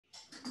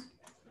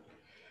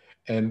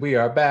And we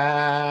are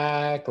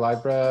back,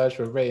 Livebrush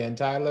with Ray and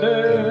Tyler.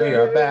 Hey. And we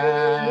are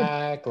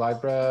back,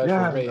 Livebrush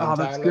with Ray and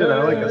that's Tyler. good.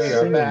 I like And a we are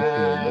singing theme.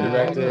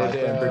 back,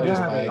 directed and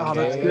produced by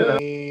That's good.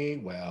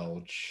 Kay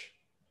Welch.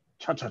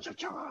 Cha cha cha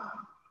cha.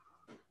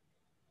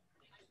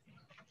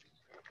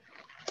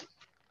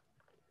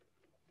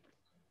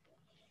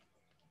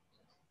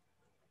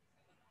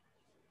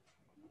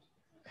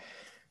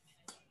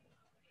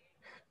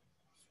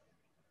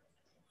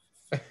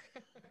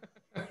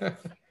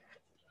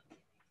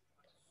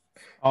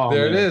 Oh,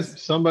 there man. it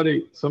is.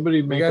 Somebody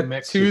make a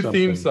mix. Two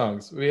theme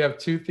songs. We have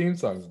two theme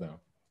songs now.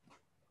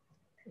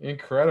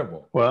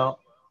 Incredible. Well,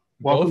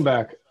 welcome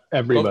back,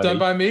 everybody. Both done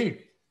by me.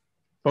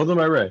 Both done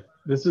by Ray.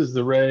 This is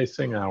the Ray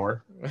Sing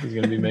Hour. He's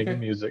going to be making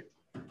music.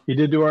 He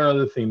did do our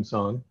other theme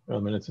song,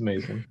 and it's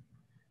amazing.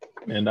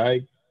 And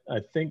I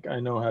think I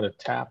know how to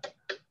tap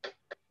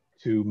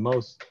to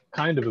most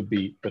kind of a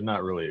beat, but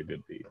not really a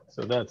good beat.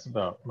 So that's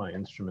about my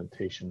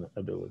instrumentation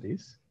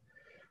abilities.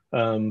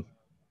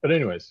 But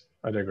anyways,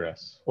 I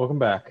digress. Welcome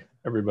back,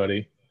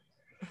 everybody,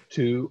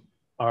 to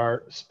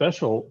our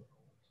special,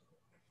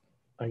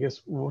 I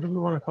guess, what do we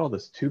want to call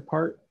this?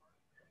 Two-part?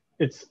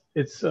 It's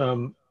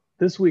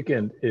this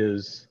weekend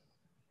is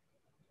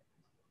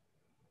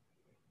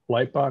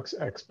Lightbox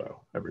Expo,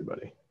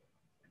 everybody.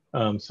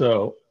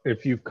 So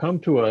if you've come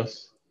to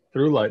us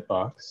through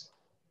Lightbox,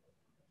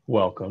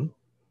 welcome.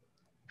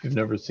 If you've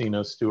never seen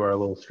us do our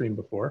little stream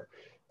before.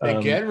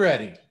 And get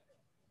ready.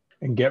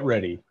 And get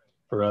ready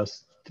for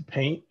us to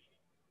paint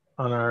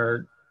on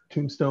our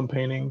Tombstone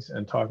paintings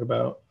and talk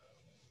about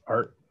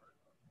art.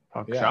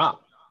 Talk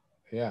shop.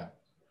 Yeah.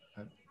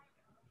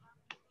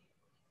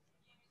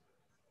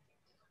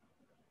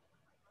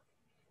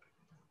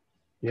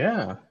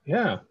 Yeah.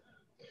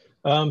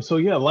 So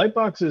yeah,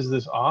 Lightbox is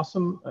this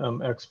awesome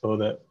expo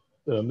that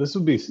this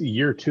will be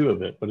year 2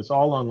 of it, but it's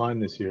all online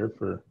this year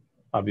for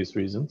obvious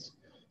reasons.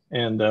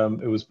 And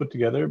it was put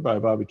together by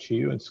Bobby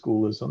Chiu and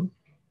Schoolism.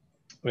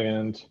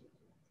 And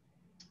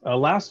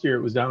last year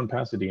it was down in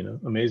Pasadena,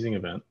 amazing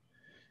event.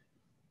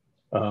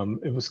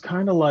 It was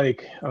kind of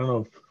like, I don't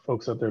know if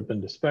folks out there have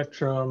been to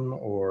Spectrum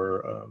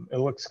or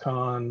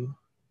IllexCon,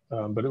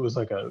 but it was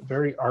like a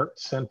very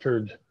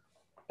art-centered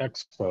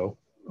expo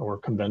or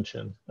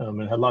convention.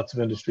 It had lots of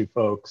industry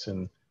folks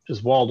and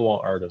just wall-to-wall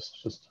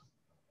artists. Just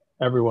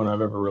everyone I've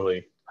ever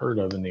really heard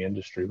of in the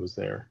industry was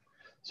there.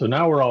 So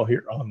now we're all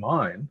here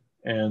online,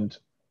 and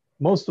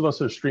most of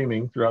us are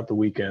streaming throughout the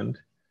weekend.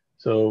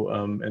 So,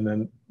 and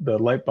then the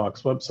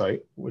Lightbox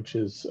website, which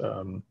is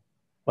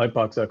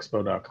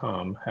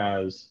lightboxexpo.com,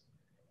 has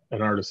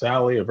an artist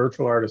alley, a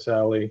virtual artist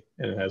alley,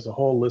 and it has a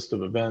whole list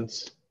of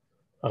events,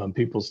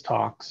 people's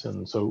talks.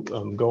 And so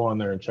go on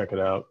there and check it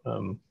out.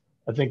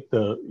 I think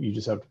you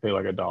just have to pay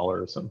like $1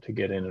 or something to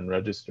get in and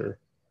register,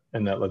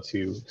 and that lets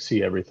you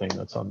see everything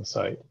that's on the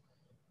site.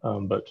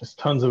 But just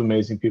tons of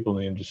amazing people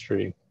in the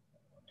industry,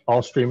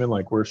 all streaming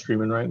like we're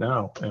streaming right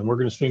now. And we're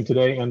going to stream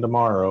today and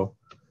tomorrow.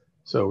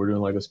 So we're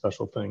doing like a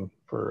special thing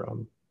for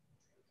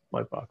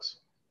Lightbox.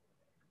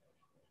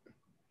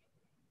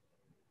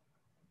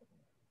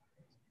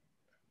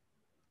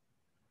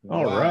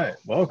 All right.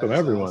 Welcome,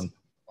 everyone. Awesome.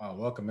 Wow.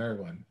 Welcome,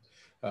 everyone.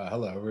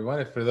 Hello,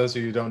 everyone. For those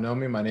of you who don't know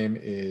me, my name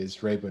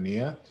is Ray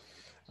Bonilla.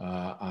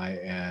 I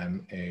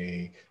am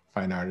a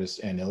fine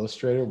artist and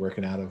illustrator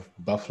working out of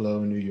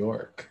Buffalo, New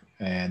York.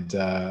 And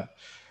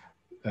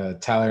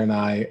Tyler and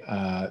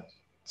I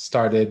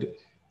started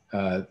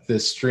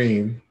this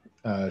stream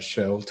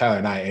show. Tyler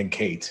and I and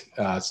Kate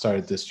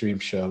started this stream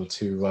show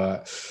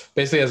to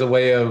basically as a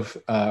way of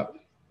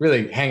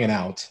really hanging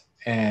out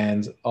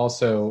and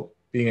also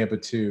being able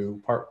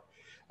to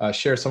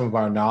share some of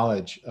our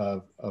knowledge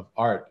of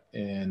art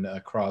and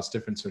across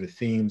different sort of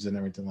themes and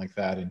everything like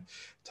that, and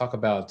talk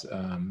about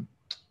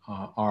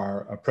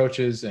our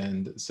approaches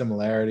and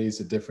similarities,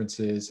 the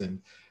differences,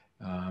 and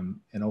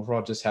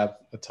overall just have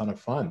a ton of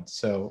fun.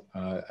 So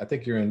I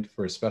think you're in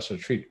for a special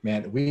treat,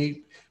 man.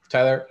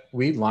 Tyler,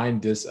 we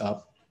lined this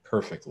up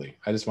perfectly.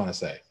 I just want to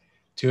say,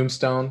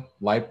 Tombstone,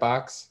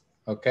 Lightbox,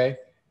 okay?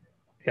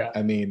 Yeah.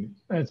 I mean,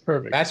 it's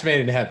perfect. Match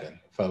made in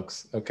heaven,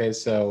 folks. Okay,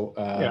 so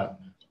yeah.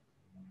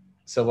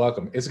 So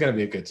welcome. It's going to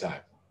be a good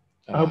time.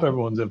 I hope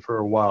everyone's in for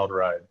a wild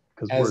ride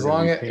because we're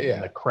going to be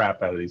painting the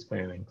crap out of these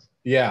paintings.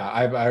 Yeah,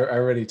 I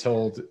already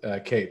told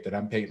Kate that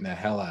I'm painting the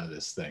hell out of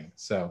this thing.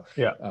 So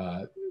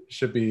yeah,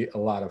 should be a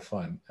lot of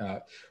fun.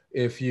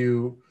 If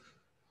you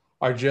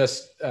are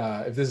just,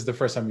 if this is the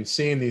first time you've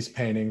seen these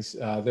paintings,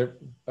 they're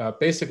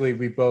basically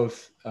we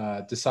both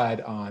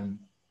decide on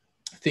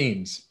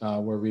themes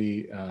where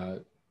we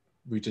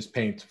just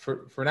paint.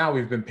 For now,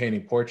 we've been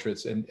painting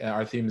portraits, and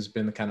our theme has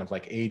been the kind of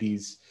like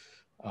 80s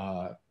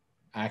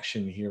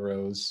action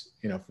heroes,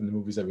 from the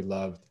movies that we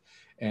loved.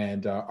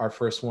 And our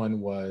first one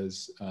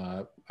was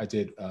I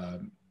did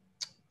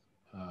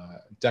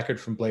Deckard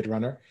from Blade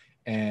Runner,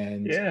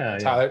 and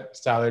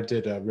Tyler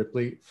did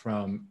Ripley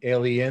from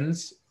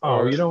Aliens.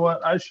 Oh, you know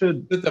what? I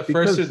should the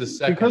first or the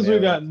second because we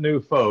got new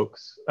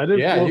folks. I did.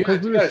 Yeah, you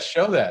got to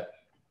show that.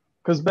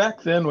 Because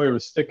back then we were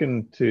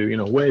sticking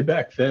to, way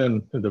back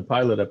then, the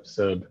pilot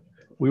episode,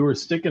 we were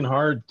sticking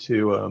hard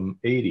to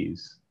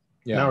 80s.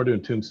 Yeah. Now we're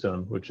doing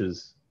Tombstone, which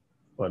is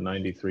what,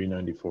 93,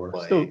 94.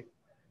 Well, Still.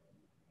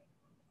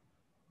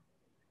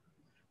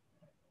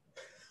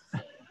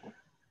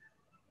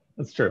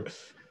 That's true.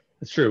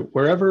 It's true.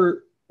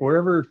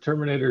 Wherever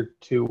Terminator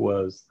 2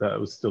 was, that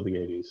was still the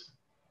 80s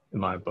in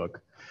my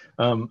book.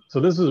 So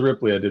this is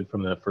Ripley I did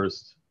from that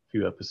first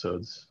few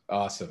episodes.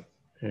 Awesome.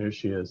 Here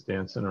she is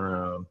dancing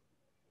around.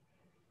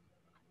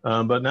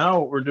 But now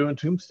we're doing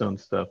Tombstone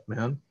stuff,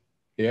 man.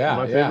 Yeah.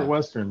 One of my favorite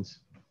Westerns.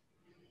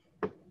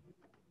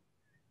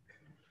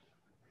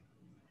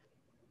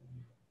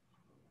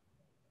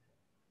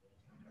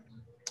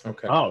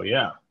 Okay. Oh,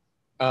 yeah.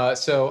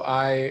 So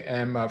I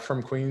am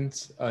from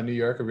Queens, New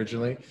York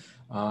originally.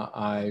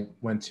 I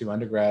went to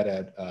undergrad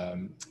at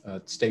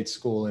a state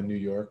school in New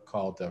York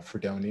called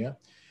Fredonia,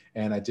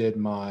 and I did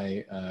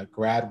my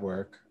grad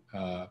work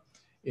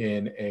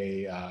in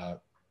a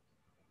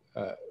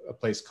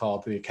place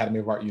called the Academy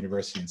of Art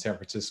University in San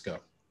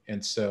Francisco.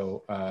 And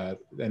so,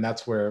 and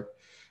that's where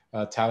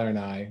Tyler and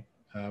I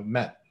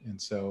met. And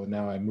so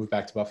now I moved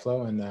back to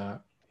Buffalo, and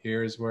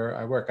here's where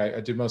I work. I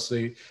do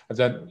mostly, I've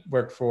done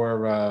work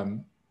for,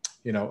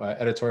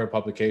 editorial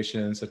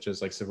publications such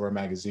as like Civil War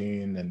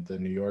Magazine and the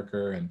New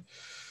Yorker and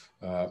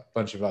a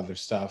bunch of other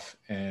stuff.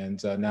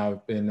 And now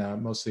I've been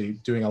mostly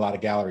doing a lot of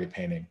gallery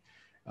painting,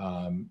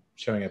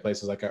 showing at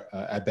places like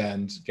a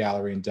Bend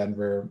Gallery in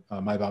Denver,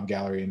 My Bomb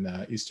Gallery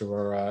in East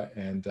Aurora,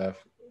 and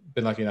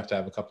been lucky enough to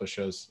have a couple of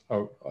shows,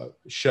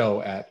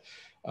 show at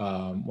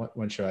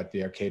one show at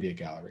the Arcadia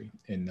Gallery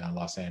in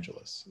Los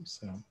Angeles.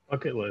 So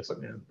bucket list,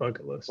 man,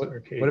 bucket list.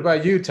 What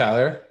about you,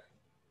 Tyler?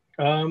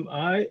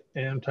 I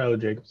am Tyler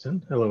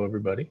Jacobson. Hello,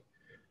 everybody.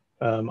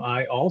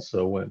 I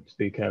also went to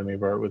the Academy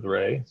of Art with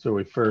Ray. So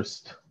we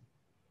first,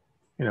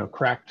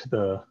 cracked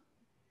the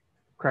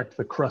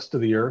crust of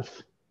the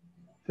earth,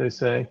 they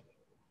say.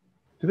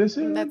 Do they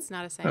say that? That's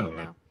not a saying,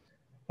 no.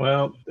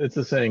 Well, it's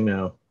a saying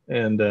now.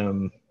 And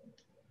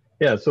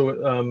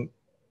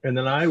and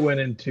then I went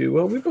into,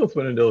 we both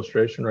went into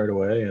illustration right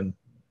away.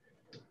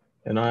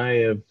 And I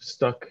have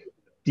stuck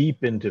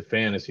deep into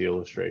fantasy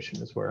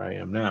illustration is where I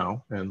am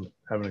now, and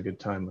having a good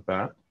time with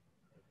that.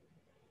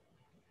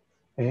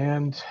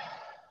 And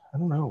I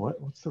don't know,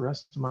 what's the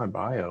rest of my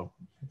bio?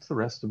 What's the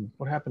rest of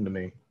what happened to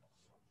me?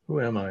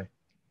 Who am I? I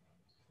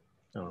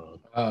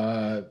don't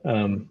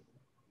know.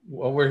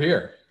 Well, we're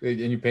here, and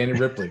you painted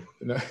Ripley.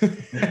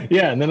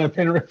 Yeah, and then I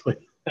painted Ripley.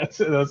 That's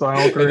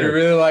my whole career. And you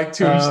really like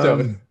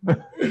Tombstone.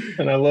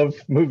 And I love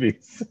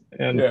movies,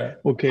 and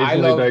we'll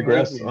occasionally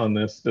digress on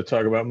this to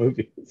talk about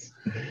movies.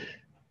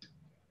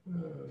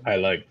 I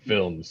like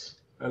films.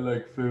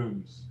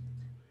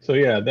 So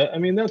yeah,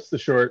 that's the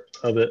short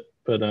of it.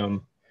 But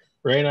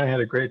Ray and I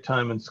had a great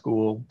time in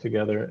school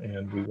together,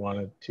 and we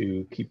wanted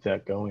to keep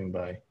that going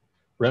by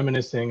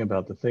reminiscing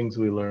about the things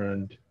we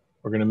learned.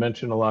 We're going to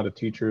mention a lot of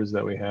teachers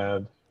that we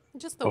had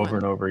just over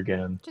and over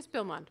again. Just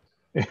Bill Mund.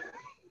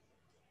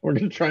 We're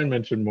going to try and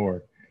mention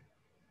more.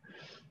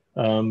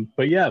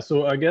 But yeah,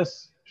 so I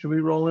guess, should we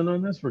roll in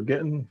on this? We're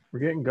getting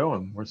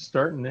going. We're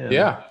starting in.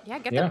 Yeah.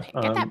 Get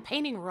that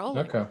painting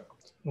rolling.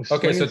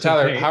 Okay, so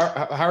Tyler,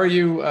 how are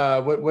you?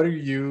 What are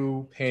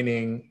you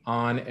painting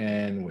on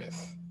and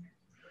with?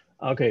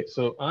 Okay,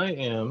 so I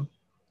am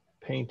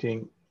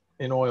painting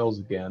in oils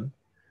again.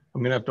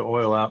 I'm gonna have to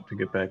oil out to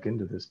get back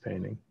into this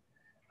painting,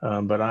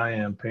 but I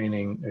am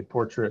painting a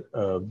portrait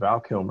of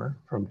Val Kilmer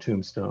from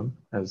Tombstone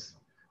as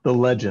the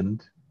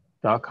legend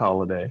Doc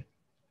Holliday.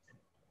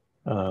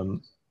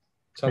 Some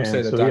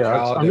say that Doc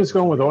Holliday. I'm just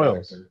going with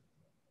oils.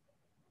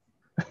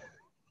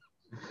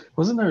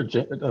 Wasn't there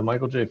a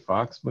Michael J.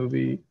 Fox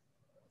movie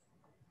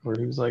where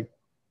he was like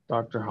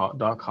Doc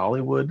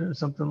Hollywood or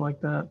something like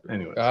that?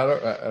 Anyway, I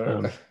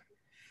don't know.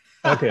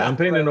 Okay, I'm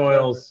painting in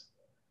oils.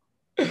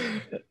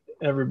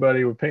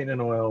 Everybody, we're painting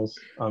in oils.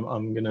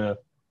 I'm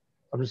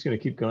just gonna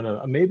keep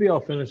going. Maybe I'll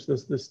finish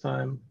this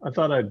time. I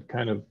thought I'd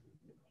kind of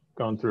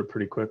gone through it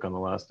pretty quick on the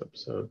last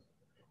episode.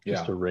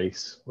 Just a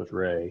race with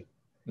Ray.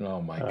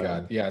 Oh my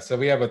God. Yeah. So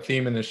we have a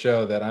theme in the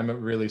show that I'm a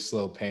really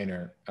slow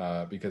painter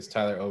because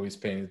Tyler always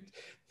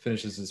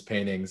finishes his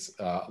paintings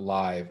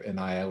live, and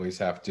I always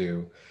have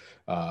to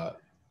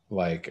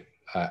like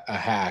a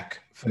hack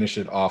finish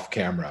it off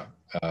camera.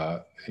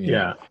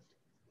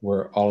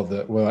 Where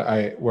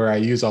I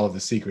use all of the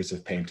secrets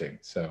of painting.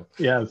 So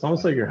yeah, it's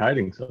almost like you're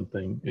hiding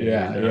something. You're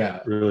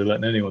not really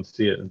letting anyone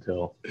see it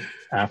until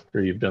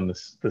after you've done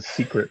the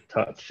secret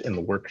touch in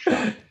the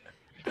workshop.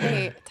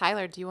 Hey,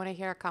 Tyler, do you want to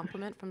hear a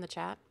compliment from the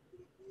chat?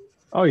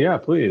 Oh yeah,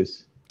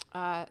 please.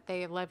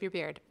 They love your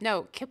beard.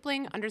 No,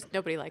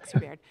 nobody likes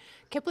your beard.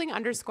 Kipling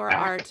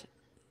 _art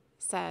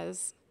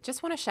says,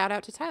 just want to shout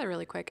out to Tyler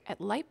really quick. At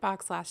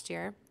Lightbox last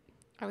year,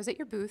 I was at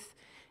your booth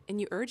and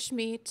you urged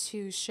me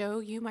to show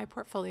you my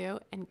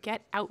portfolio and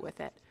get out with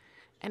it.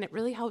 And it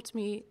really helped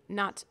me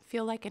not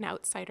feel like an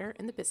outsider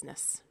in the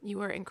business. You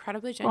were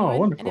incredibly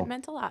genuine and it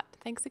meant a lot.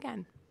 Thanks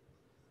again.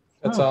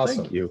 That's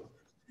awesome. Thank you.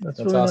 That's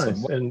really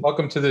awesome. Nice. And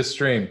welcome to this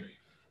stream.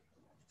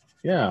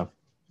 Yeah.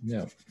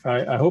 Yeah.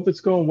 I hope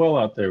it's going well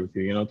out there with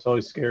you. You know, it's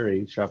always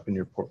scary shopping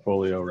your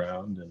portfolio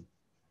around and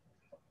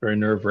very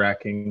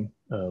nerve-wracking.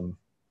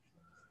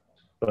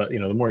 But, you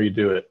know, the more you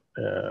do it,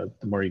 the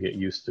more you get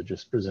used to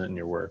just presenting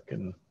your work.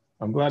 And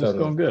I'm glad it's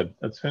going good.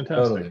 That's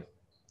fantastic.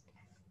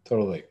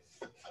 Totally.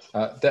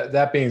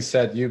 That being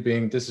said,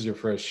 this is your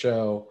first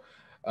show,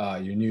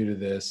 you're new to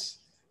this.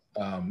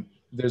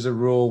 There's a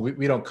rule.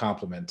 We don't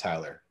compliment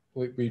Tyler.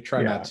 We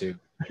try not to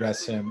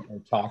address him or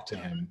talk to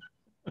him.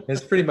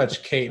 It's pretty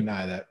much Kate and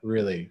I that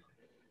really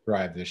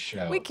drive this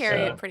show. We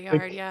carry it pretty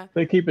hard, yeah.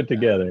 They keep it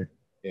together.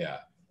 Yeah.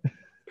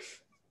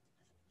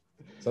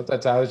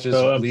 Sometimes I was just.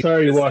 So I'm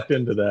sorry you walked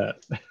into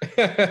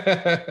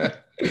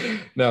that.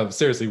 No,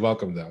 seriously,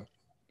 welcome though.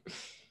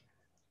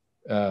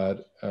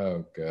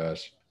 Oh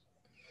gosh.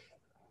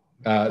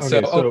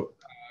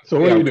 So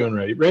what are you doing,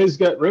 Ray? Ray's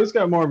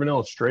got more of an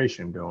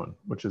illustration going,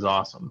 which is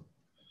awesome.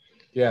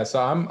 Yeah,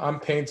 so I'm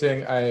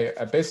painting. I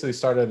basically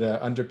started an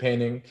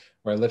underpainting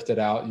where I lifted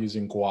out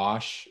using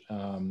gouache,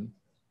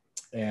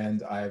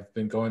 and I've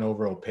been going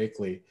over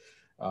opaquely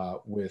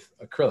with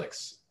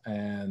acrylics,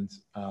 and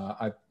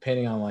I'm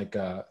painting on like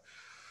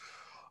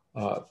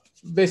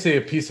basically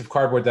a piece of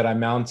cardboard that I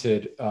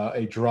mounted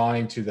a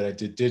drawing to that I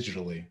did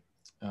digitally,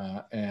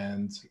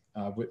 and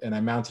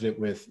I mounted it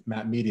with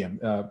matte medium,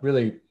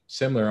 really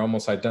similar,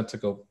 almost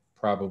identical,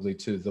 probably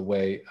to the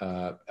way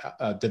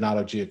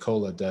Donato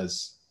Giacola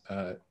does.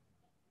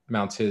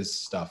 Mounts his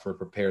stuff or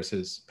prepares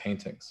his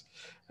paintings.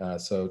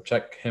 So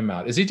check him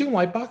out. Is he doing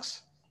Lightbox?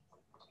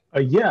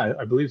 Yeah,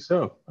 I believe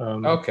so.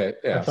 Okay,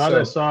 yeah. I thought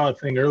I saw a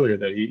thing earlier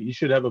that he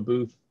should have a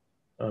booth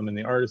in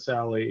the Artist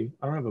Alley.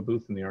 I don't have a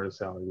booth in the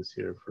Artist Alley this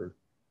year for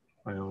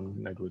my own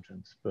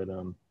negligence, but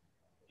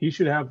he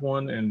should have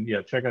one. And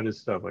yeah, check out his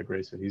stuff. Like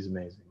Ray said, he's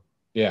amazing.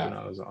 Yeah,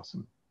 that was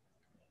awesome.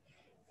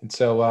 And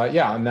so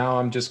yeah, now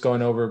I'm just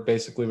going over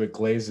basically with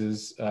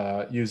glazes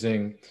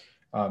using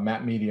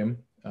matte medium.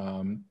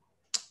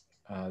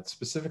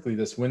 Specifically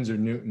this Winsor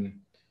Newton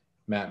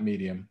matte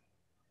medium.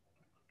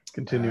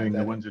 Continuing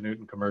the Winsor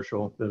Newton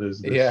commercial that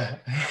is this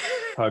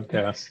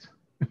podcast.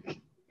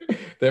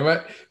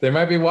 They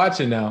might be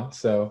watching now,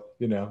 so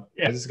you know.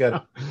 Yeah. I just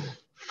got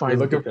find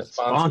looking for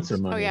sponsor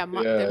money. Oh yeah,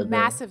 the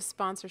massive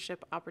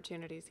sponsorship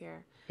opportunities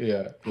here.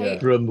 Yeah, hey,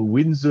 from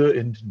Winsor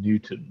and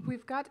Newton.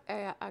 We've got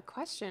a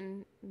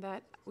question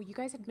that you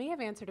guys may have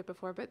answered it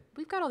before, but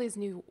we've got all these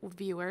new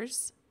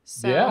viewers.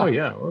 So,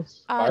 yeah.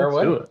 Let's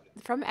do it.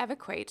 From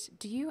Evaquate,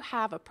 do you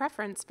have a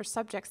preference for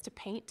subjects to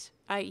paint,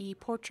 i.e.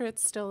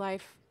 portraits, still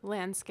life,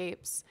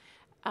 landscapes?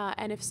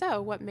 And if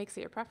so, what makes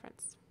it your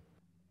preference?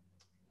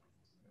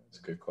 That's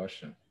a good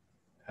question.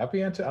 Have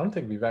we answered? I don't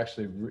think we've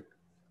actually,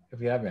 if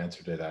we have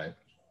answered it, I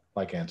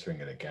like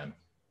answering it again.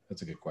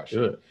 That's a good question.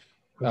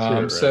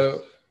 Good.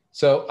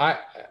 So I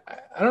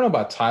don't know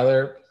about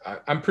Tyler.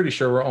 I'm pretty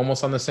sure we're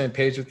almost on the same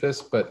page with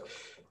this, but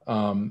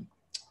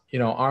you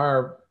know,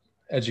 our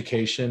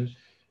education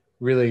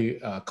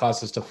really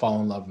caused us to fall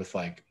in love with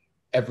like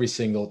every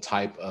single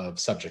type of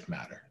subject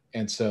matter.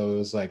 And so it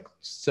was like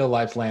still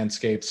life,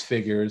 landscapes,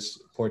 figures,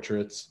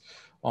 portraits,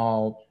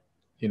 all,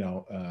 you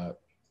know,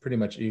 pretty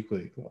much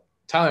equally.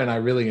 Tyler and I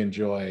really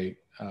enjoy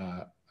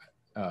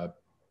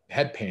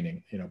head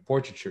painting, you know,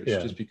 portraitures,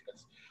 just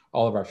because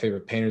all of our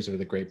favorite painters are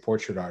the great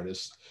portrait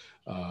artists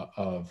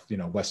of, you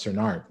know, Western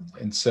art.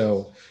 And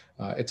so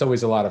it's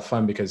always a lot of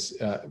fun because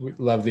we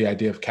love the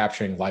idea of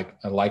capturing like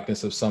a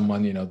likeness of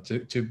someone, you know,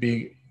 to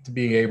be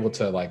able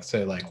to like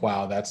say like,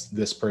 wow, that's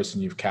this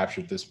person, you've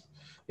captured this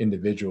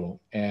individual.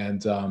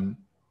 And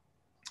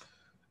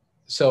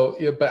so,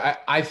 yeah,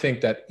 but I think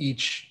that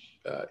each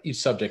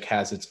subject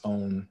has its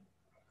own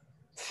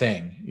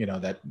thing, you know,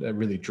 that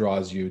really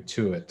draws you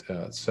to it.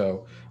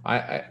 So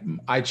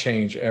I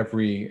change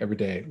every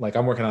day. Like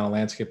I'm working on a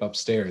landscape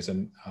upstairs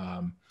and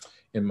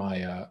in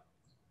my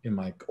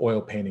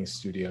oil painting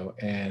studio,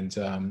 and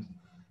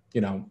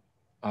you know,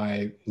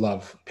 I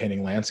love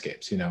painting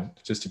landscapes, you know,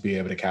 just to be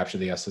able to capture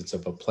the essence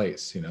of a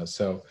place, you know.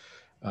 So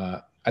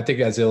I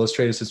think as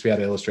illustrators, since we had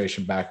an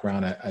illustration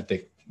background, I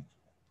think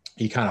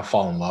you kind of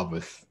fall in love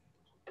with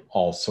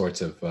all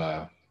sorts of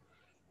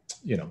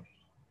you know,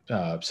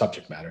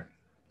 subject matter.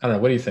 I don't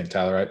know. What do you think,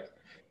 Tyler?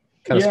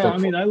 I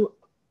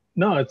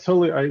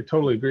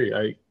totally agree.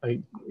 I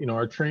you know,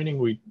 our training,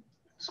 we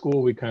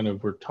kind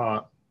of were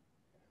taught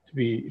to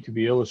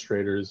be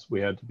illustrators.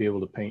 We had to be able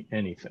to paint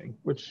anything,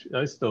 which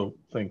I still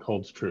think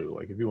holds true.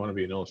 Like if you want to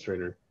be an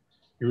illustrator,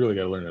 you really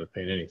got to learn how to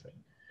paint anything.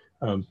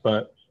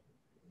 But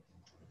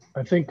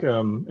I think,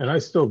 and I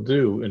still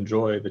do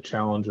enjoy the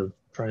challenge of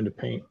trying to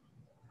paint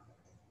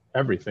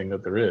everything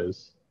that there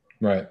is.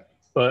 Right.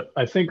 But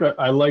I think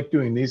I like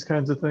doing these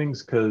kinds of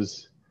things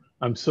because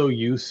I'm so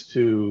used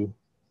to,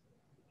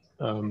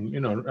 you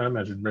know, I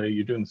imagine, Ray,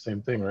 you're doing the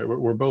same thing, right?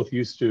 We're both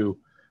used to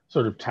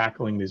sort of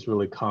tackling these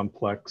really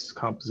complex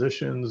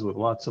compositions with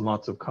lots and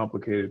lots of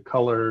complicated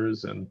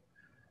colors, and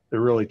they're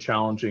really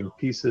challenging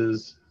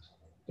pieces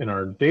in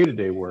our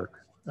day-to-day work.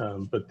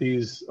 But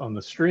these on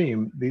the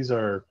stream,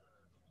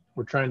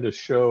 we're trying to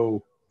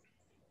show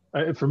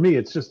For me,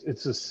 it's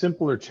a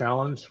simpler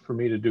challenge for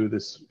me to do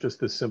this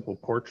simple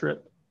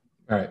portrait.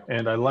 All right.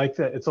 And I like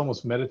that it's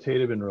almost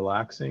meditative and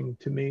relaxing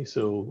to me.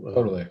 So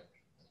Totally.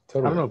 I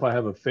don't know if I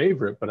have a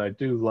favorite, but I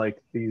do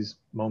like these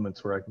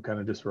moments where I can kind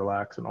of just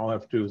relax, and all I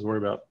have to do is worry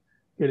about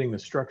getting the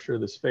structure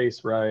of this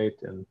face right,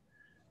 and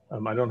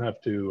I don't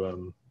have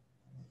to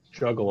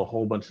juggle a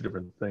whole bunch of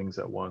different things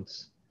at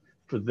once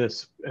for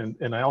this.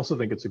 And I also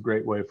think it's a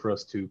great way for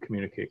us to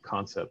communicate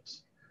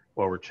concepts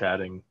while we're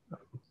chatting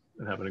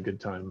and having a good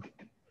time.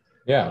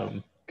 Yeah.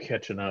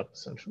 Catching up,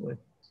 essentially.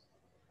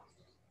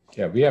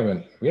 Yeah, we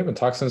haven't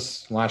talked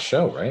since last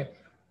show, right?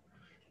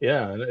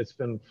 Yeah, and it's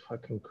been a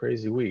fucking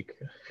crazy week.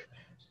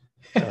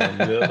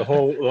 The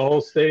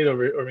whole state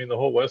the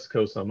whole West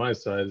Coast on my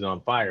side is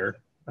on fire.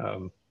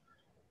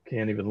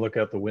 Can't even look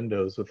out the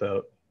windows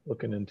without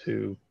looking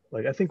into,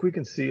 like, I think we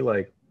can see,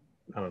 like,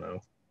 I don't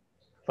know,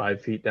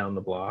 5 feet down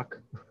the block.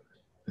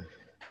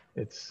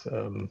 It's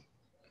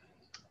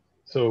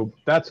so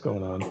that's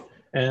going on,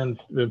 and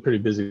been pretty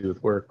busy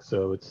with work,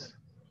 so it's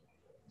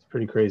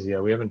pretty crazy. Yeah,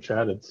 we haven't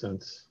chatted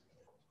since,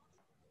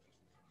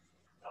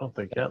 I don't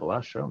think, the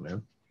last show,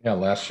 man. Yeah,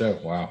 last show.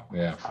 Wow.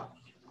 Yeah.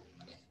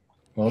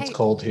 Well, it's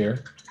cold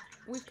here.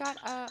 We've got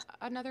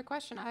another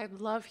question. I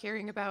love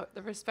hearing about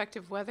the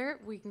respective weather.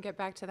 We can get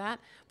back to that.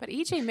 But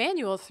EJ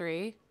Manual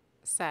 3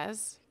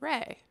 says,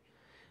 Ray,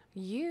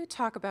 you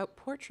talk about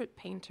portrait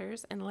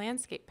painters and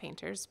landscape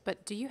painters,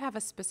 but do you have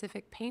a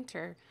specific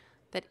painter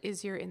that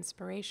is your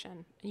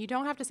inspiration? And you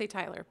don't have to say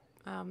Tyler,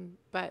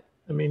 but...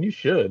 I mean, you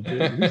should.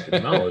 At least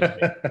acknowledge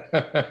me.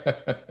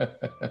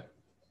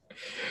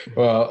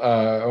 Well,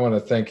 I want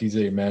to thank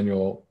EJ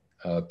Manual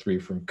 3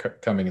 from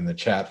coming in the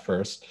chat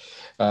first.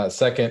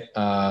 Second,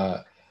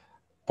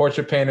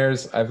 portrait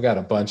painters, I've got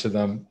a bunch of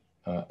them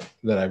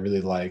that I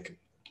really like.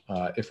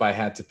 If I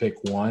had to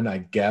pick one, I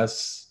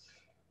guess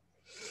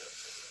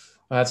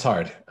that's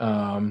hard.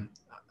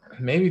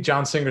 Maybe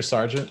John Singer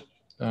Sargent.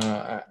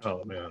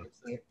 Oh man,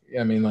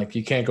 I mean, like,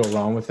 you can't go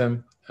wrong with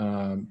him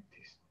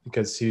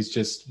because he's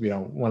just,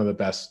 one of the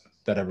best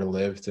that ever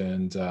lived,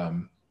 and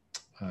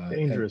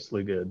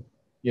dangerously good.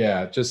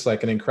 Yeah, just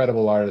like an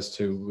incredible artist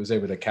who was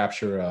able to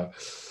capture a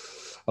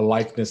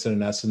likeness and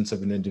an essence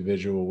of an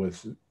individual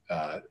with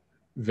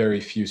very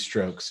few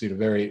strokes,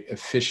 very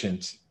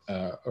efficient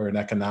or an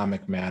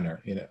economic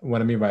manner.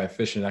 What I mean by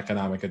efficient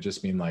economic, I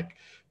just mean like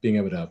being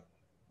able to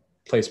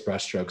place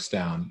brushstrokes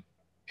down,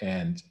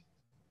 and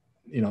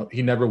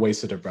he never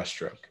wasted a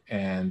brushstroke,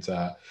 and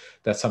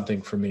that's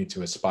something for me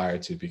to aspire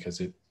to, because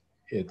it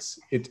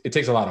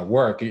takes a lot of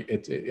work.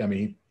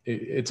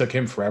 It took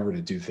him forever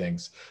to do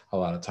things a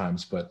lot of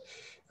times, but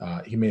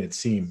he made it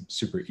seem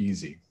super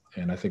easy.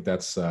 And I think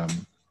that's,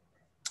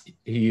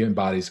 he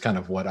embodies kind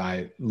of what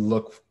I'm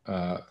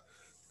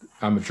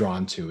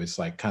drawn to. It's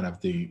like kind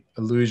of the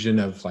illusion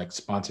of like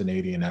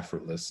spontaneity and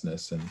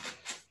effortlessness and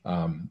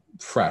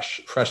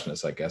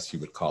freshness, I guess you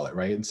would call it,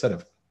 right? Instead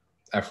of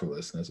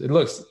effortlessness. It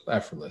looks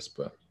effortless,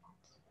 but.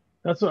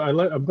 That's what I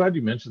like. I'm glad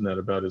you mentioned that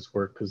about his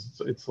work,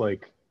 because it's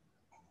like,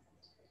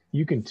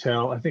 you can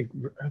tell. I think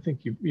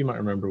you might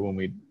remember when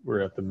we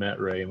were at the Met,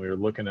 Ray, and we were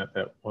looking at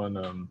that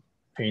one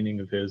painting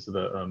of his,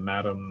 the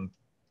Madame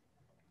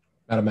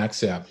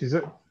X, yeah. She's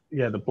got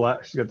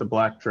the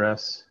black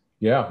dress.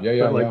 Yeah.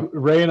 But like,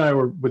 Ray and I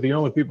were the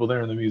only people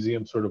there in the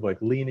museum, sort of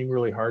like leaning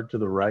really hard to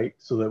the right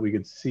so that we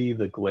could see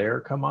the glare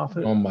come off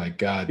it. Oh my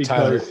God,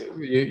 because Tyler,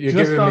 you're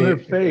just giving on me her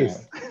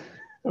face. Yeah.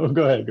 Oh,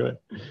 go ahead.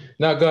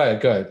 No, go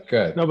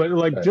ahead. No, but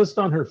like just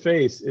on her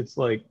face, it's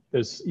like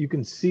you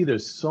can see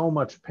there's so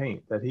much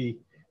paint that he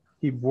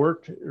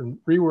worked and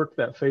reworked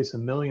that face a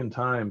million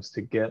times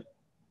to get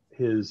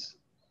his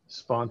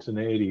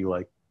spontaneity,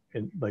 like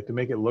to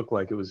make it look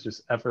like it was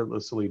just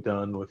effortlessly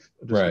done with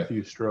just a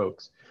few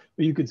strokes.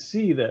 But you could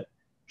see that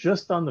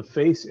just on the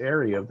face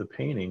area of the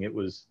painting, it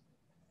was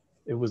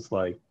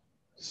like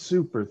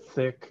super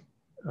thick,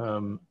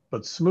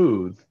 but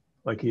smooth,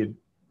 like he had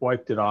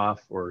wiped it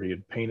off or he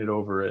had painted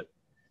over it.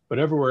 But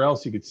everywhere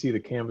else you could see the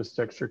canvas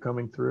texture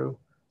coming through.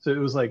 So it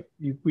was like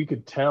we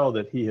could tell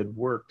that he had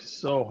worked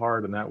so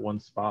hard in that one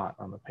spot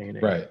on the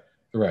painting.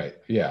 Right.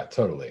 Yeah,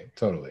 totally.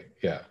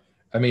 Yeah.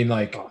 I mean,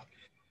 like,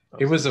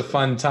 it was a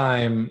fun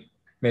time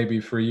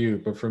maybe for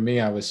you, but for me,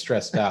 I was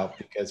stressed out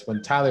because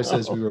when Tyler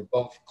says we were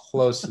both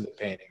close to the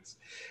paintings,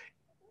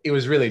 it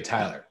was really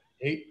Tyler.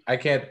 I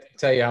can't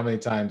tell you how many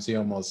times he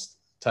almost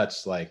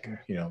touched, like,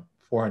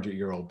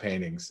 400-year-old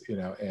paintings,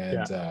 and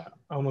I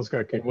almost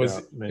got kicked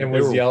out. Man. And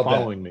was yelled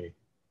following me.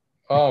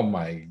 Oh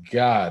my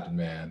God,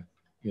 man!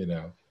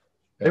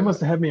 They must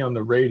have had me on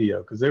the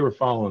radio because they were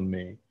following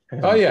me.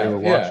 Oh yeah, they were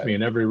watching me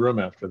in every room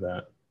after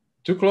that.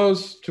 Too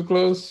close.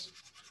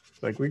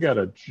 It's like we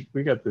got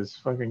this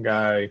fucking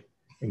guy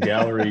in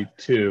gallery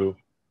 2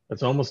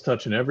 that's almost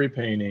touching every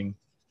painting.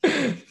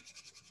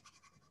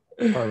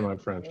 Pardon my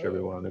French,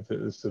 everyone. If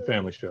it's a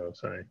family show,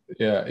 sorry.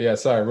 Yeah.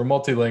 Sorry, we're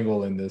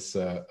multilingual in this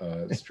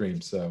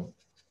stream, so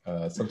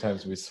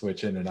sometimes we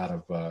switch in and out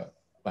of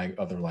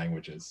other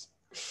languages.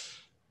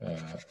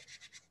 Love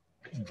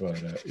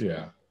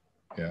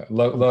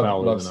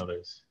than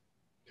others.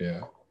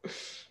 Yeah.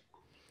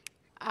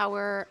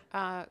 Our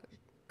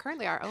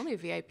currently our only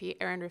VIP,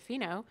 Aaron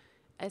Rufino,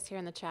 is here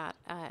in the chat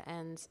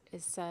and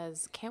it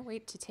says, "Can't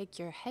wait to take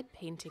your head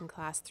painting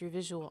class through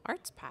visual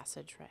arts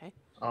passage, Ray."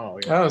 Oh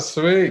yeah. Oh,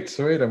 sweet,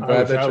 sweet. I'm I glad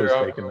wish that I was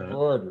you're taking on that.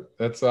 board.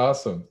 That's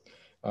awesome.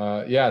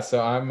 Yeah,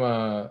 so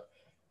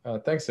I'm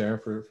thanks, Aaron,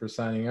 for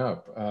signing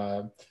up.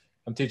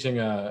 I'm teaching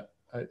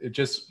it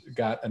just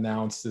got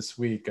announced this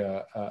week,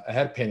 a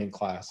head painting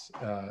class.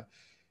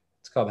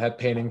 It's called Head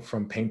Painting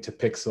from Paint to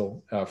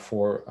Pixel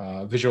for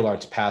Visual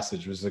Arts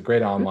Passage, which is a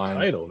great online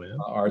Good title, man.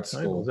 art Good school.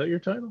 title. Is that your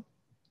title?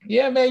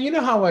 Yeah, man, you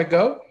know how I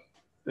go.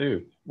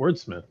 Dude,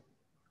 wordsmith.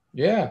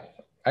 Yeah,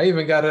 I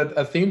even got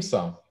a theme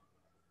song.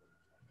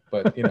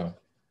 But you know,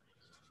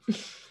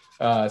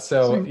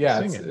 so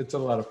yeah, it's a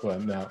lot of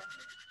fun. Now,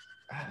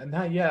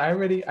 not yet. I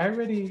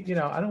already, you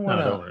know, I don't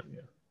want to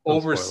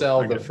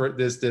oversell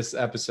this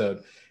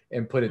episode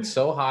and put it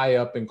so high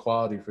up in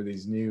quality for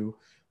these new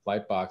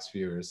Lightbox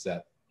viewers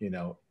that, you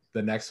know,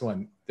 the next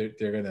one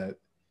they're gonna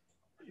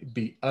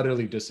be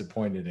utterly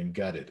disappointed and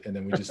gutted, and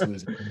then we just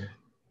lose it. You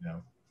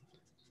know.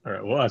 All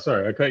right. Well,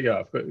 sorry, I cut you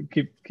off, but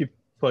keep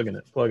plugging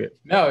it. Plug it.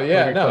 No,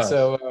 yeah, no. Class.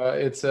 So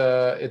it's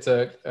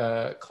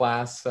a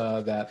class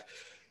that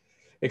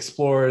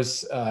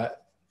explores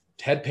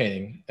head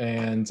painting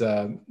and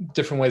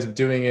different ways of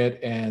doing it,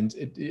 and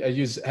I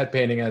use head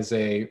painting as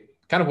a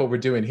kind of what we're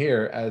doing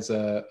here as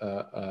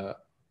a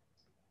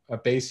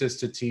basis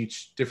to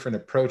teach different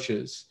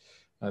approaches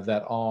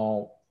that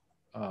all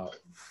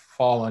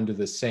fall under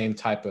the same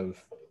type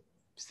of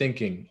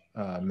thinking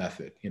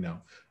method, you know.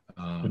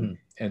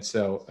 And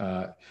so,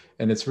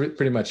 and it's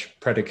pretty much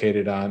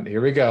predicated on, here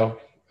we go.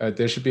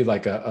 There should be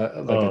like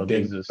a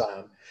ding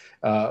sound.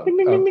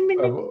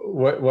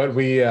 What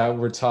we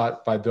were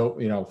taught by Bill,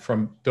 you know,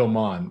 from Bill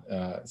Mon.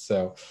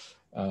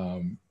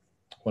 One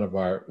of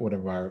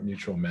our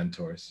mutual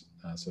mentors.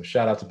 So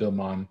shout out to Bill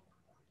Mon.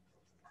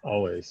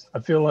 Always. I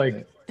feel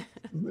like,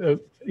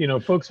 you know,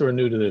 folks who are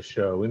new to this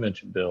show, we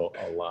mentioned Bill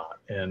a lot,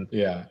 and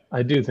yeah,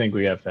 I do think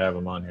we have to have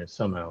him on here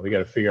somehow. We got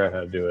to figure out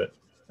how to do it.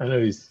 I know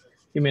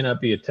he may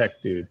not be a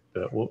tech dude,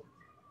 but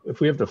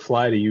if we have to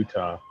fly to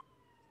Utah,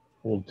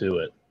 we'll do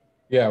it.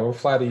 Yeah, we'll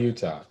fly to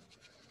Utah.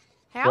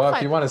 Hey, well,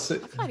 if you want to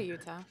fly to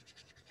Utah.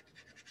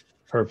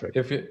 Perfect.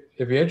 If you're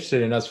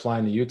interested in us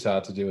flying to Utah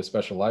to do a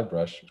special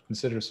Livebrush,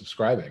 consider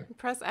subscribing.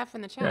 Press F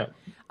in the chat.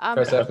 Yeah.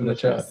 Press F in the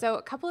chat. So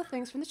a couple of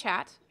things from the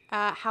chat.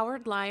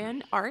 Howard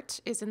Lyon Art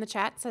is in the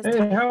chat. Says,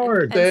 "Hey,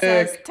 Howard." And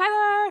says,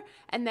 Tyler.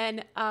 And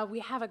then we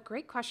have a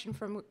great question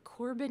from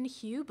Corbin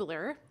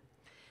Hubler,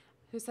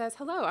 who says,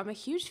 "Hello, I'm a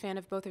huge fan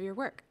of both of your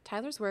work.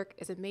 Tyler's work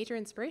is a major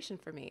inspiration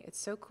for me. It's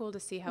so cool to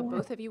see how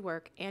both of you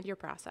work and your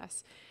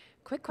process.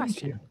 Quick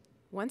question.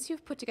 Once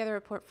you've put together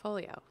a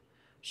portfolio,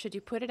 should you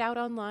put it out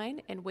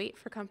online and wait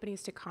for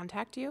companies to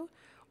contact you?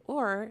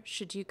 Or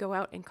should you go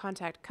out and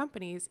contact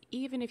companies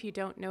even if you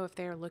don't know if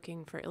they're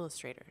looking for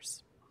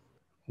illustrators?"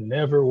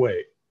 Never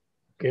wait.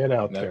 Get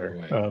out there.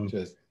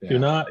 Do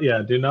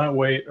not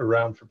wait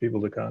around for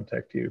people to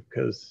contact you,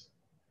 because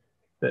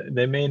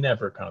they may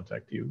never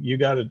contact you. You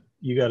got to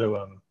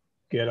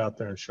get out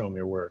there and show them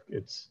your work.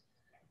 You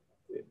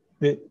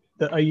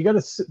got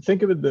to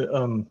think of it.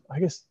 I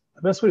guess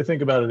the best way to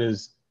think about it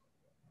is,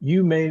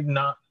 you may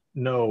not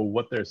know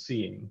what they're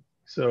seeing,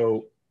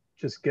 so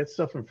just get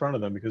stuff in front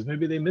of them, because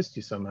maybe they missed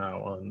you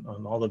somehow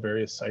on all the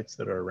various sites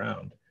that are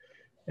around,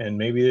 and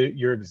maybe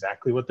you're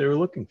exactly what they were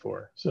looking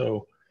for.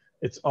 So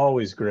it's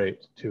always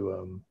great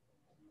to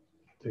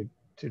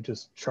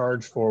just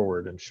charge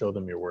forward and show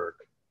them your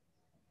work.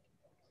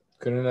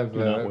 Couldn't have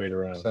not wait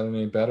around. Said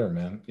any better,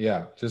 man.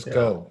 Yeah, just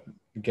go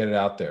get it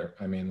out there.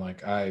 I mean,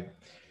 like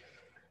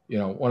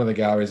one of the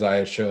galleries I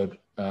had showed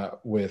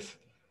with,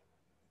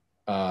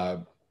 I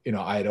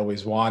had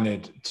always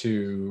wanted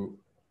to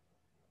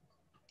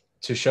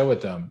show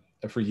with them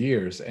for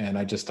years, and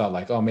I just thought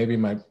like, oh, maybe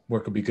my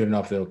work will be good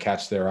enough that it'll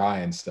catch their eye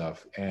and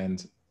stuff,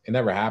 and it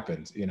never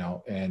happened,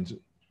 and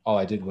all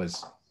I did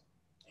was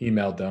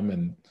emailed them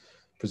and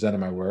presented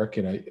my work,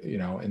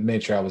 and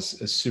made sure I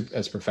was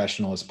as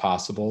professional as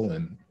possible,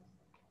 and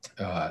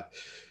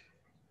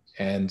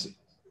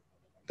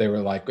they were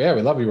like, yeah,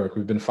 we love your work,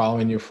 we've been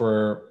following you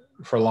for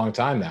a long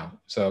time now.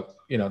 So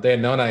they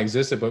had known I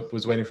existed, but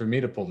was waiting for me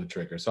to pull the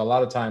trigger. So a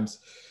lot of times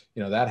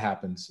that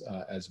happens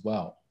as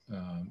well.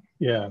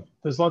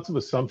 There's lots of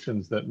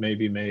assumptions that may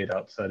be made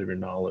outside of your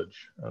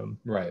knowledge,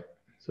 right?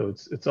 So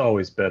it's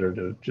always better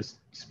to just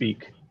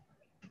speak.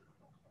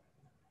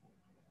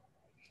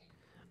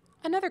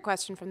 Another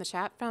question from the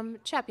chat from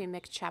Chappie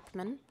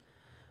McChapman.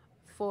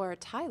 For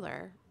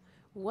Tyler,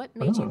 what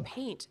made you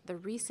paint the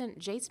recent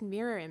Jace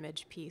mirror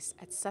image piece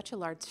at such a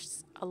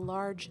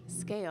large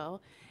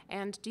scale?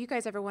 And do you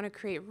guys ever want to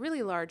create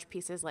really large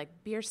pieces like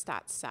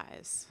Bierstadt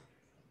size?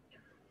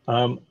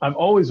 I've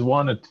always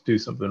wanted to do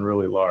something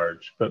really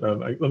large, but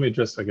let me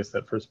address, I guess,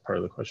 that first part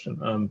of the question.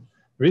 The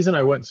reason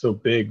I went so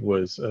big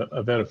was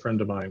I've had a friend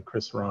of mine,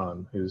 Chris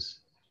Ron, who's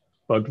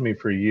bugged me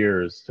for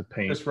years to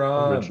paint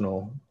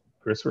original.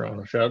 Chris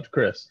Ron, shout out to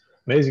Chris,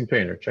 amazing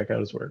painter. Check out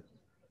his work.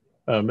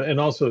 And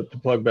also to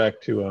plug back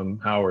to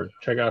Howard,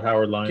 check out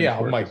Howard Lyons' Yeah.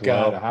 Oh work my as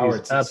well. God,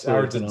 He's absolutely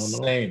Howard's phenomenal.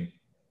 insane.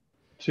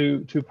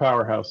 Two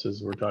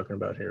powerhouses we're talking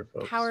about here,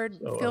 folks. Howard,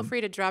 So, feel free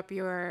to drop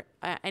your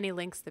any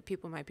links that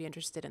people might be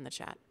interested in the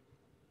chat.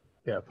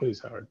 Yeah, please,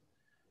 Howard.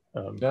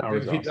 No,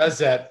 Howard's if he awesome. does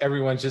that,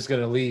 everyone's just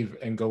gonna leave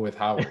and go with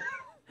Howard.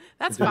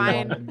 That's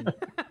fine.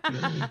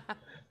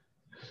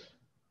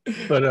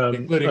 But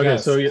Including okay,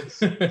 us.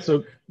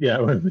 so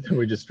yeah,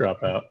 we just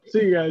drop out.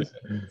 See you guys.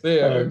 See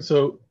ya.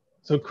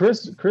 So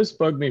Chris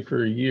bugged me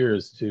for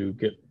years to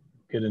get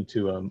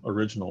into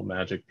original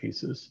magic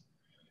pieces,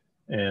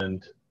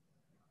 and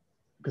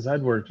because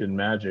I'd worked in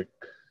magic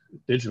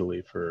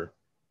digitally for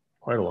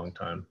quite a long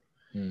time,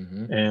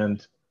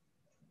 and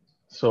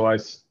so I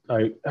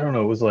don't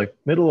know, it was like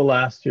middle of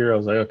last year. I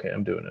was like, okay,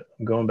 I'm doing it.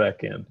 I'm going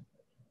back in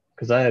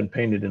because I had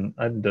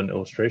done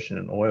illustration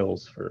in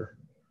oils for,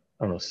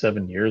 I don't know,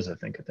 7 years, I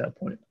think, at that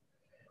point.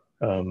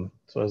 So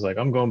I was like,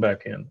 I'm going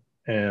back in.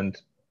 And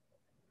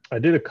I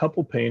did a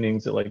couple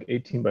paintings at like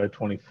 18 by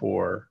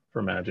 24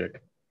 for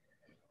magic.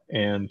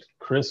 And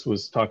Chris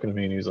was talking to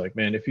me and he was like,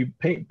 man, if you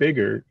paint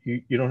bigger,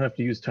 you don't have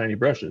to use tiny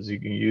brushes. You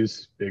can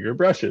use bigger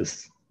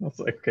brushes. I was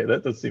like, okay,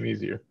 that does seem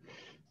easier.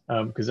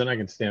 Because then I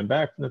can stand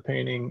back from the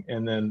painting.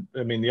 And then,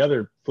 I mean, the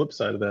other flip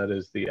side of that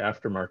is the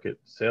aftermarket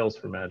sales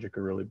for magic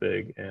are really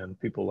big and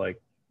people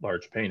like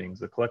large paintings.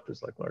 The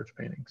collectors like large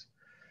paintings.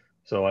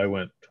 So I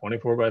went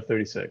 24 by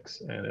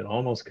 36 and it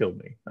almost killed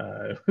me.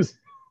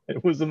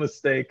 It was a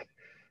mistake.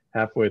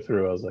 Halfway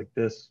through, I was like,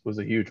 this was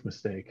a huge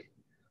mistake.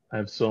 I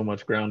have so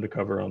much ground to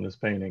cover on this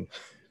painting.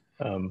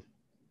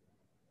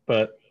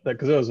 But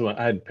because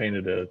I had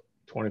painted a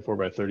 24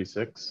 by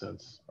 36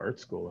 since art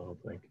school, I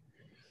don't think.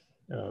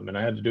 And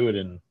I had to do it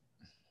in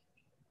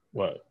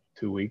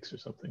 2 weeks or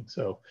something.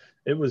 So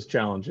it was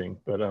challenging,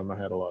 but I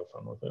had a lot of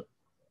fun with it.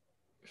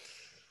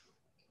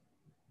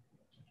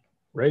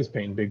 Ray's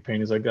painting big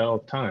paintings like that all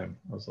the time.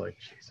 I was like,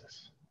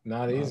 Jesus.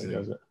 Not easy.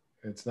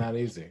 It's not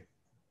easy.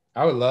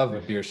 I would love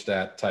a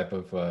Bierstadt type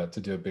of, to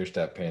do a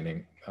Bierstadt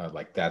painting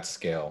like that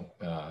scale.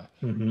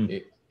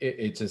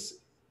 It just,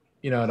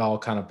 it all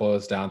kind of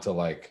boils down to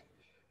like,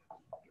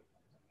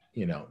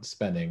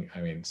 spending,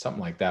 I mean,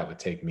 something like that would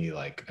take me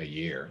like a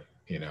year,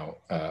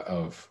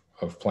 of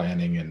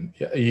planning and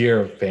a year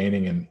of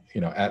painting and,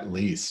 at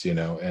least,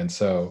 and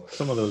so.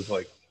 Some of those,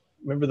 like,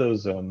 remember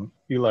those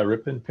Eli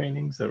Rippin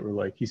paintings that were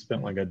like, he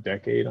spent like a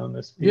decade on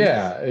this piece?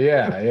 Yeah.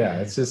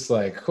 It's just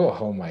like,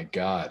 oh my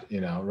God,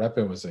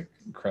 Rippin was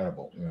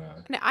incredible.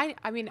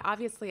 I mean,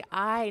 obviously,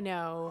 I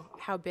know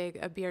how big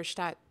a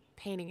Bierstadt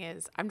painting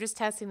is. I'm just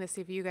testing to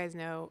see if you guys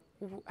know.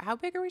 How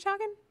big are we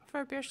talking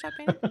for a Bierstadt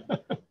painting?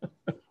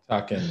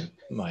 Talking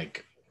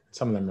like,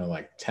 some of them are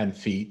like 10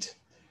 feet.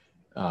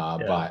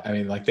 But I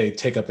mean, like they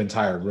take up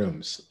entire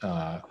rooms.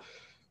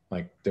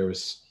 Like there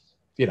was,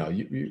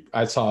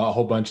 I saw a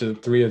whole bunch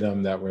of 3 of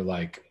them that were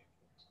like,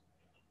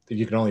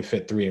 you can only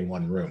fit 3 in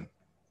one room.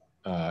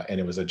 And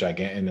it was in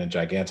a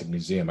gigantic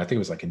museum. I think it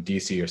was like in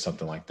DC or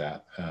something like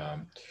that,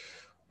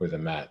 where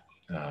they're at.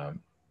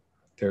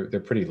 They're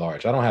pretty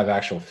large. I don't have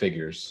actual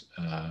figures,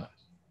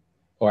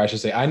 or I should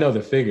say, I know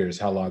the figures,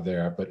 how large they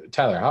are, but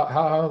Tyler,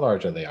 how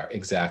large are they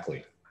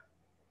exactly?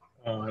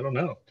 I don't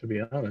know, to be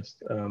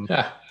honest. I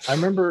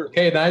remember.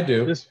 Okay, and I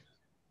do.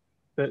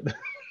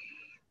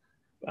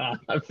 I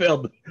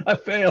failed.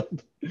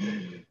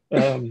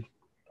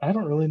 I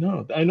don't really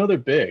know. I know they're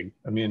big.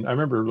 I mean, I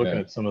remember looking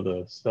at some of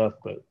the stuff,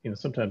 but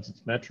sometimes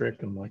it's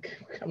metric. I'm like,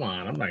 come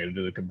on, I'm not going to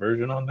do the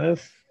conversion on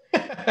this.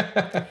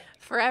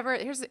 Forever.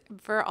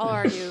 For all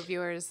our new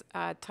viewers,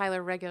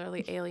 Tyler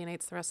regularly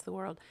alienates the rest of the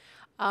world.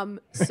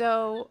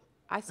 So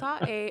I saw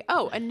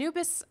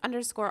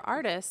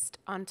Anubis_artist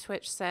on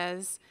Twitch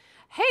says,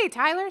 hey,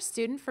 Tyler,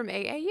 student from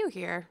AAU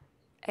here.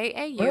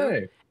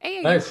 AAU.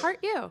 Hey. AAU, Nice. Part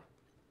U.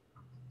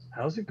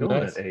 How's it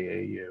going at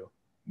AAU?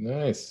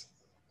 Nice.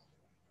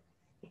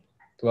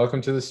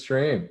 Welcome to the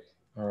stream.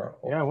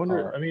 I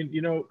wonder, I mean,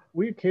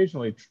 we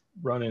occasionally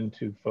run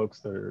into folks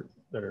that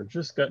are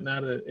just gotten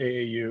out of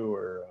AAU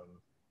or,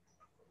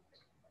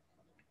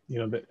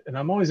 and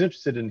I'm always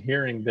interested in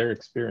hearing their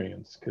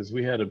experience because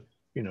we had a,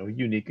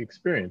 unique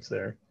experience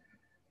there.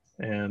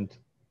 And,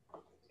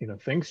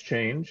 things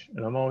change.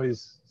 And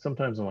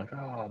sometimes I'm like,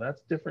 oh,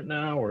 that's different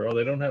now, or, oh,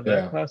 they don't have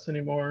that class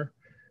anymore.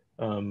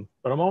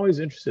 But I'm always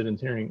interested in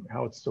hearing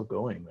how it's still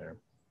going there.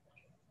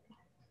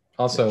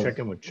 Also, check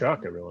in with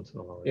Chuck every once in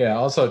a while. Yeah.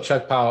 Also,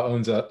 Chuck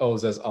Powell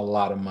owes us a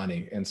lot of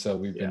money, and so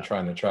we've been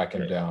trying to track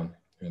him down.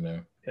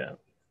 Yeah.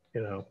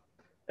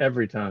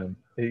 Every time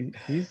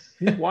he's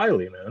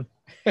wily, man.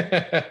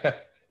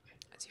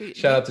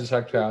 Shout out to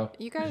Chuck Powell.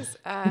 You guys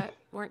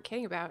weren't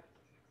kidding about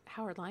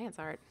Howard Lyons'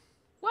 art.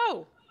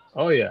 Whoa.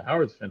 Oh yeah,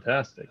 Howard's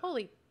fantastic.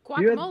 Holy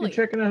guacamole! You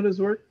checking out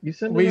his work? You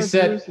sent we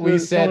said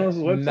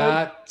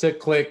not to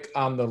click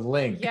on the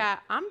link. Yeah,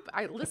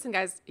 listen,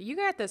 guys. You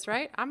got this,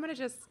 right? I'm gonna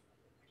just.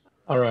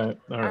 All right.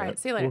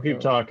 See you later. We'll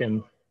keep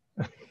talking.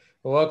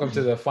 Welcome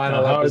to the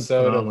final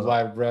episode of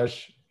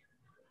Livebrush.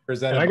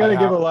 Presented. And I got to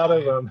give a lot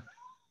of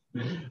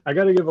I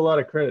got to give a lot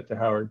of credit to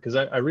Howard because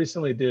I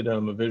recently did a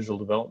visual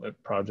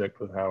development project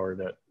with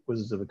Howard at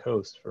Wizards of the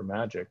Coast for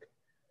Magic,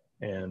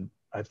 and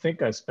I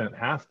think I spent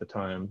half the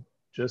time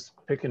just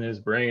picking his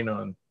brain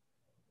on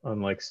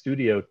like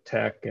studio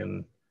tech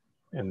and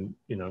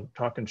you know,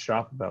 talking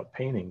shop about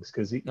paintings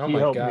because Oh he my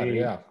helped God, me.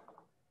 yeah.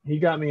 He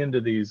got me into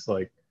these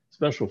like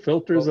special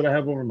filters that I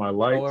have over my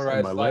lights and my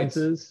Polarized lights.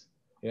 lenses.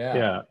 Yeah.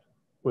 Yeah,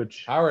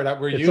 which Howard,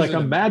 we're it's using like a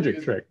them.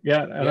 magic trick.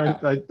 Yeah,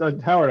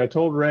 and Howard, I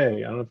told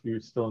Ray. I don't know if you're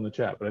still in the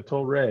chat, but I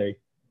told Ray,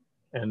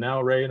 and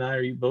now Ray and I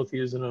are both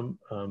using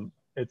them.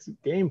 It's a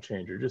game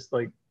changer. Just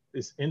like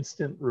this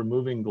instant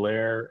removing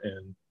glare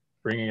and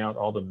bringing out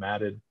all the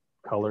matted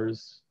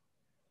colors.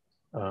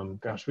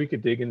 Gosh, we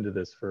could dig into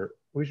this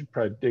we should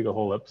probably dig a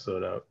whole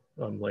episode out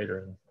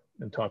later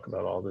and talk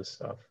about all this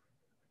stuff.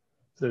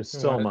 There's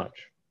so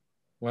much.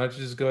 Why don't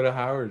you just go to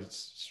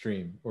Howard's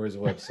stream or his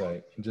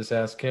website and just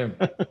ask him?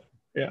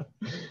 Yeah,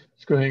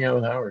 just go hang out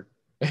with Howard.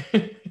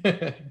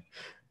 Yeah,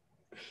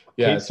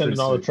 Kate's sending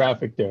all the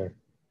traffic there.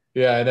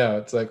 Yeah, I know.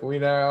 It's like we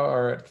now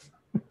are.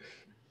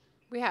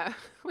 We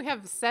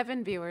have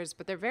 7 viewers,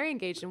 but they're very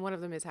engaged, and one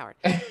of them is Howard.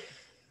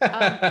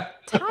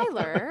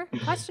 Tyler,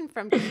 question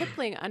from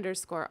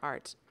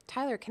Kipling_art.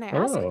 Tyler, can I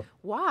ask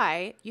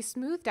why you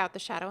smoothed out the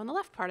shadow on the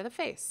left part of the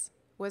face?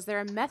 Was there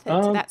a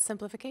method to that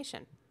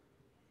simplification?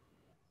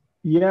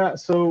 Yeah,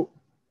 so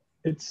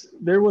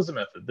there was a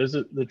method.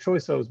 The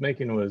choice I was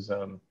making was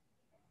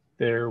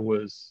there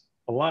was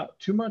a lot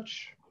too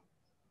much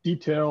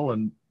detail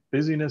and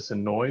busyness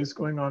and noise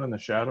going on in the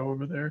shadow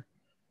over there,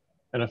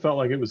 and I felt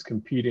like it was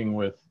competing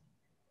with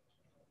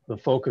the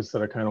focus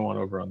that I kind of want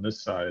over on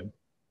this side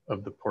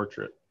of the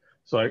portrait.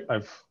 So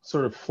I've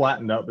sort of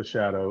flattened out the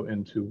shadow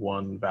into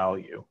one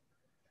value,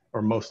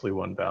 or mostly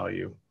one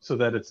value, so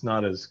that it's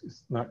not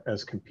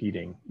as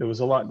competing. There was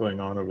a lot going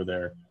on over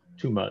there,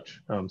 too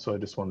much. So I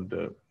just wanted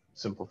to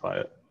simplify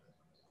it.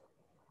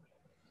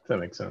 If that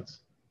makes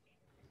sense.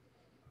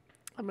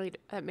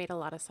 That made a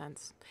lot of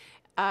sense.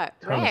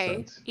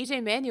 Ray,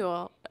 EJ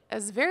Manuel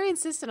is very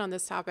insistent on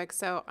this topic,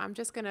 so I'm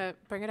just going to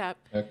bring it up.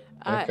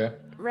 Okay.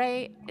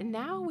 Ray,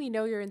 now we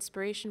know your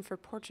inspiration for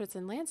portraits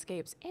and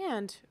landscapes,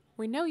 and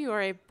we know you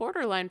are a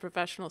borderline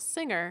professional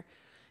singer.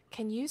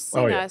 Can you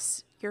sing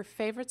us your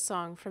favorite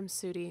song from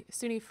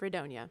SUNY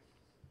Fredonia?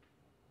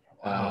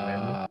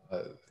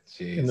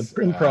 Geez. In the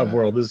improv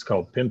world, this is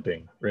called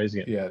pimping.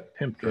 Raising it. Yeah,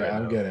 pimped right.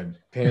 I'm getting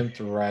pimped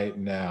right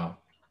now.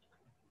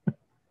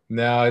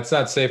 No, it's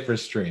not safe for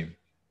stream.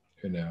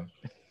 You know,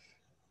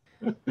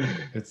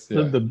 it's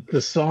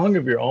the song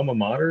of your alma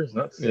mater is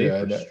not safe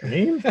for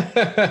stream.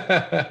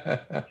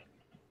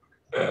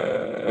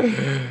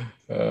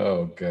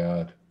 Oh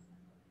God.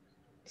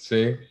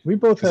 See, we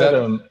both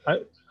had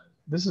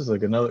this is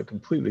like another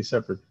completely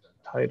separate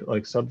title,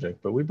 like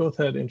subject, but we both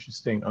had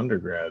interesting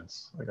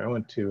undergrads. Like I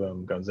went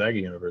to Gonzaga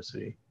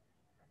University,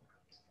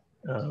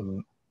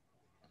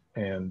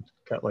 and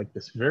got like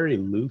this very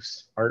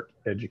loose art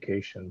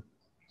education.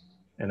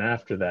 And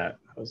after that,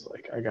 I was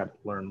like, I got to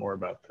learn more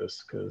about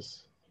this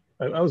because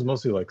I was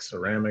mostly like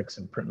ceramics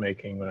and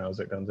printmaking when I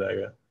was at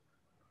Gonzaga.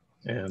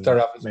 And start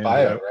off as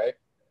bio, right?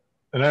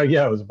 And I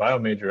was a bio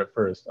major at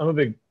first.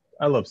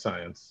 I love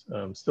science,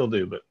 still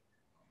do, but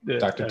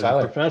Dr.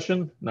 Tyler.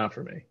 Profession, not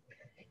for me.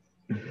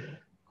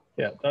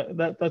 Yeah,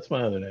 that's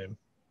my other name.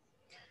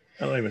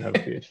 I don't even have a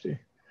PhD.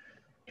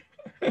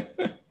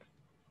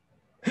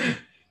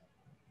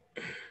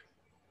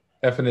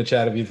 F in the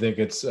chat if you think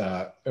it's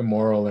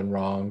immoral and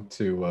wrong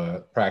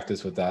to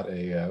practice without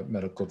a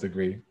medical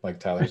degree like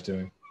Tyler's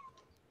doing.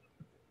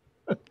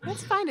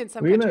 That's fine in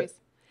some countries.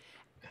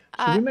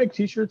 Should we make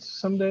T-shirts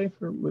someday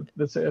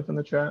that say F in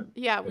the chat?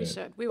 Yeah, we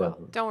should. We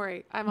will. Don't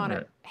worry. I'm on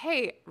it.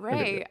 Hey,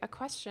 Ray, a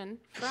question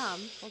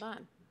from, hold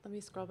on. Let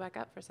me scroll back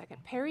up for a second.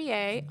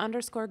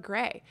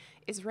 Perrier_Gray.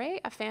 Is Ray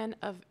a fan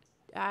of,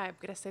 I'm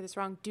going to say this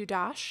wrong,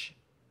 Dudash?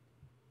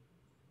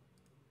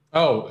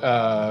 Oh,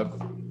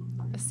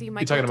 you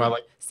talking about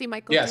like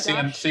Michael? Yeah,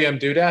 Dudash? CM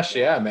Dudash.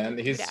 Yeah, man,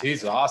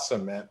 he's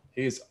awesome, man.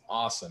 He's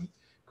awesome.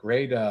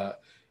 Great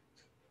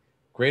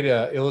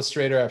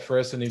illustrator at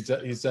first, and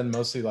he's done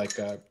mostly like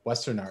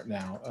Western art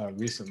now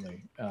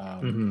recently.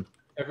 Have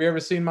you ever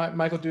seen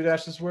Michael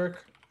Dudash's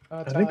work?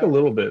 I think a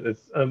little bit.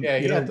 It's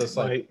he had this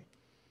like.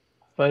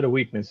 If I had a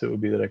weakness, it would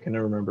be that I can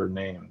never remember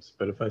names.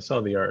 But if I saw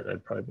the art,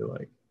 I'd probably be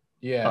like,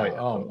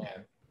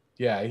 man.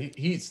 Yeah,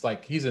 he's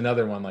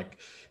another one. Like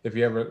if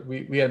you ever,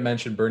 we had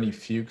mentioned Bernie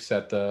Fuchs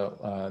at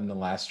in the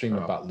last stream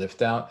about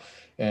Lift Out,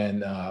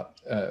 and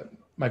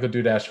Michael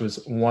Dudash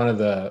was one of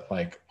the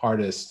like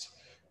artists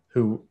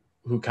who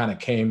kind of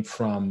came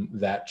from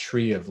that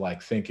tree of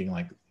like thinking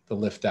like the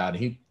Lift Out.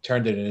 He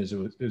turned it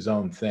into his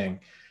own thing.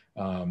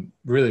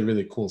 Really,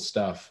 really cool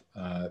stuff.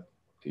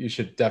 You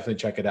should definitely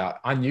check it out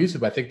on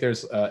YouTube. I think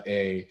there's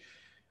a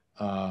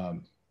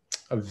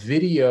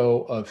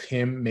video of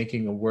him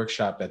making a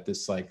workshop at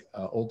this like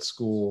old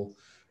school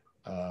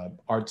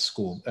art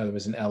school. It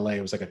was in LA.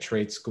 It was like a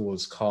trade school. It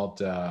was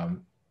called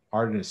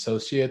Art and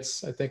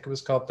Associates, I think it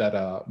was called,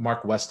 that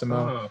Mark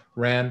Westemo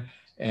ran.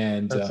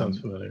 And that sounds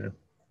familiar.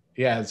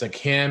 Yeah, it's like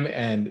him,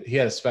 and he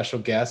had a special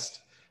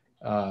guest,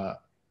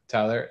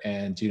 Tyler.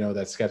 And do you know who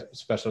that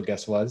special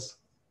guest was?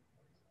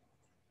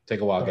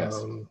 Take a wild guess.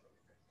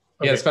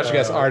 He had a Okay, special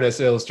guest artist,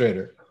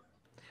 illustrator.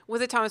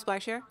 Was it Thomas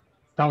Blackshear?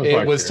 Thomas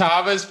It was Blackshear.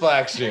 Thomas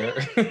Blackshear.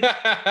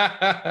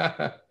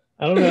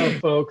 I don't know,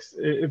 folks.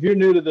 If you're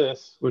new to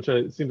this, which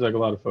it seems like a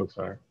lot of folks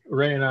are,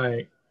 Ray and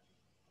I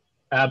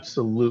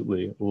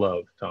absolutely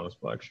love Thomas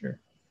Blackshear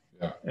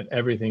and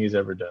everything he's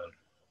ever done.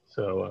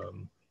 So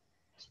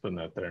just putting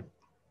that there,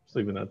 just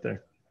leaving that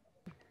there.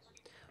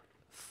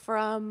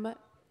 From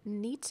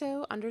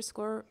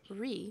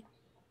Nito_re,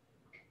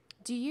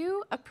 do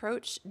you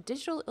approach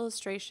digital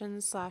illustration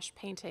 /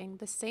 painting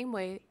the same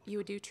way you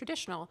would do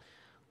traditional?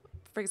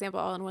 For example,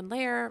 all in one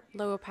layer,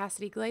 low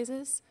opacity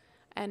glazes,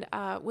 and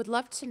would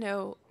love to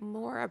know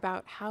more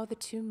about how the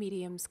two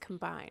mediums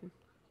combine.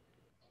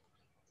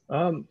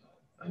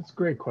 That's a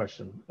great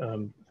question.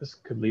 This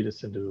could lead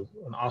us into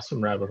an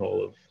awesome rabbit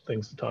hole of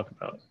things to talk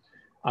about.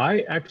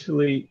 I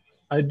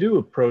do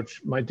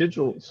approach my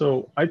digital.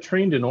 So I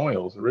trained in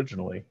oils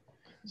originally.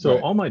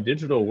 So all my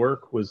digital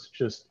work was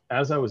just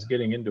as I was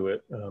getting into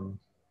it,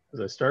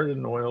 as I started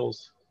in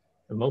oils,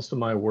 and most of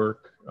my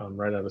work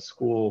right out of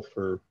school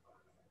for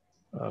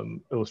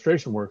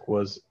illustration work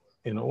was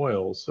in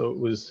oils. So it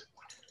was,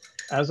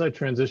 as I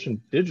transitioned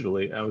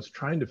digitally, I was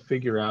trying to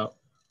figure out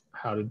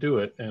how to do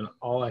it. And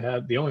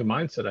the only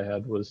mindset I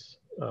had was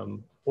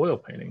oil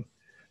painting.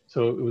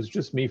 So it was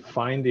just me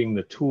finding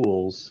the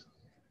tools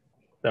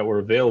that were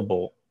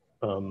available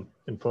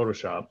in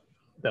Photoshop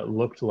that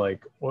looked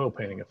like oil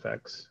painting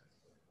effects.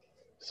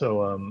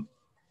 So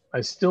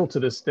I still, to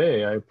this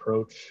day, I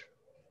approach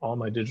all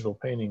my digital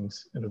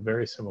paintings in a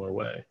very similar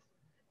way.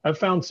 I've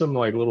found some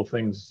like little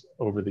things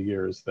over the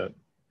years that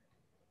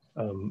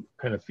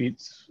kind of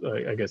feeds,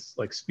 I guess,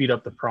 like speed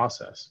up the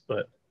process,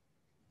 but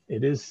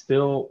it is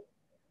still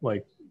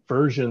like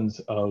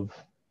versions of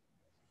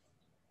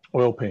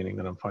oil painting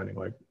that I'm finding,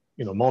 like,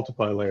 you know,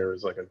 multiply layer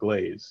is like a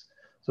glaze.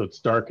 So it's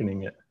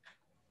darkening it.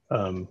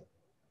 I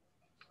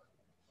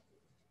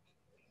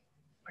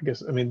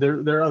guess, I mean, there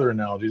are other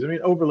analogies. I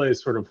mean, overlay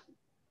sort of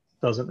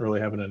doesn't really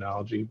have an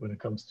analogy when it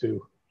comes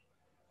to,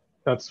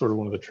 that's sort of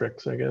one of the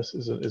tricks, I guess,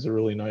 is a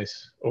really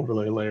nice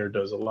overlay layer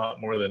does a lot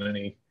more than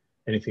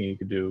anything you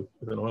could do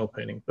with an oil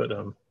painting. But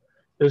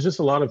there's just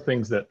a lot of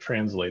things that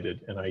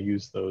translated, and I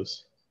used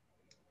those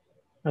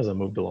as I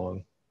moved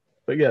along.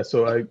 But yeah,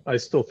 so I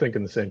still think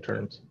in the same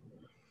terms.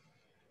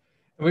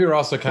 We were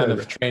also kind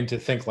of trained to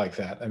think like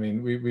that. I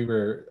mean, we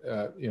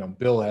were, you know,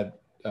 Bill had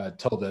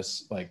told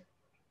us, like,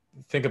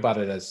 think about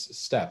it as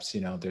steps.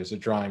 You know, there's a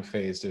drawing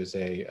phase, there's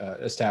a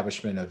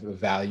establishment of a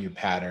value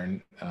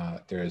pattern.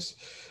 There's,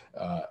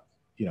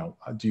 you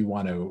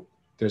know,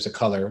 there's a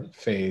color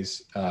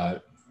phase.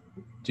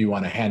 Do you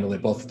want to handle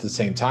it both at the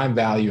same time,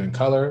 value and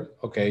color?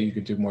 Okay, you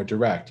could do more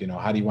direct. You know,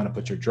 how do you want to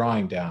put your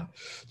drawing down?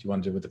 Do you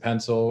want to do it with a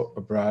pencil,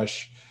 a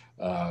brush,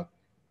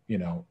 you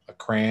know, a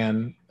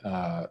crayon,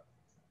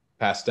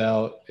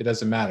 pastel? It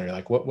doesn't matter.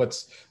 Like what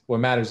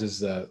matters is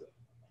the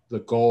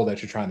goal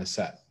that you're trying to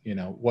set. You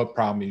know, what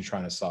problem are you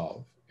trying to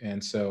solve?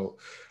 And so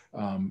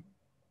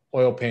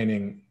oil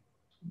painting,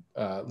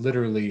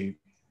 literally,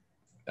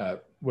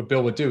 what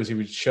Bill would do is he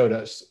would show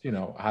us, you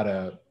know, how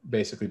to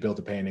basically build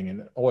a painting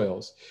in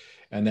oils.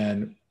 And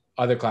then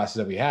other classes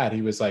that we had,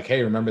 he was like,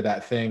 hey, remember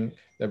that thing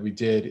that we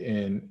did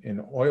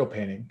in oil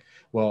painting?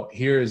 Well,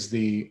 here's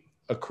the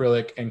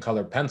acrylic and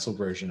color pencil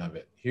version of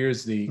it.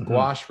 Here's the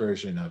gouache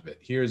version of it.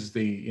 Here's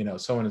the, you know,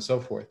 so on and so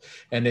forth.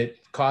 And it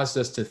caused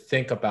us to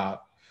think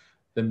about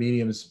the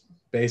mediums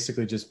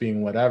basically just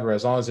being whatever,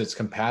 as long as it's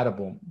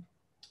compatible,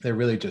 they're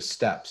really just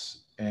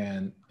steps.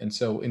 And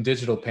so in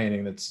digital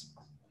painting, that's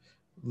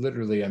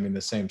literally, I mean,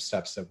 the same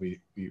steps that we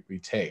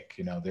take.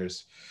 You know,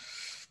 there's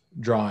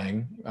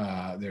drawing,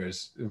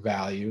 there's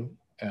value,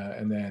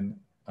 and then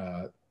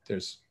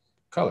there's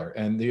color.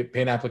 And the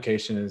paint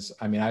application is,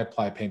 I mean, I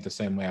apply paint the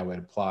same way I would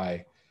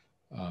apply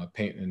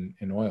paint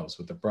in oils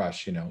with a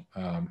brush. You know,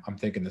 I'm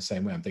thinking the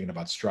same way. I'm thinking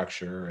about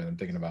structure, and I'm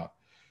thinking about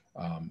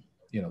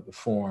you know, the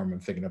form. I'm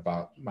thinking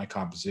about my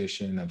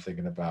composition. I'm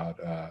thinking about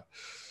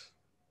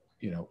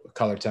you know,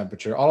 color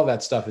temperature. All of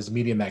that stuff is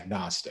medium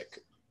agnostic.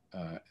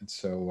 And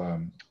so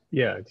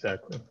yeah,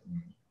 exactly.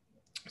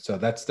 So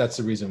that's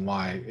the reason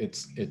why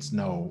it's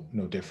no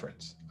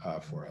difference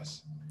for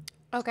us.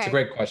 Okay, it's a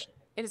great question.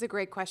 It is a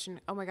great question.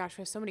 Oh my gosh,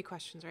 we have so many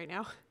questions right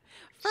now.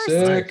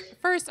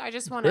 First, I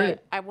just want to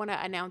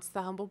announce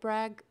the humble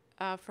brag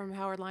from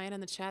Howard Lyon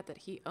in the chat that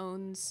he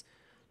owns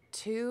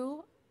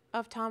 2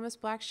 of Thomas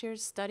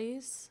Blackshear's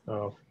studies.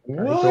 Oh, he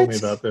told me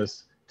about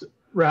this.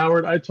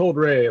 Howard, I told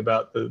Ray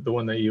about the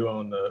one that you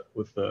own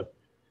with the.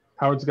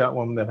 Howard's got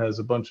one that has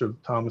a bunch of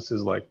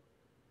Thomas's like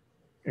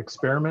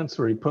experiments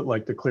where he put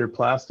like the clear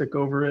plastic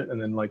over it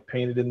and then like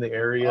painted in the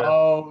area.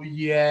 Oh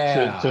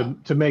yeah.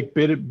 To make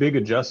big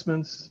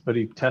adjustments, but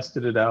he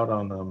tested it out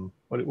on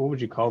what would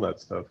you call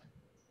that stuff?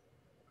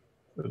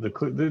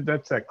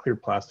 That's that clear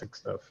plastic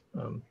stuff.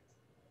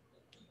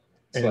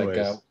 Anyways,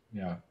 like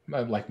yeah,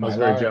 like I was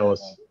very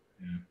jealous.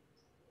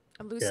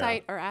 A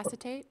lucite or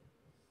acetate?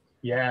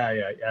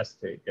 Yeah,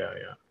 acetate. Yeah.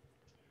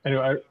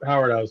 Anyway,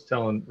 Howard, I was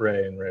telling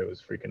Ray, and Ray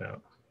was freaking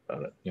out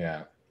about it.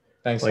 Yeah.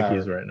 Thanks, Like he Howard.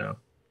 is right now.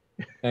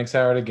 Thanks,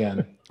 Howard,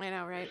 again. I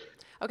know, right?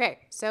 Okay,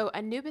 so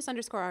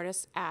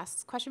Anubis_artist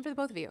asks, question for the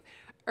both of you.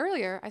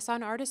 Earlier, I saw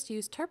an artist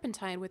use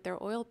turpentine with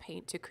their oil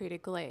paint to create a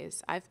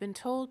glaze. I've been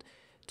told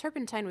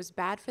turpentine was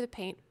bad for the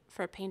paint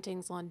for a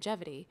painting's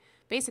longevity.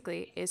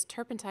 Basically, is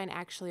turpentine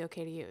actually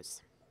okay to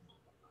use?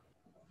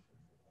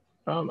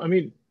 I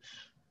mean,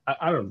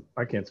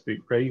 I can't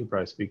speak. Ray, you can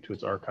probably speak to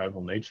its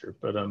archival nature,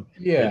 but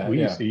we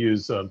used to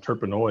use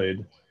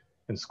turpenoid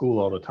in school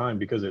all the time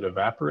because it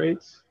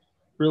evaporates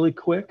really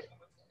quick.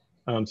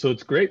 So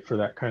it's great for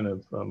that kind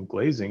of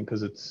glazing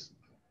because it's,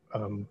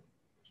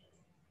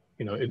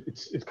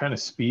 it kind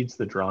of speeds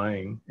the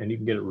drying, and you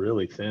can get it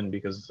really thin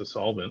because it's a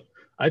solvent.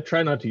 I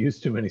try not to use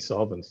too many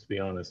solvents, to be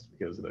honest,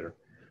 because they're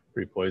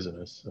pretty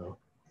poisonous. So.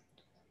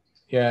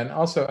 Yeah, and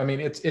also, I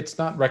mean, it's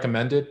not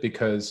recommended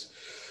because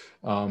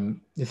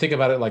you think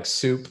about it like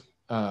soup.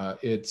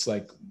 It's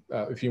like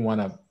if you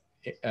want to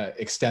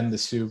extend the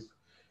soup,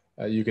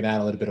 you can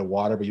add a little bit of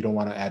water, but you don't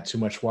want to add too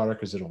much water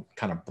because it'll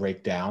kind of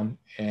break down.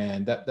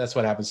 And that's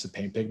what happens to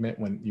paint pigment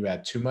when you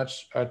add too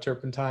much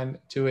turpentine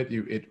to it.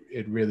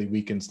 It really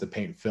weakens the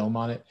paint film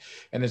on it,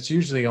 and it's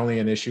usually only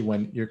an issue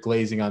when you're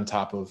glazing on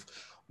top of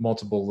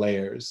multiple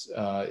layers.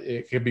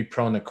 It could be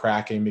prone to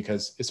cracking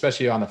because,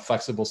 especially on a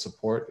flexible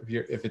support,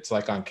 if it's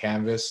like on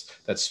canvas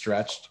that's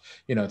stretched,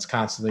 it's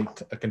constantly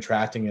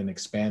contracting and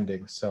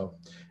expanding. So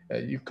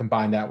you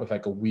combine that with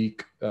like a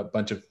weak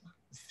bunch of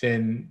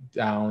thin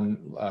down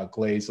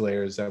glaze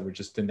layers that were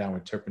just thinned down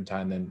with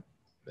turpentine, and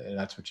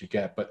that's what you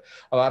get. But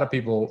a lot of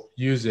people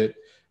use it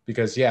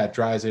because it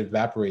dries, it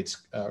evaporates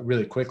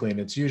really quickly, and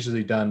it's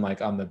usually done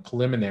like on the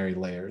preliminary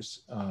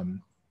layers.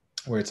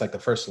 Where it's like the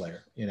first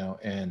layer,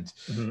 and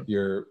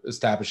you're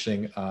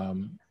establishing,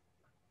 an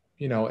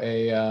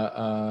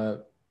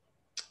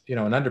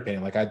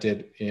underpainting like I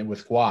did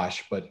with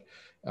gouache, but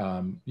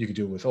you could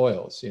do it with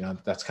oils.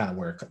 That's kind of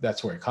where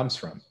it comes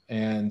from.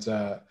 And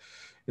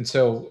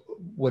so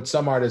what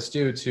some artists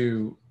do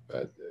to,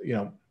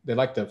 they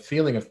like the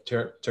feeling of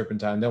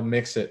turpentine. They'll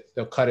mix it.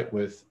 They'll cut it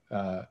with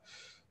like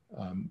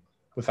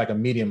a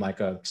medium, like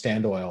a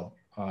stand oil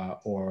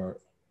or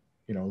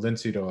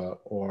linseed oil,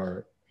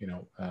 or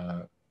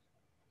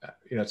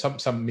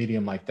some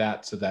medium like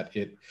that, so that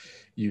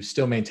you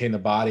still maintain the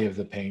body of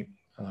the paint,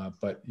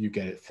 but you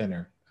get it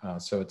thinner.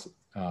 So it's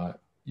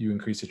you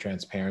increase the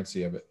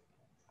transparency of it.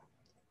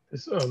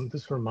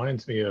 This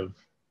reminds me of,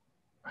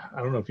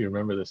 I don't know if you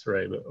remember this,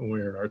 Ray, but when we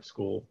were in art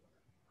school,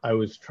 I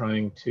was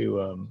trying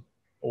to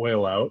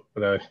oil out,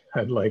 but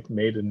I'd like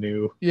made a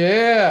new.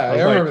 Yeah,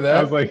 I remember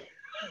that.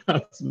 I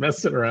was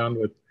messing around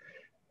with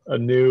a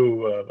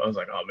new. I was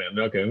like, oh man,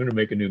 okay, I'm going to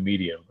make a new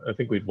medium. I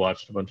think we'd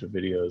watched a bunch of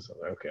videos. I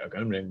was like, okay,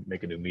 I'm going to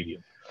make a new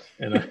medium,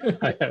 and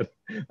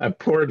I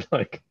poured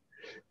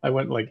I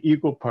went like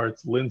equal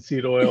parts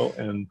linseed oil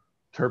and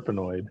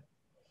turpenoid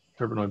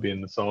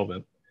being the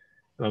solvent,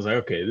 and I was like,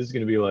 okay, this is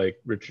going to be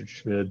like Richard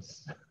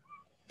Schmidt's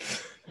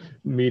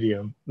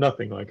medium,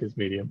 nothing like his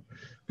medium,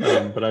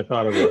 but I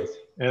thought it was.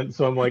 And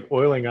so I'm like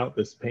oiling out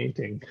this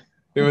painting.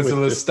 It was a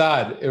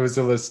Lestat.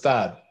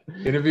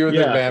 Interview with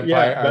the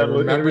Vampire. I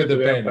remember the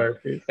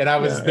painting. And I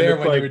was there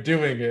when you were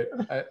doing it.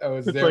 I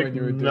was there when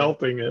you were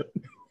melting it.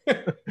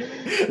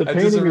 The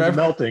painting is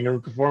melting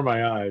before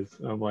my eyes.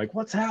 And I'm like,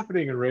 what's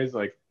happening? And Ray's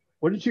like,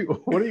 what are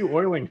you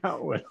oiling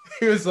out with?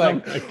 He was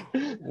like,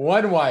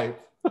 one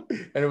wipe.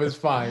 And it was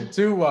fine.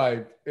 2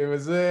 wipe. It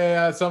was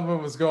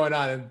something was going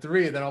on. And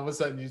 3, then all of a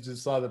sudden you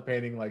just saw the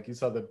painting, like you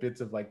saw the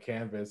bits of like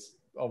canvas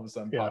all of a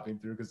sudden popping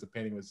through because the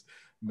painting was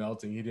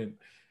melting. He didn't,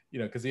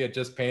 because he had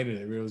just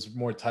painted it. It was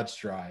more touch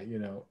dry.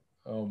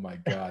 Oh my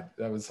God,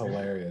 that was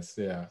hilarious.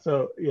 Yeah.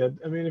 So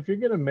I mean, if you're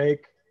gonna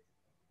make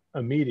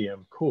a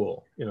medium,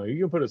 cool. You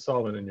can put a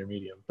solvent in your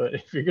medium, but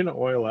if you're gonna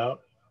oil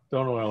out,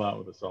 don't oil out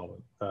with a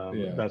solvent.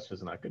 That's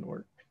just not gonna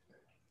work.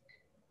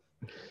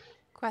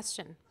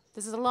 Question.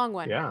 This is a long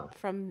one. Yeah.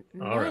 From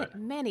right.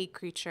 many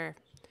creature.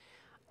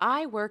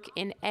 I work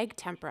in egg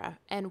tempera,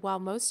 and while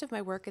most of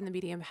my work in the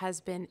medium has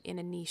been in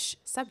a niche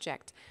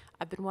subject,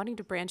 I've been wanting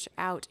to branch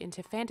out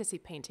into fantasy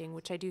painting,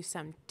 which I do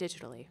some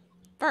digitally.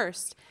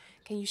 First,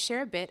 can you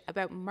share a bit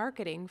about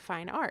marketing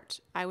fine art?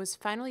 I was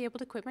finally able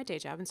to quit my day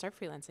job and start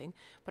freelancing,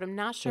 but I'm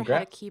not sure how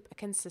to keep a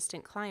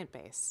consistent client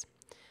base.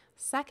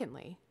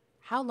 Secondly,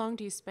 how long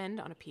do you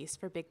spend on a piece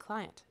for a big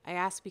client? I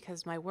ask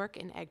because my work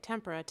in egg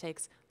tempera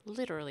takes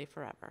literally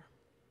forever.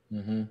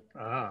 Mm-hmm.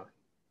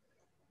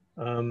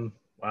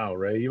 Wow,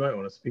 Ray, you might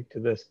want to speak to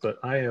this, but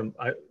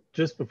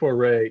just before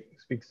Ray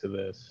speaks to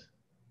this,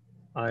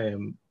 I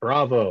am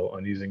bravo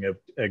on using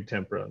egg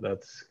tempera.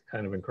 That's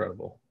kind of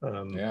incredible.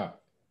 Yeah.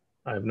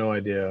 I have no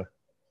idea.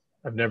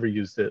 I've never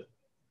used it.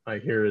 I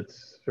hear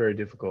it's very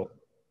difficult.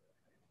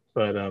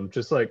 But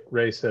just like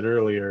Ray said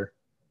earlier,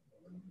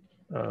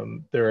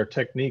 there are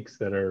techniques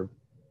that are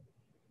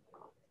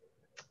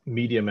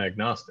medium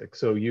agnostic.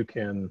 So you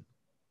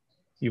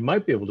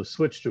might be able to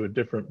switch to a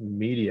different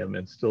medium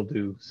and still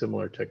do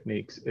similar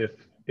techniques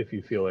if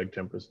you feel egg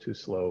tempera is too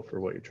slow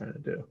for what you're trying to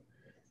do.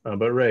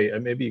 But Ray,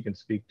 maybe you can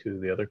speak to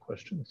the other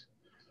questions.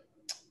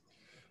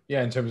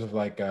 Yeah, in terms of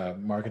like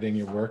marketing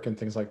your work and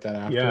things like that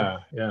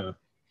after. Yeah.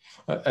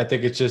 I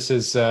think it's just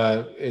as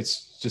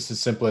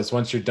simple as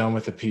once you're done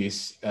with a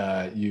piece,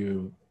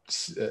 you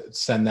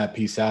send that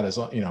piece out as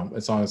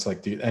as long as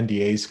like the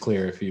NDA is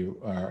clear if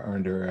you are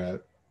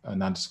under a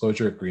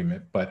non-disclosure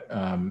agreement. But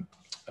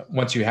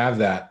once you have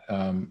that,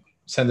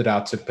 send it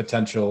out to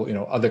potential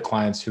other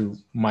clients who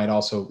might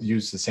also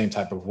use the same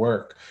type of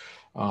work,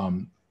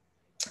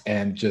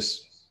 and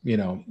just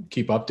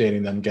keep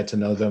updating them, get to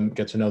know them,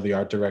 get to know the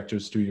art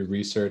directors, do your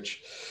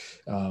research.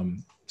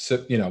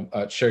 So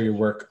share your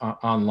work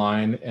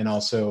online, and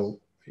also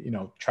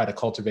try to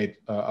cultivate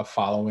a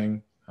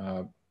following,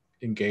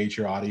 engage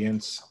your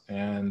audience,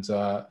 and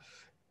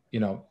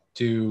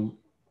do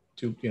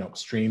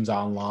streams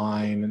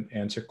online and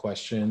answer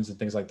questions and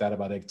things like that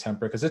about egg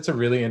tempera, because it's a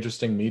really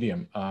interesting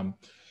medium.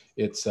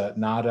 It's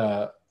not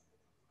a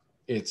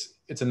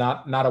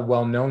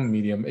well-known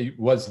medium. It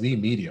was the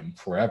medium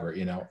forever,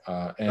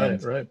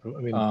 and right. I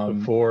mean,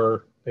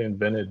 before they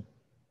invented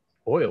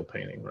oil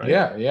painting, right?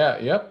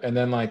 Yep. And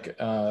then like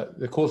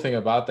the cool thing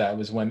about that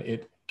was when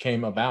it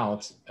came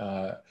about,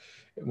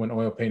 when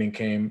oil painting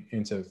came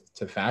into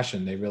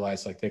fashion, they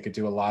realized like they could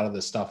do a lot of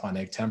the stuff on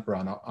egg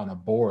tempera on a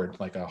board,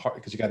 like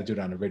because you got to do it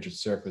on a rigid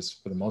surface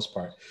for the most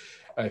part,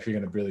 if you're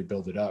going to really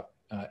build it up,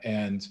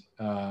 and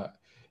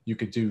you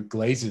could do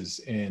glazes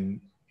in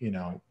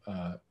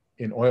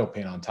oil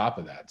paint on top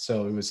of that.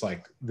 So it was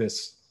like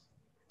this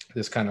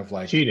kind of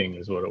like cheating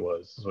is what it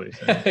was, is what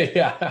you're saying.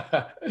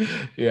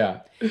 yeah.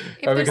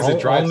 Because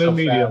it dries so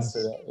mediums.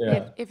 fast.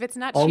 If it's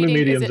not all cheating, new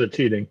mediums are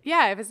cheating.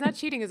 Yeah, if it's not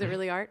cheating, is it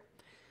really art?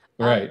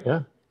 Right.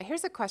 Yeah.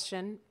 Here's a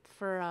question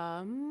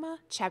from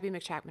Chappie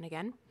McChapman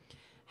again.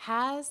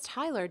 Has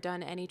Tyler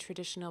done any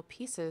traditional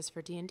pieces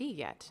for D&D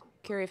yet?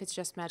 Curious if it's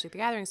just Magic the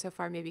Gathering so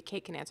far. Maybe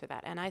Kate can answer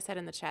that. And I said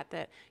in the chat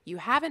that you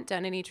haven't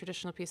done any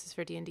traditional pieces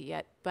for D&D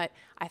yet, but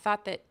I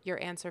thought that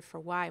your answer for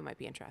why might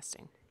be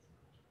interesting.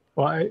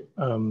 Well,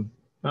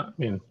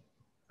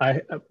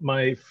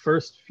 my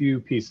first few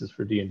pieces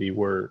for D&D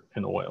were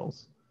in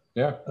oils.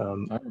 Yeah.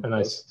 And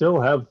I still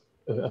have,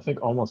 I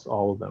think, almost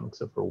all of them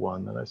except for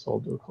one that I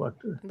sold to a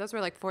collector. And those were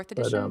like 4th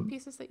edition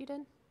pieces that you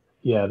did?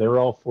 Yeah, they were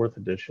all 4th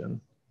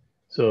edition.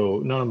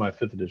 So none of my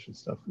 5th edition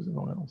stuff was in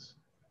oils.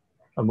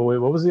 But wait,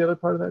 what was the other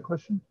part of that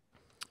question?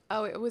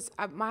 Oh, it was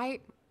I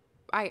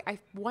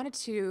wanted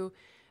to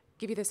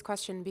give you this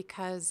question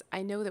because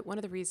I know that one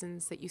of the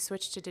reasons that you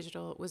switched to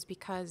digital was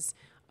because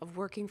of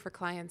working for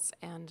clients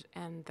and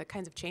the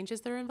kinds of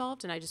changes that are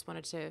involved. And I just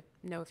wanted to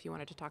know if you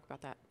wanted to talk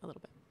about that a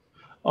little bit.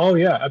 Oh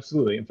yeah,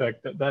 absolutely. In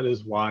fact, that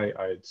is why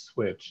I had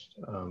switched.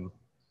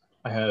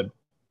 I had,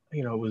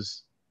 there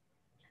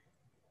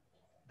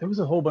was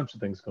a whole bunch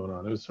of things going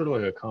on. It was sort of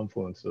like a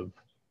confluence of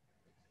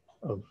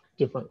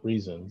different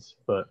reasons,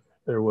 but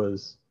there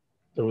was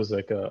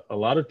like a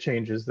lot of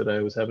changes that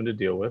I was having to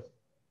deal with.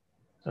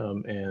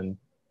 And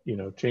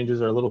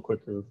changes are a little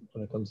quicker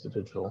when it comes to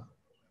digital.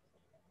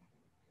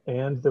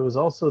 And there was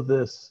also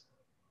this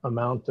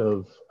amount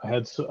of,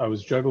 I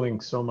was juggling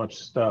so much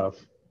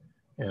stuff,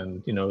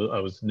 and I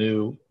was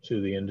new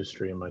to the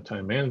industry and my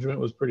time management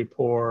was pretty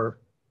poor.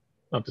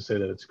 Not to say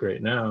that it's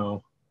great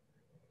now.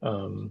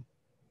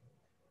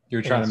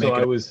 You're trying to make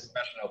it a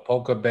professional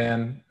polka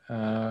band.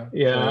 I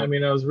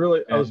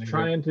was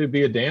trying to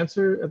be a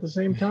dancer at the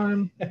same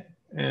time,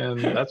 and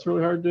that's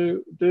really hard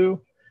to do.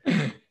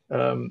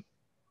 So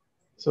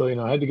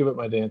I had to give up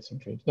my dancing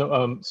dreams.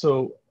 No,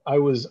 so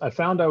I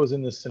found I was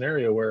in this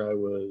scenario where I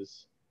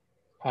was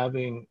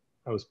painting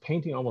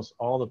almost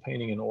all the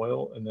painting in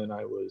oil, and then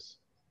I was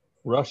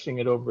rushing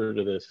it over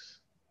to this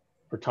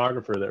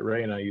photographer that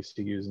Ray and I used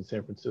to use in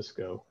San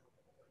Francisco.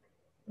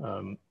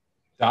 Don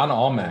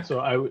Almack.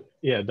 So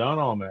Don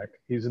Almack.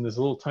 He's in this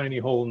little tiny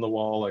hole in the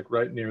wall, like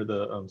right near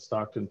the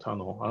Stockton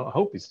Tunnel. I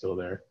hope he's still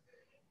there.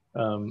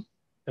 And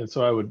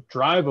so I would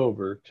drive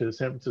over to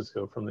San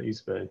Francisco from the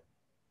East Bay.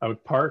 I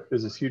would park.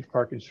 There's this huge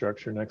parking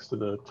structure next to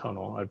the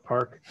tunnel. I'd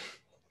park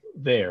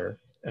there,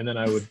 and then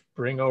I would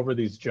bring over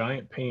these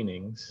giant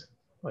paintings.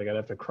 Like I'd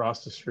have to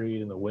cross the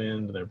street in the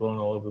wind, and they're blowing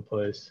all over the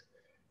place,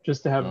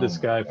 just to have this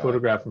guy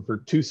photograph him for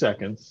 2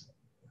 seconds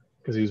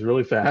because he was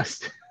really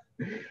fast.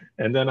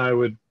 And then I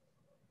would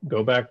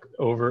go back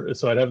over.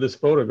 So I'd have this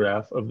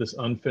photograph of this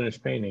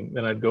unfinished painting.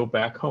 Then I'd go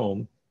back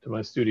home to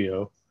my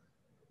studio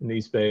in the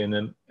East Bay, and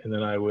then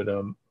I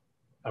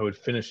would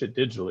finish it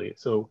digitally.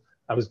 So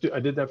I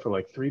did that for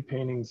like 3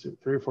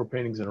 or 4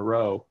 paintings in a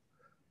row.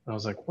 And I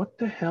was like, what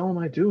the hell am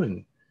I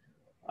doing?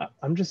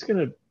 I'm just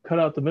going to cut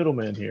out the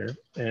middleman here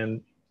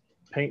and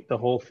paint the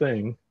whole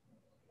thing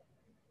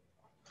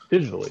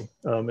digitally.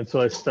 And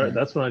so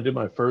that's when I did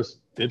my first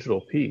digital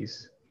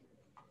piece.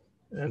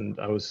 And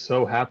I was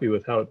so happy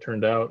with how it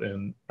turned out.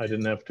 And I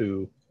didn't have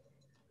to,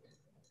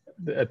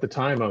 at the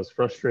time I was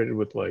frustrated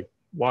with like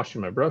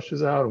washing my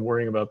brushes out and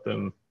worrying about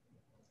them.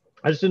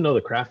 I just didn't know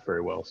the craft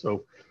very well.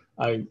 So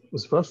I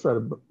was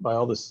frustrated by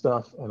all this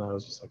stuff, and I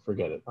was just like,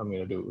 forget it. I'm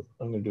gonna do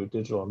it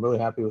digital. I'm really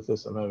happy with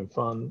this. I'm having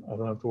fun. I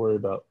don't have to worry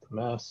about the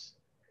mess.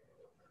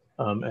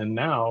 And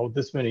now,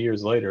 this many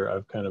years later,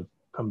 I've kind of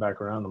come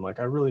back around. I'm like,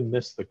 I really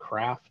miss the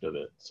craft of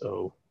it.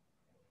 So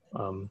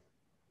I'm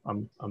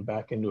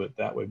back into it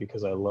that way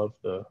because I love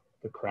the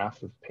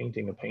craft of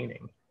painting a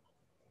painting.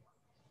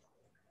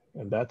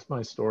 And that's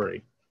my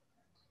story.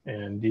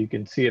 And you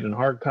can see it in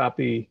hard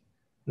copy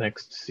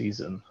next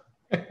season.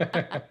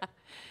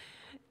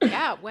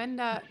 Yeah,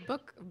 when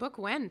book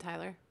when,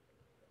 Tyler?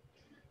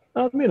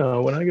 You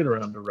know, when I get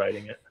around to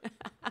writing it.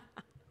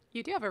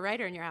 You do have a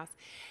writer in your house.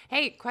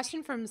 Hey,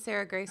 question from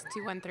Sarah Grace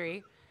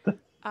 213.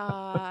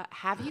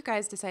 Have you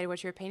guys decided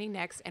what you're painting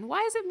next, and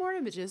why is it more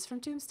images from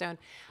Tombstone?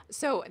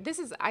 So this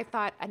is, I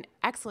thought, an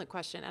excellent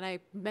question, and I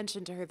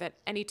mentioned to her that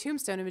any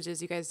Tombstone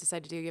images you guys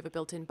decide to do, you have a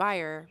built-in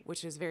buyer,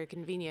 which is very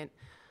convenient.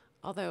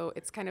 Although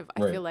it's kind of,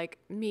 I feel like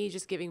me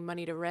just giving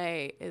money to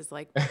Ray is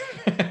like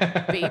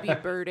baby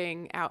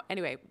birding out.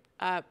 Anyway,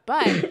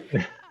 but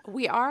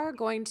we are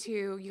going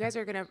to, you guys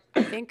are going to,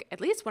 I think at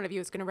least one of you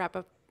is going to wrap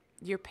up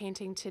your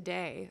painting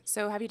today.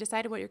 So have you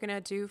decided what you're going to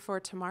do for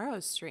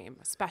tomorrow's stream?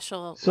 A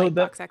special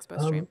Lightbox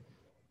Expo stream?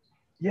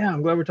 Yeah,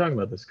 I'm glad we're talking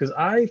about this because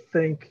I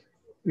think,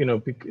 you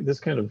know, this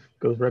kind of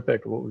goes right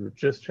back to what we were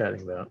just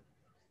chatting about.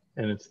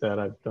 And it's that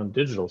I've done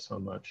digital so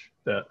much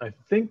that I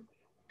think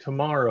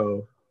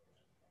tomorrow,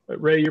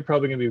 Ray, you're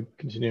probably going to be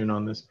continuing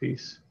on this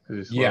piece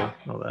because you're slow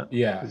and all that.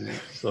 Yeah. Because you're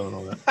slow and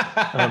all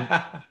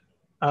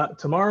that.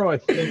 Tomorrow, I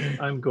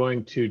think I'm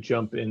going to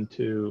jump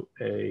into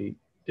a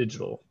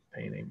digital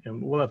painting,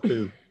 and we'll have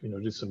to, you know,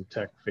 do some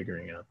tech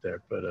figuring out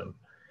there. But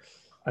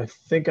I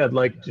think I'd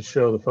like to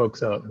show the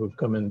folks out who've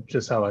come in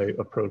just how I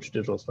approach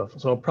digital stuff.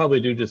 So I'll probably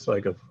do just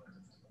like a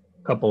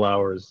couple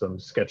hours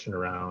sketching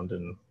around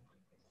and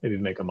maybe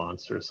make a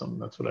monster or something.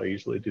 That's what I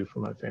usually do for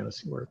my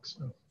fantasy work.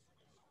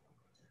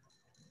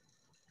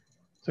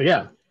 So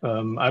yeah,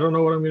 I don't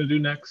know what I'm going to do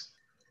next,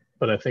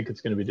 but I think it's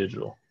going to be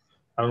digital.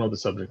 I don't know what the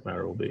subject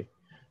matter will be.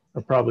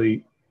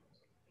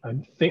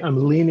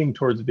 I'm leaning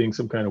towards being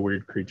some kind of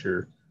weird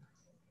creature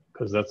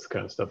because that's the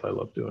kind of stuff I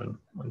love doing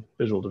on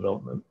visual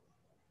development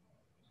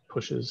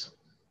pushes.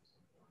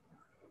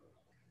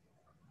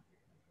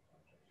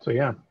 So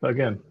yeah,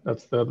 again,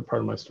 that's the other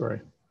part of my story.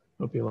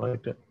 Hope you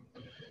liked it.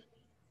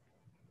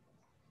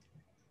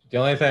 The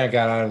only thing I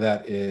got out of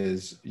that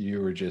is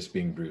you were just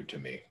being rude to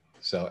me.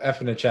 So F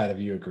in the chat if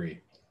you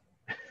agree.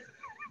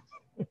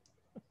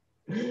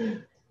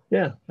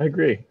 Yeah, I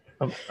agree.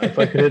 If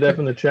I could hit F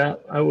in the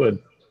chat, I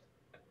would.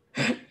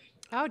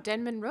 Oh,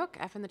 Denman Rook,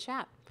 F in the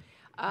chat.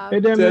 Hey,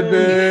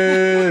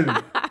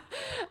 Denman!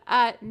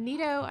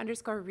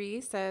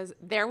 Nito_Re says,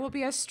 there will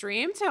be a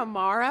stream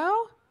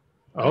tomorrow?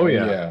 Oh,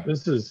 yeah.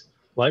 This is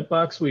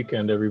Lightbox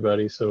weekend,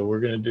 everybody. So we're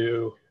going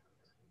to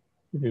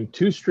do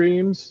 2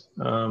 streams.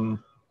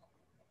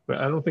 But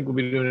I don't think we'll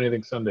be doing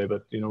anything Sunday,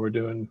 but, you know, we're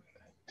doing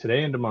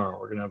today and tomorrow.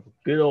 We're going to have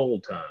a good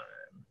old time.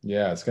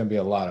 Yeah, it's going to be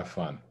a lot of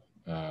fun.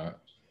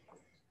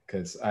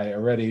 Because I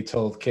already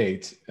told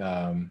Kate,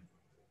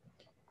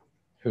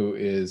 who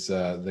is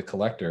the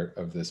collector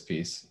of this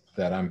piece,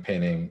 that I'm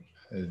painting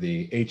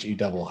the HE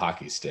double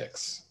hockey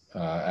sticks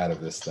out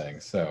of this thing.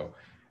 So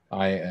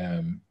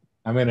I'm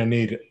going to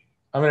need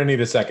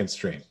a second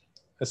stream,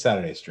 a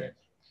Saturday stream.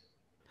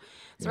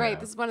 That's right.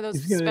 This is one of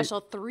those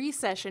special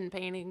 3-session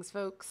paintings,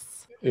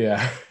 folks.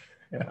 Yeah.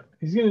 Yeah.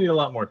 He's going to need a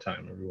lot more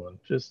time, everyone.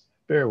 Just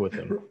bear with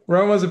him.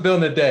 Rome wasn't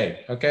built in a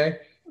day, okay?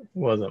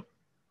 Wasn't.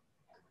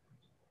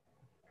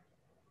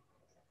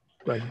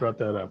 Glad you brought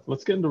that up.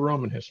 Let's get into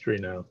Roman history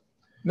now.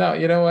 No,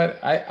 you know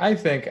what? I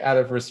think out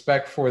of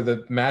respect for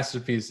the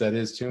masterpiece that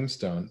is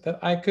Tombstone, that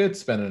I could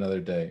spend another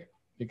day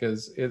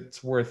because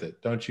it's worth it.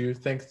 Don't you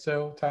think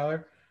so,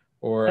 Tyler?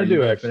 Or I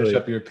do actually. Finish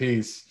up your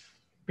piece.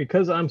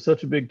 Because I'm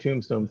such a big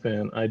Tombstone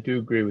fan, I do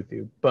agree with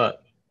you.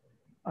 But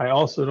I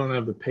also don't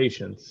have the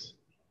patience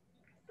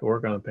to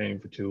work on a painting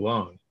for too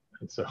long.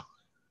 And so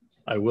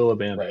I will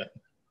abandon it.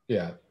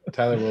 Yeah,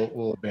 Tyler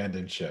will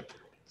abandon ship.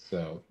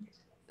 So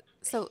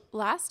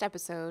last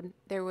episode,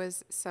 there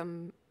was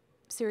some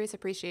serious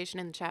appreciation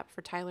in the chat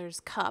for Tyler's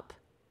cup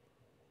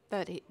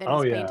that he's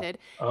painted.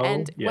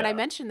 When I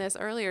mentioned this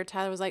earlier,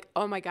 Tyler was like,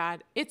 oh my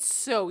God, it's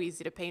so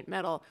easy to paint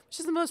metal, which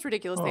is the most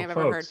ridiculous thing I've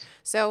ever heard.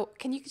 So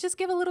can you just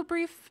give a little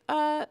brief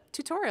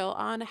tutorial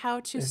on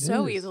how to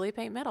easily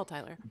paint metal,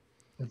 Tyler?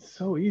 It's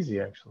so easy,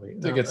 actually.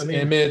 I think it's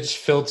image,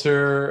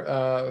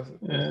 filter,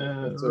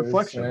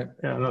 reflection. Right?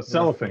 Yeah, no,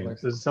 cellophane.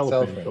 This is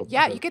cellophane. Filter.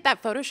 Yeah, you get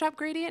that Photoshop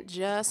gradient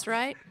just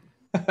right.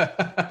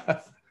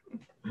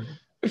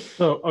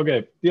 So,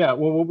 okay. Yeah,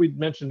 well, what we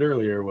mentioned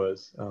earlier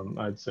was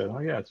I'd said, oh,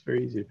 yeah, it's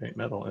very easy to paint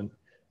metal. And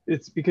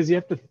it's because you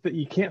have to,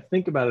 you can't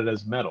think about it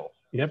as metal.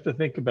 You have to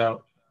think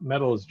about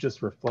metal as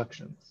just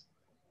reflections.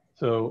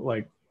 So,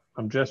 like,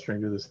 I'm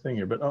gesturing to this thing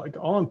here, but like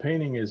all I'm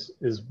painting is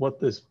what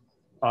this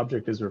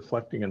object is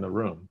reflecting in the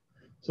room.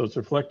 So it's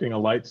reflecting a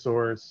light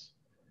source,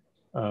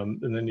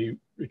 and then you're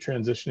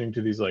transitioning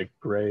to these like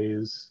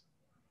grays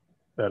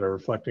that are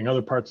reflecting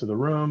other parts of the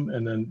room,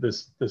 and then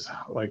this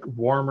like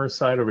warmer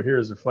side over here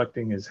is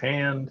reflecting his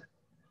hand.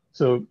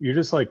 So you're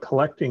just like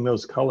collecting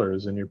those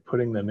colors and you're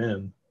putting them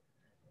in.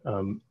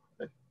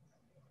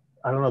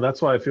 I don't know.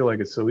 That's why I feel like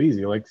it's so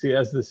easy. Like, see,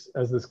 as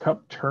this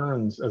cup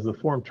turns, as the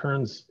form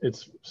turns,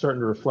 it's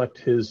starting to reflect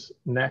his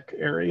neck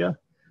area,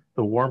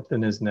 the warmth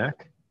in his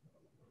neck,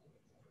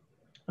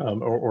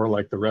 or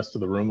like the rest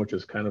of the room, which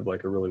is kind of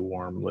like a really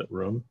warm lit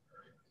room.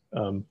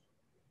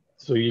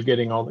 So you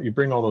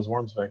bring all those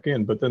warmths back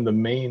in, but then the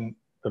main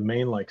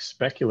like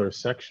specular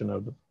section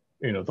of,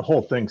 the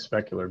whole thing's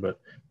specular, but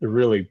the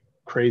really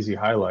crazy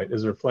highlight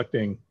is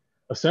reflecting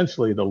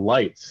essentially the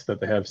lights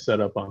that they have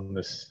set up on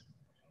this,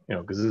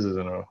 because this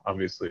isn't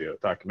obviously a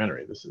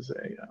documentary. This is a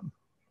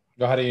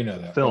Well, how do you know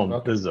that? film.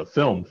 Okay. This is a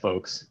film,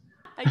 folks.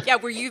 Yeah,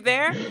 were you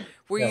there?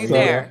 Were Yeah, you were you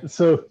there?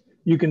 So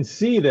you can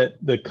see that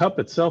the cup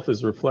itself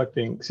is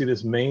reflecting, see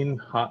this main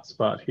hot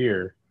spot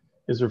here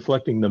is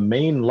reflecting the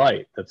main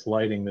light that's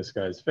lighting this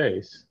guy's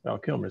face, Val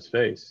Kilmer's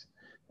face.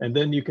 And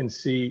then you can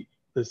see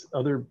this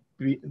other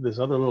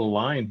little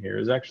line here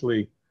is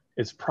actually,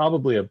 it's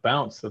probably a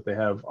bounce that they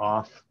have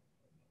off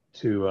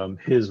to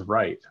his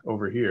right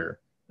over here.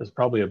 There's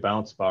probably a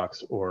bounce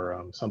box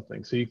or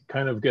something. So you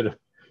kind of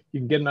you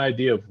can get an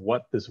idea of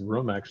what this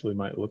room actually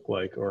might look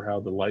like or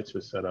how the lights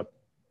are set up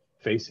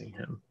facing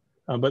him.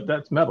 But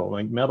that's metal.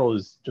 Like, metal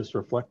is just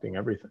reflecting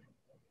everything.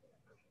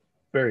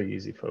 Very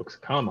easy, folks.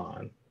 Come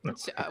on.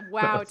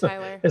 Wow,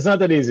 Tyler. It's not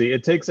that easy.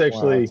 It takes Wow,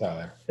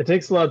 Tyler. it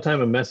takes a lot of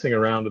time of messing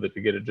around with it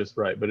to get it just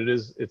right. But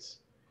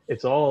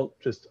it's all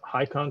just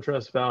high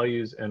contrast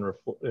values and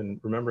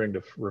remembering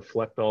to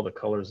reflect all the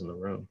colors in the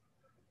room.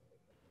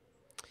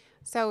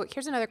 So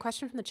here's another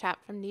question from the chat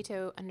from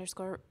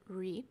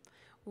Nito_re.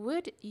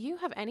 Would you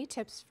have any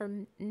tips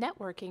for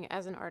networking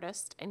as an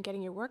artist and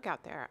getting your work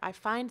out there? I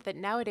find that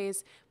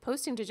nowadays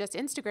posting to just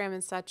Instagram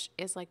and such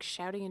is like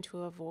shouting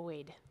into a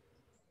void.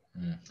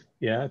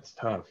 Yeah, it's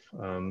tough.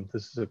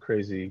 This is a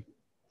crazy,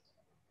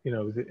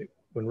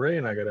 when Ray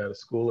and I got out of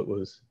school, it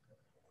was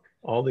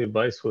all the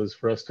advice was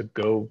for us to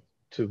go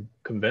to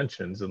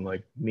conventions and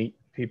like meet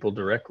people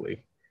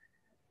directly.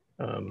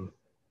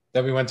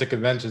 Then we went to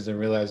conventions and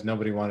realized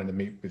nobody wanted to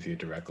meet with you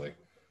directly.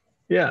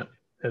 Yeah.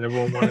 And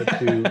everyone wanted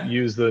to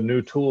use the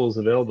new tools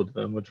available to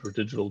them, which were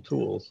digital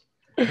tools,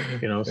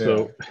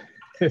 so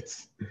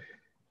it's,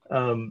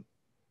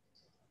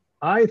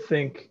 I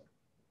think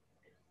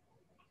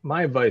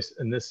my advice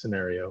in this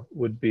scenario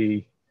would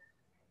be,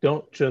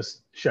 don't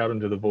just shout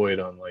into the void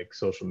on like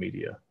social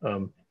media.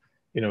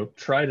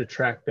 Try to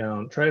track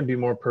down, try and be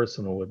more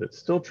personal with it.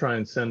 Still try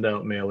and send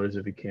out mailers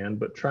if you can,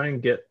 but try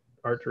and get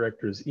art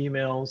directors'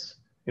 emails.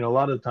 A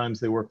lot of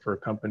times they work for a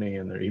company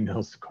and their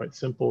emails are quite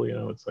simple.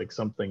 It's like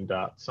something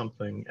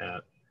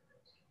at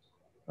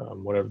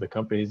whatever the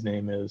company's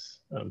name is.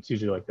 It's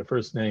usually like the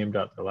first name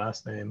dot the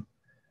last name.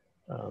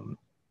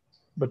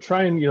 But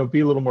try and, be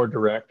a little more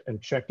direct and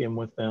check in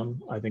with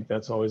them. I think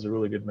that's always a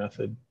really good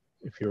method.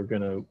 If you're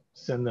going to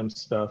send them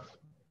stuff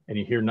and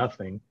you hear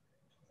nothing,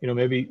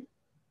 maybe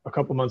a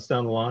couple months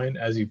down the line,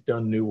 as you've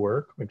done new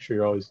work, make sure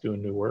you're always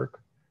doing new work.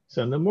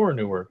 Send them more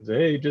new work. Say,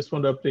 hey, just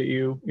wanted to update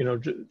you.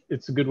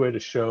 It's a good way to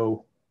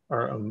show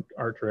our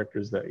art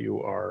directors that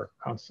you are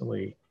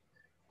constantly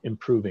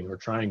improving or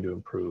trying to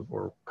improve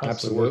or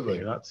constantly working.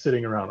 You're not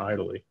sitting around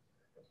idly.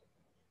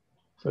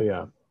 So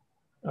yeah,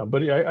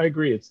 but I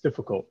agree. It's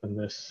difficult in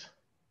this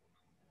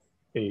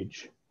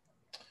age.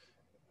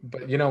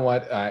 But you know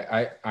what?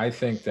 I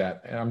think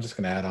that, and I'm just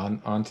going to add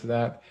on to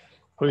that.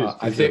 Please,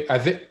 I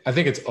think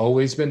it's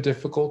always been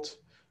difficult.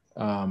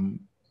 One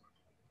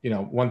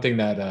thing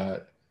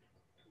that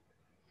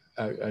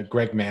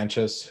Greg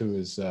Manchus, who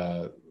is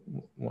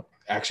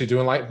actually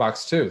doing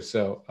Lightbox too.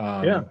 So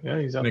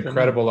he's an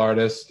incredible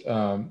artist.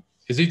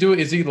 Is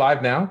he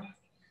live now?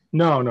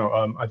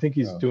 No. I think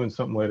he's doing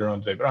something later on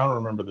today, but I don't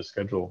remember the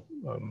schedule.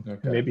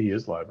 Okay. Maybe he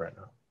is live right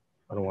now.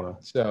 I don't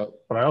want to. So,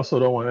 but I also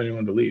don't want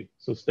anyone to leave.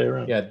 So stay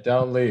around. Yeah,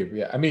 don't leave.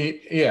 Yeah, I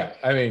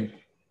mean,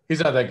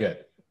 he's not that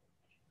good.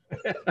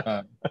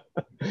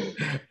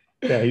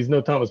 Yeah, he's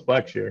no Thomas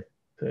Blackshear.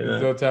 He's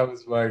no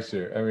Thomas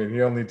Blackshear. I mean,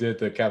 he only did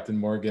the Captain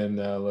Morgan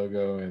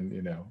logo, and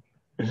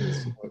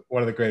he's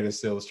one of the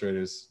greatest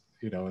illustrators,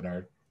 in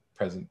our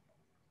present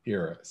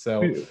era.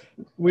 So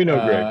we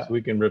know Greg, so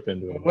we can rip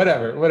into him.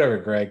 Whatever,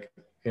 Greg.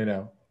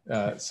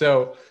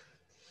 So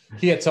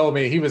he had told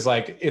me, he was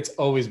like, it's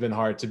always been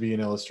hard to be an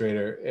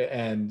illustrator,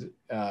 and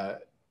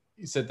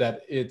he said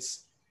that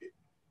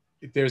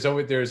there's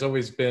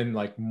always been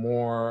like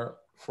more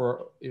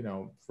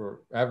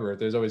forever.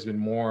 There's always been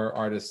more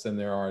artists than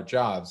there are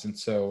jobs, and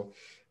so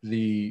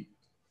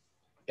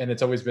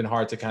it's always been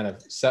hard to kind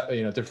of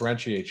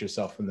differentiate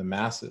yourself from the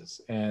masses.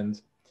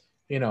 And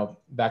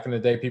back in the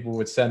day, people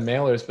would send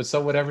mailers, but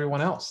so would everyone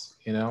else,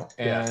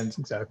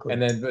 exactly.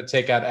 And then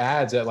take out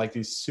ads at like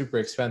these super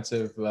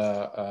expensive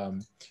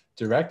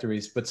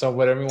directories, but so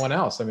would everyone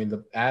else. I mean,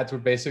 the ads were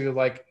basically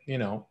like,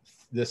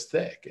 this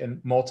thick and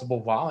multiple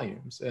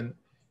volumes. And,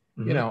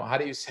 how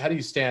do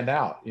you stand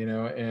out,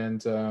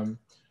 and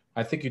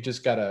I think you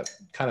just got to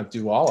kind of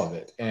do all of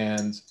it.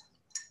 And,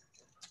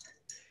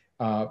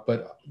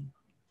 but,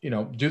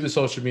 do the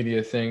social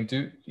media thing,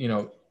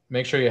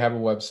 make sure you have a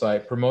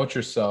website, promote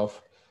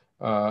yourself.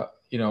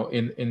 you know,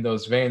 in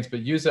those veins, but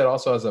use that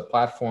also as a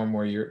platform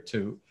where you're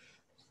to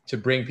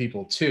bring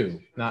people to,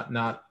 not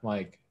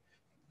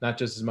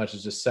just as much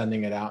as just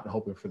sending it out and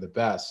hoping for the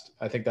best.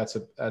 I think that's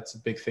a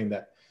big thing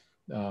that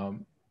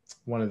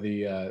one of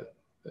the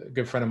a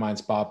good friend of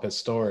mine's, Bob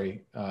Pastore,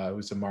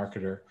 who's a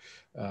marketer,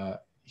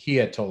 he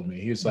had told me,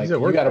 he was like, he's at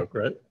you got to,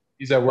 right?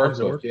 he's at Bob's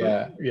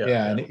Workbook. Yeah.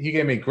 And he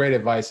gave me great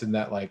advice in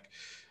that, like,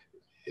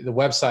 the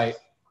website,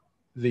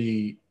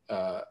 the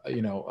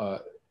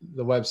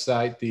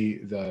website,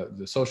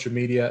 the social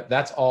media,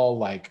 that's all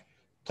like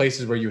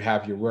places where you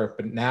have your work.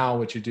 But now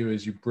what you do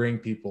is you bring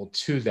people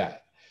to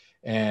that,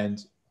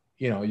 and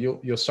you know,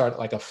 you'll start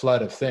like a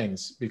flood of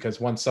things,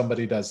 because once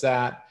somebody does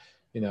that,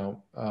 you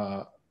know,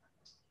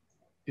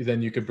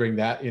 then you could bring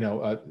that,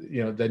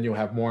 then you'll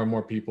have more and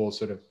more people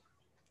sort of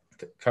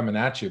coming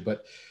at you.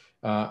 But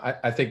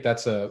I think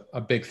that's a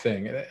big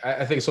thing.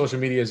 I think social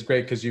media is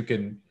great because you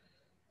can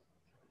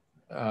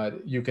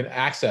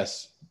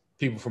access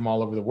people from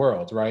all over the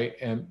world, right?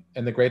 And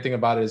the great thing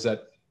about it is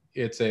that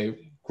it's a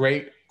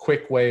great,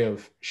 quick way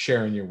of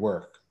sharing your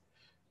work.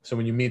 So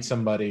when you meet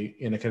somebody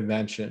in a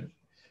convention,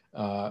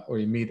 or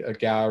you meet a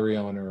gallery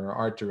owner or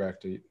art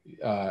director,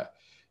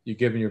 you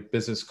give them your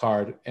business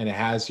card and it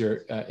has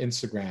your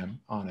Instagram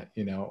on it,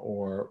 you know,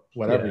 or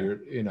whatever,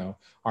 your, you know,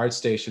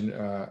 ArtStation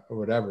or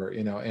whatever,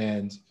 you know,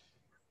 and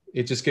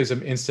it just gives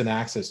them instant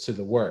access to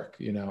the work,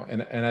 you know,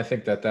 and I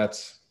think that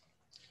that's,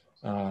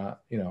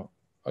 you know,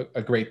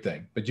 a great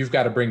thing. But you've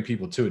got to bring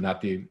people to it,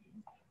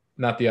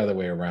 not the other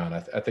way around.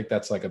 I think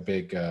that's like a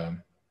big, I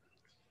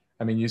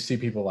mean, you see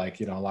people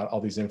like, you know,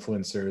 all these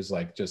influencers,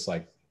 like just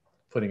like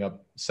putting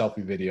up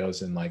selfie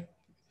videos and like,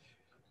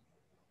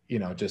 you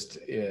know, just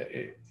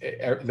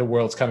the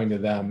world's coming to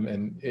them,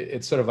 and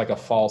it's sort of like a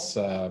false,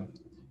 you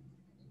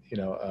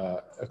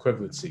know,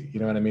 equivalency. You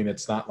know what I mean?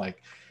 It's not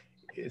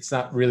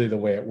really the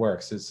way it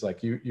works. It's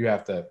like you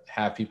have to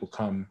have people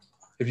come.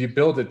 If you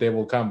build it, they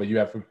will come, but you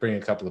have to bring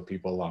a couple of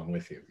people along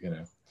with you. You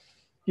know?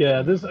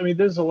 Yeah, there's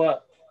a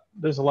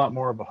lot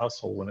more of a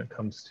hustle when it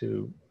comes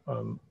to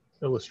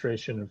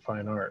illustration and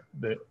fine art,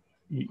 that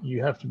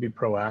you have to be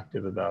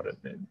proactive about it.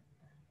 And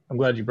I'm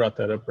glad you brought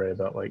that up, Ray,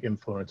 about like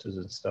influencers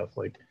and stuff.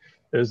 Like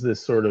there's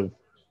this sort of,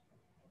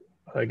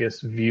 I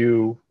guess,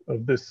 view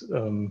of this,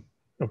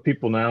 of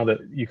people now that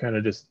you kind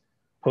of just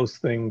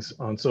post things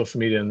on social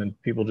media and then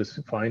people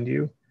just find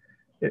you.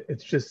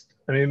 It's just,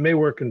 I mean, it may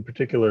work in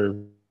particular,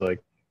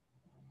 like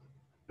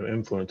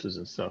influences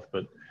and stuff,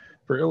 but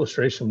for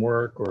illustration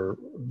work or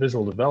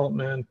visual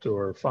development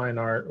or fine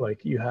art,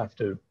 like you have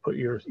to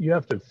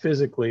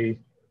physically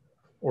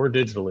or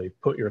digitally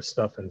put your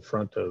stuff in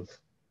front of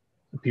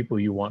the people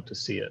you want to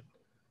see it.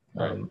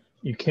 Right.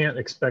 You can't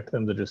expect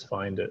them to just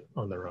find it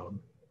on their own.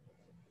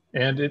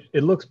 And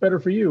it looks better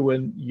for you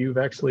when you've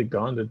actually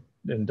gone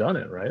and done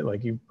it, right?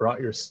 Like you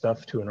brought your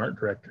stuff to an art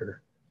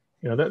director.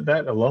 You know,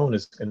 that alone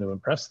is going to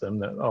impress them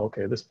that, oh,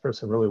 okay, this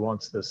person really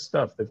wants this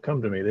stuff. They've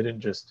come to me. They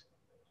didn't just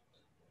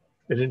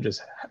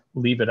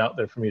leave it out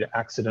there for me to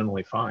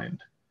accidentally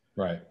find.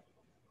 Right.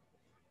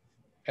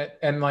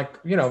 And like,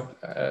 you know,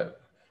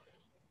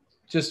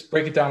 just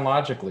break it down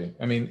logically.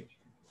 I mean,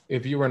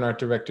 if you were an art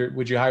director,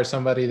 would you hire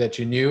somebody that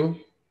you knew,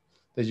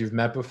 that you've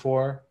met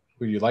before,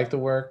 who you like the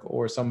work,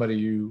 or somebody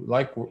you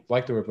like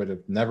the work but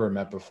have never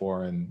met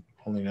before and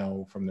only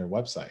know from their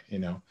website, you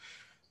know?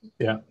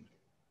 Yeah.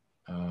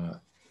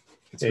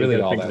 It's really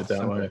all that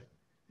simple. Way.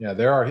 Yeah,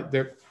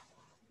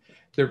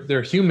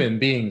 they're human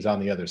beings on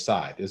the other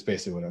side is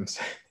basically what I'm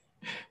saying,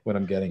 what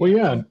I'm getting. Well,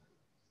 yeah.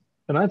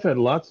 And I've had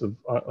lots of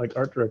like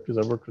art directors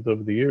I've worked with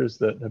over the years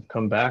that have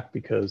come back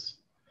because,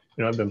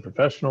 you know, I've been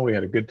professional. We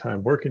had a good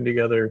time working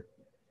together.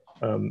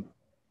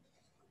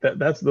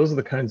 Those are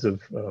the kinds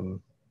of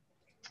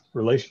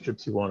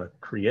relationships you want to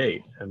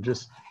create, and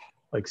just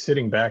like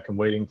sitting back and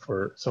waiting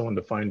for someone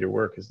to find your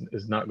work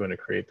is not going to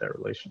create that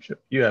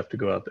relationship. You have to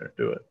go out there and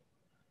do it.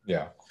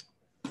 Yeah.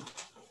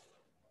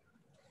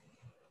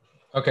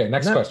 Okay,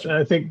 next question.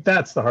 I think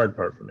that's the hard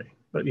part for me.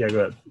 But yeah, go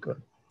ahead.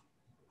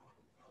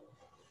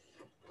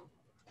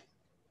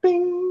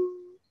 Bing.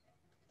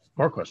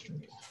 More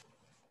questions.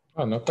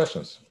 Oh, no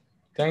questions.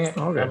 Dang it.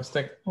 Okay. I was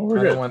thinking, we're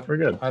good.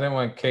 I didn't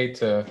want Kate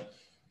to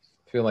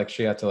feel like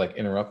she had to like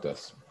interrupt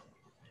us.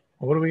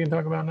 Well, what are we going to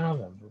talk about now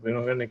then? We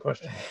don't got any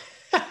questions.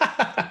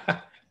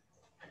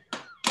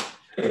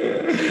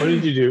 What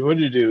did you do? What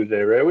did you do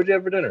today, Ray? What did you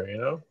have for dinner? You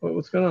know,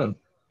 what's going on?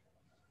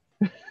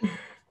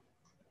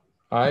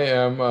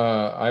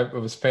 I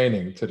was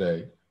painting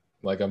today,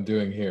 like I'm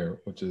doing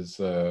here, which is,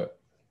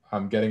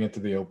 I'm getting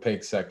into the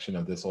opaque section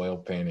of this oil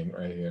painting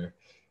right here.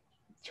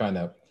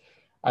 I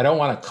don't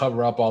want to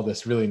cover up all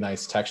this really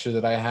nice texture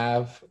that I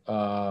have.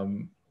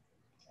 And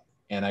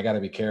I got to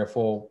be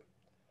careful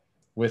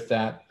with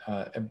that.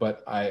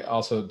 But I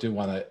also do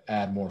want to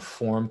add more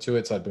form to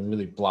it. So I've been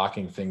really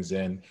blocking things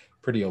in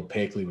pretty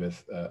opaquely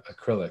with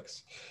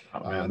acrylics.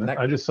 Oh, man,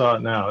 I just saw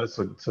it now. It's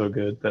so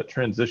good. That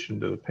transition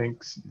to the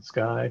pink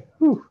sky.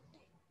 Whew.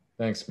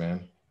 Thanks,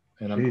 man.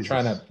 And I'm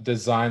trying to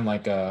design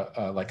like a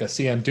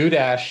CM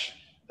Dudash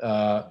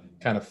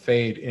kind of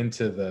fade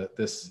into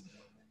this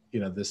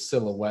this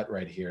silhouette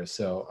right here.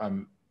 So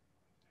I'm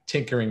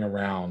tinkering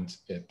around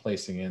it,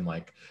 placing in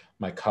like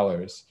my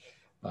colors.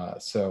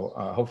 So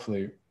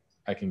hopefully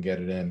I can get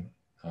it in.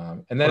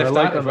 And then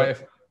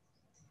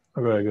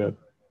good.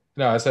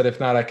 No, I said if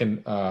not, I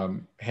can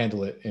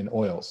handle it in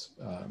oils.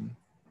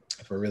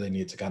 If I really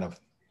need to kind of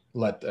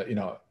let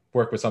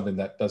work with something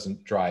that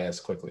doesn't dry as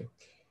quickly.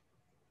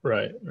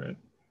 Right.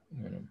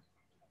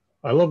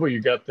 I love what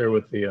you got there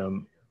with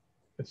the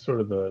it's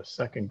sort of the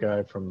second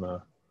guy from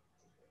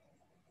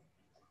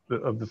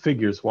of the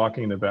figures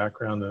walking in the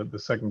background, the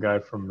second guy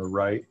from the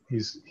right.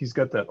 He's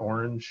got that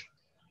orange,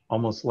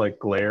 almost like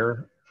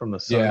glare from the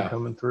sun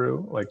coming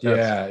through. Like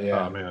that's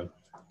oh man,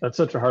 that's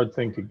such a hard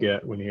thing to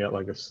get when you got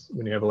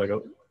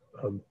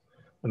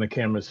when the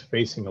camera's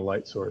facing a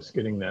light source,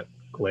 getting that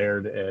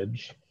glared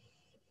edge.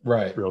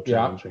 Right. It's real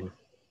challenging. Yeah,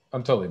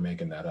 I'm totally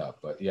making that up,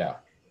 but yeah.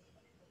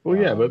 Well,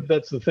 yeah, but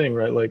that's the thing,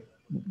 right? Like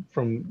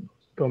from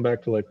going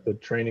back to like the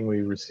training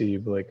we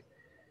received, like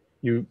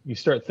you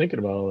start thinking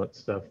about all that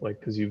stuff, like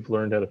because you've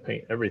learned how to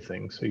paint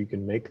everything, so you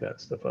can make that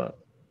stuff up.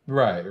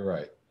 Right.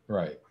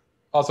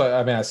 Also,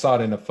 I mean, I saw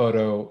it in a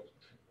photo.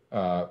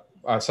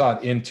 I saw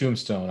it in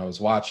Tombstone. I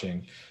was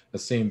watching the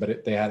scene,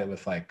 but they had it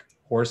with like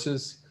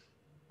horses,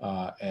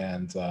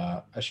 and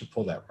I should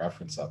pull that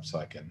reference up so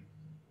I can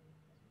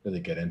really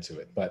get into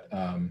it. But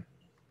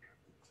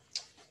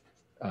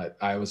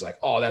I was like,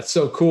 oh, that's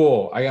so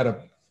cool. I got to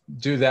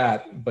do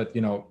that. But,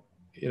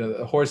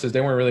 the horses,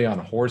 they weren't really on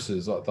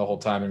horses the whole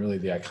time. And really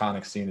the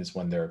iconic scene is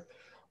when they're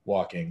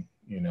walking,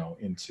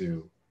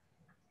 into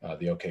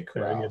the OK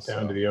Corral. Yeah, get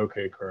down to the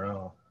OK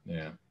Corral.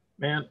 Yeah.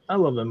 Man, I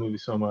love that movie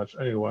so much.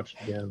 I need to watch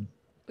it again.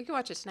 We can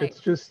watch it tonight.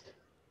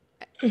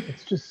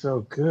 It's just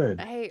so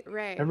good. Hey,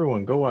 Ray.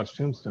 Everyone, go watch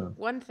Tombstone.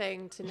 One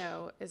thing to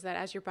know is that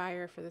as your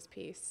buyer for this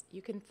piece,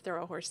 you can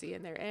throw a horsey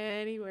in there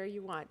anywhere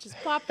you want. Just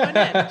plop one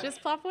in.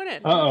 Just plop one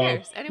in. Who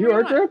cares? Anywhere you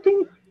are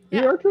directing?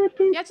 Yeah. You are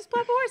directing? Yeah, just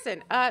plop a horse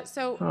in. I'm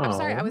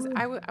sorry.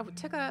 I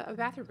took a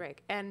bathroom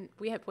break, and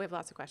we have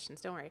lots of questions.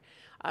 Don't worry.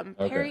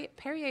 Okay.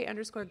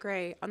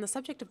 Perrier_Gray on the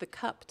subject of the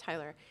cup,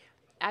 Tyler.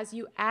 As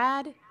you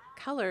add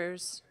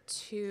colors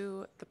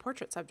to the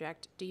portrait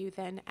subject, do you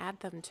then add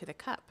them to the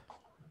cup?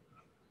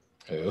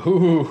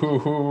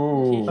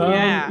 Ooh.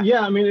 Yeah.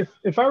 I mean,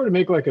 if I were to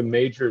make like a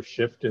major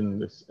shift in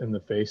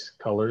the face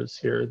colors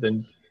here,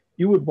 then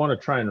you would want to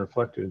try and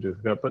reflect it into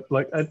the cup. But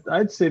like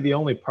I'd say the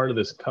only part of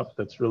this cup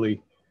that's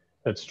truly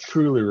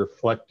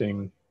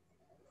reflecting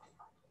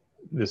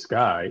this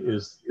guy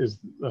is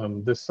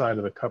this side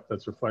of the cup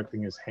that's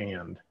reflecting his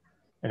hand.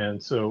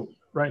 And so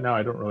right now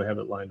I don't really have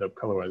it lined up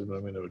color-wise, but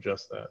I'm going to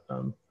adjust that.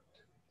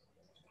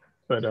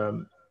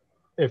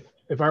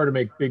 If I were to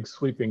make big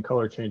sweeping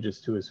color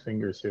changes to his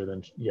fingers here,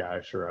 then yeah,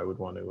 sure, I would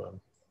want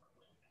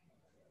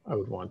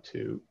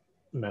to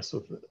mess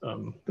with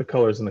the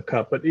colors in the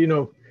cup. But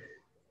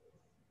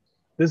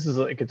this is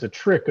like, it's a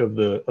trick of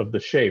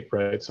the shape,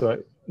 right?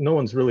 So no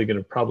one's really going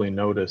to probably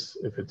notice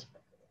if it's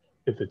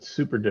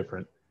super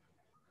different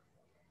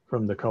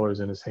from the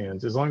colors in his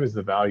hands, as long as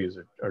the values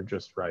are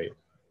just right.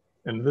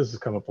 And this has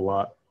come up a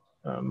lot.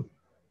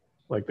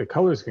 Like the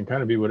colors can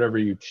kind of be whatever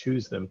you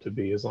choose them to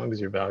be, as long as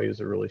your values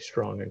are really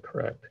strong and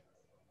correct.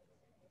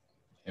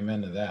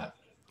 Amen to that.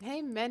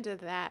 Amen to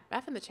that.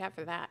 F in the chat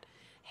for that.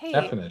 Hey,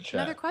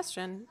 another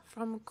question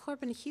from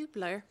Corbin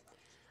Hubler.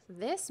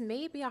 This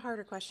may be a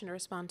harder question to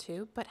respond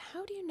to, but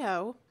how do you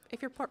know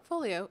if your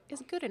portfolio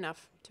is good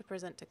enough to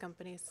present to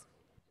companies?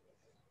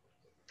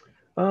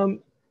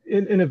 In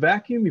a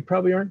vacuum, you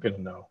probably aren't going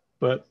to know.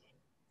 But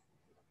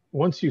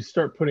once you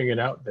start putting it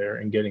out there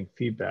and getting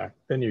feedback,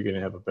 then you're going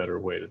to have a better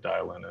way to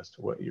dial in as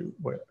to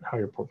how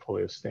your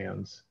portfolio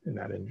stands in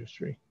that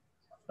industry.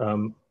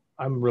 I'm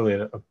really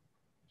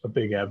a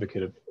big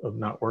advocate of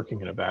not working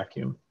in a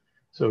vacuum.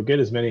 So get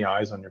as many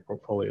eyes on your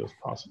portfolio as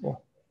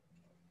possible.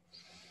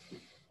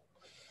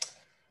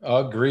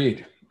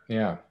 Agreed.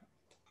 Yeah.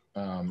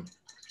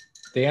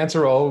 The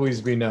answer will always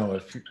be no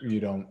if you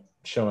don't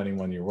show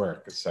anyone your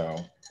work. So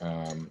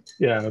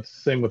yeah, it's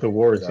the same with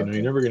awards. You're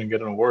never going to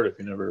get an award if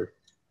you never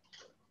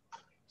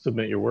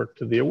submit your work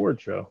to the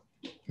award show.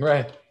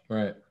 Right.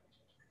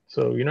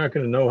 So you're not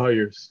going to know how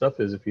your stuff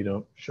is if you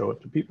don't show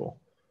it to people.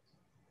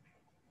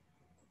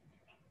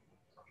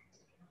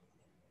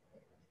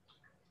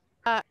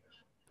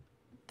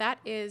 That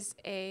is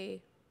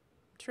a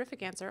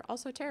terrific answer,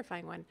 also a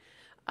terrifying one.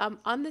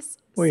 On this,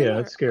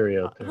 it's scary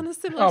out there. On the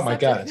similar my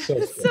God,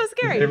 subject, it's so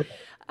scary.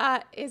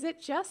 Is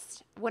it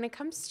just when it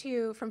comes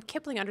to from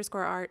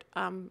Kipling_art?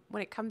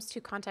 When it comes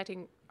to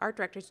contacting art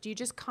directors, do you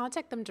just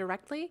contact them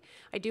directly?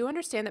 I do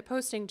understand that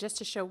posting just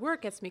to show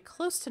work gets me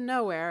close to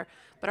nowhere,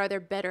 but are there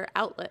better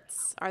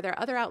outlets? Are there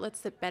other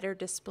outlets that better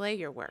display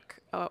your work,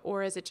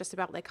 or is it just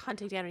about like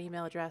hunting down an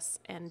email address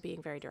and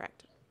being very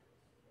direct?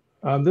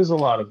 There's a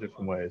lot of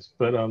different ways,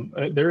 but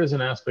there is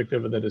an aspect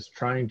of it that is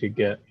trying to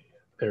get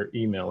their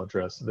email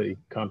address so that you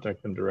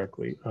contact them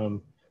directly.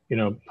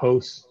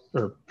 Post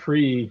or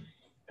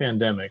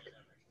pre-pandemic,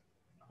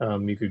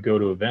 you could go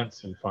to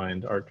events and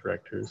find art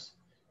directors.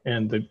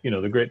 And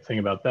the great thing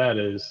about that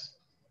is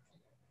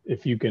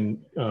if you can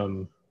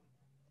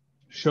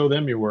show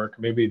them your work.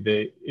 Maybe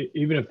they,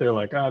 even if they're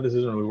like, this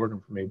isn't really working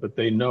for me, but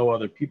they know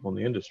other people in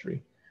the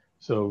industry.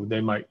 So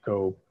they might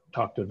go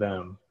talk to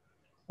them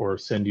or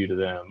send you to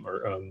them,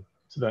 or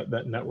so that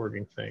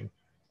networking thing.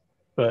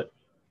 But,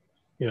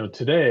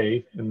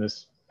 today in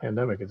this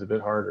pandemic, it's a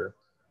bit harder.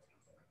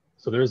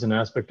 So there's an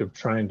aspect of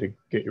trying to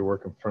get your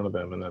work in front of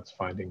them, and that's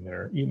finding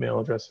their email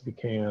address if you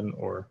can,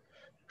 or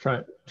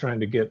trying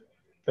to get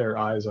their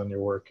eyes on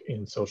your work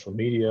in social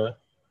media,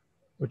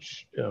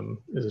 which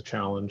is a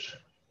challenge.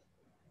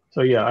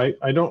 So yeah,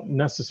 I don't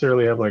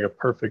necessarily have like a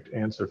perfect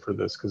answer for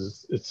this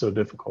because it's so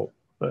difficult,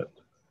 but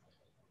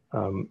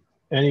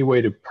any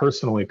way to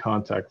personally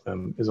contact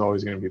them is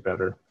always going to be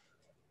better.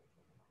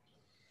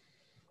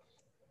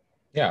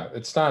 Yeah,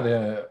 it's not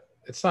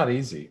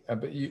easy,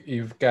 but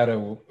you've got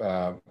to,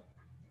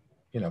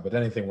 but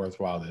anything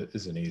worthwhile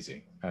isn't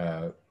easy.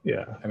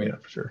 Yeah,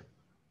 for sure.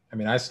 I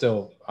mean,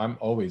 I'm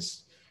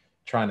always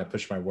trying to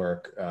push my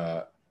work,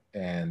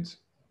 and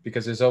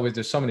because there's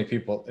so many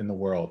people in the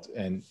world,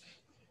 and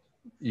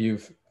you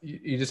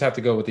just have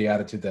to go with the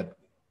attitude that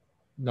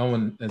no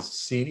one has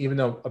seen, even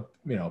though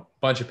a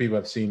bunch of people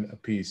have seen a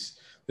piece,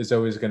 there's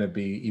always going to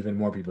be even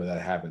more people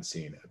that haven't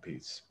seen a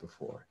piece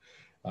before,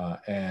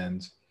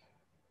 and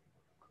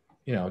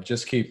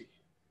just keep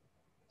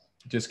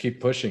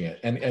pushing it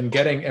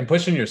and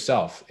pushing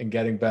yourself and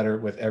getting better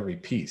with every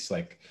piece.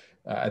 Like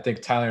I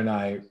think Tyler and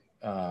I,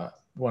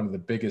 one of the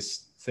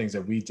biggest things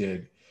that we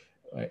did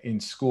in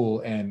school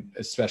and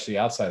especially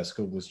outside of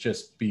school was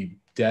just be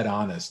dead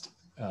honest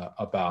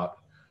about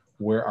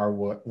where our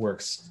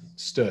works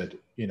stood,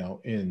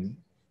 when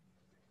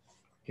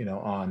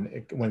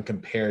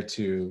compared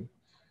to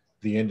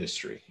the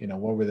industry.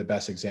 What were the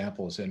best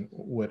examples, and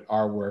would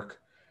our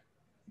work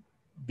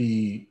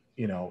be,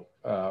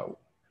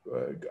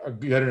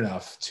 good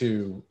enough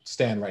to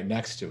stand right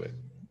next to it?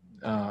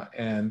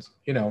 And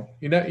you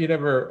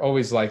never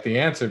always like the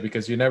answer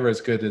because you're never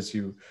as good as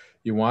you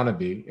want to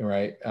be,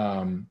 right?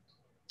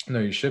 No,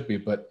 you should be,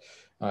 but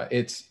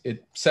it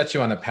sets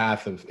you on a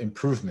path of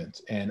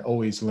improvement and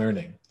always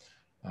learning.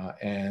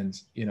 And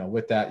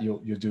with that, you'll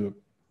do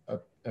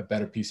a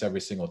better piece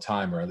every single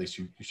time, or at least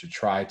you should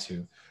try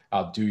to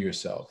outdo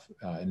yourself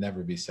and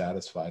never be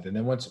satisfied. And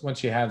then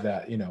once you have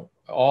that,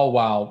 all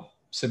while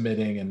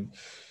submitting and,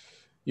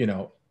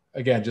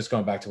 again, just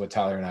going back to what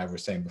Tyler and I were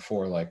saying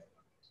before, like,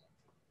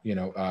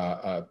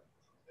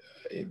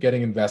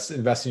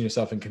 investing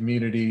yourself in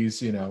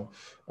communities,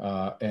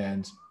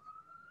 and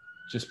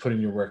just putting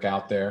your work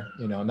out there,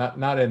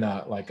 not in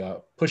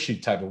a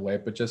pushy type of way,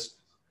 but just,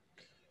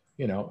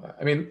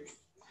 I mean,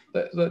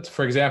 let's,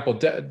 for example,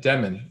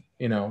 Demon,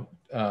 Demon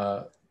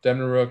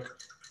Rook,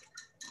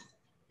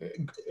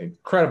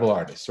 incredible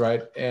artist,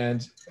 right?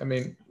 And I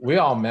mean, we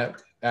all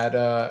met at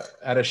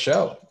a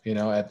show,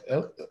 at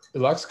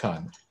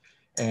IlluxCon,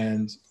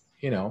 and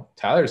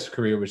Tyler's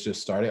career was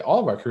just starting. All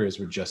of our careers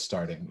were just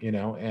starting,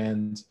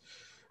 and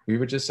we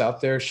were just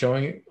out there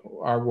showing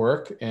our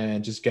work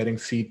and just getting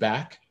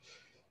feedback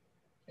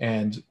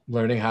and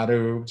learning how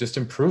to just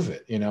improve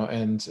it,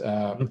 and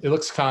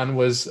IlluxCon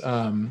was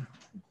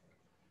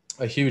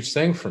a huge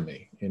thing for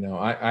me.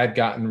 I'd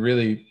gotten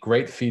really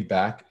great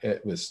feedback.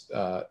 It was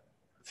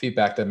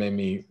feedback that made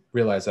me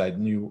realize I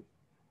knew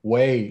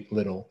way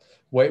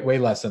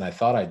less than I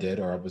thought I did,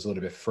 or I was a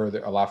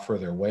lot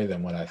further away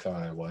than what I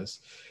thought I was.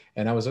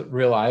 And that was a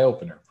real eye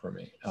opener for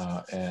me.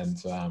 And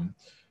it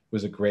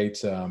was a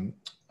great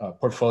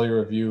portfolio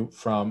review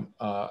from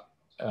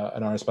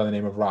an artist by the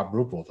name of Rob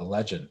Rupel, the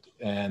legend.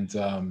 And,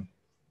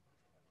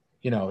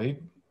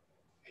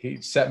 he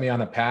set me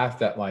on a path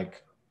that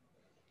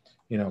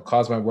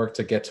caused my work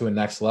to get to a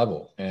next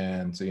level.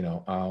 And,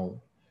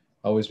 I'll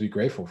always be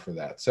grateful for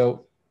that.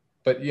 So,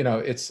 but,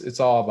 it's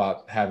all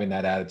about having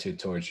that attitude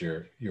towards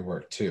your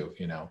work too,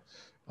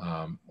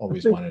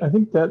 always wanted. I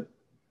think that,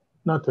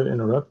 not to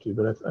interrupt you,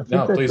 but I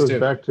think that goes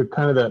back to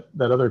kind of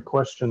that other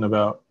question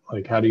about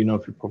like, how do you know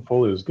if your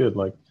portfolio is good?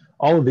 Like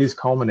all of these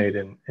culminate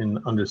in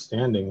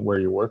understanding where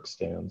your work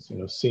stands,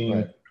 seeing,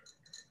 right,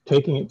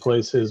 taking it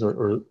places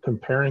or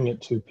comparing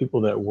it to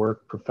people that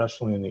work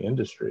professionally in the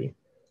industry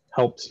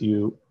helps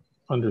you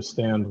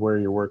understand where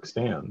your work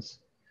stands.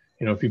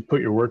 If you put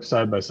your work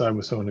side by side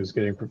with someone who's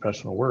getting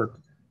professional work,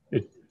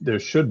 there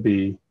should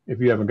be, if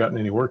you haven't gotten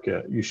any work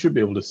yet, you should be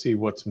able to see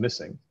what's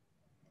missing.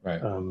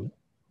 Right.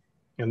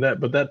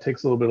 But that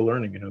takes a little bit of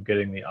learning,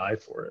 getting the eye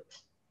for it.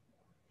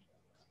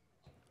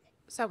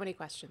 So many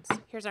questions.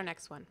 Here's our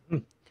next one.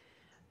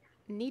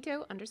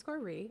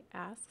 Nito_re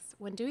asks,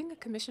 when doing a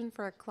commission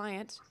for a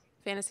client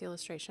fantasy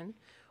illustration,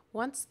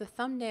 once the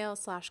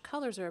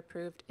thumbnail/colors are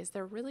approved, is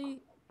there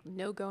really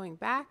no going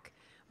back?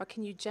 Or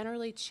can you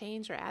generally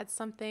change or add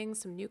some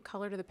new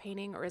color to the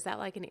painting? Or is that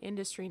like an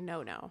industry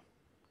no-no?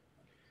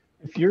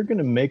 If you're going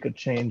to make a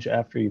change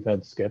after you've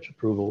had sketch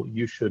approval,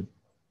 you should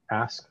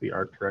ask the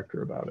art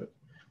director about it.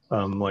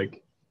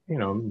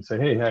 Say,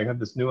 hey, I got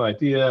this new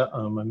idea.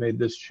 I made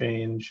this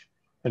change,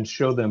 and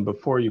show them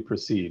before you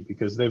proceed,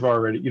 because you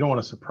don't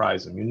want to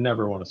surprise them. You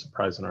never want to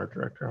surprise an art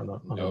director on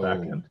the back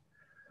end.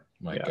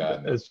 My yeah,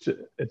 God. No.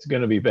 it's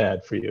going to be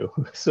bad for you.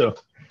 So,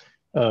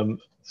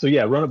 so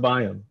yeah, run it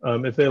by them.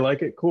 If they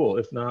like it, cool.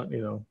 If not,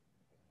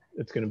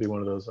 it's going to be one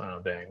of those,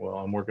 oh, dang, well,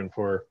 I'm working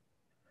for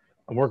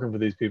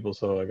these people,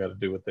 so I got to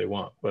do what they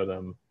want. But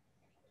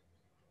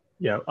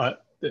yeah,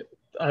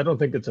 I don't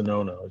think it's a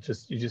no-no. It's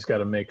just, you just got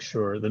to make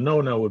sure. The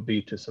no-no would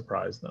be to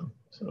surprise them.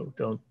 So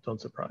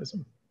don't surprise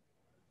them.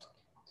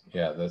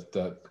 Yeah,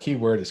 the key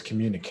word is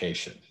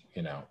communication.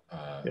 Yeah.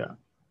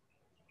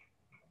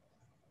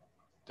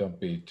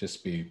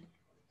 Just be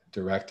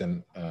direct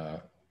and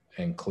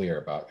clear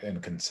about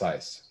and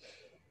concise.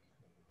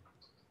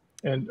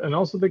 And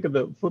also think of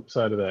the flip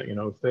side of that.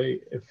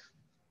 If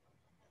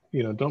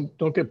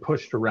don't get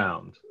pushed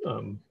around.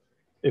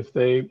 If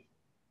they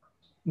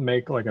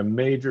make like a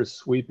major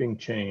sweeping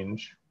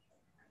change,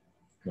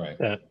 Right.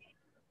 that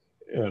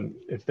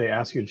if they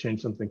ask you to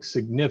change something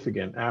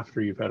significant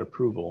after you've had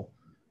approval,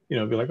 be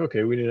like,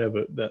 okay, we need to have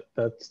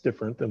that's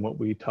different than what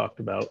we talked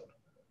about.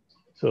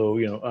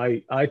 So,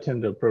 I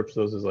tend to approach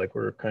those as like,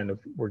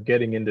 we're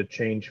getting into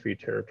change fee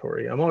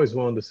territory. I'm always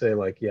willing to say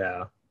like,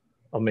 yeah,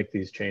 I'll make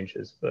these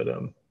changes. But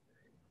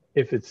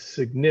if it's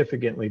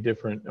significantly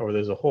different, or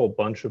there's a whole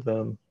bunch of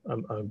them,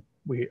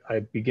 I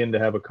begin to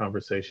have a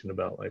conversation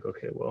about like,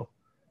 okay, well,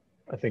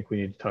 I think we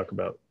need to talk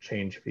about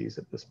change fees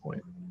at this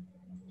point.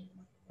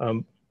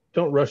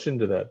 Don't rush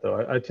into that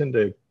though. I tend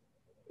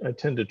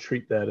to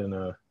treat that in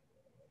a,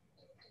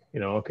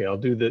 okay, I'll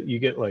do that. You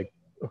get like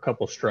a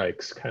couple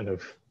strikes kind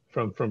of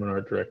from an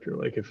art director.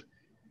 Like if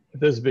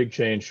there's a big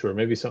change, sure,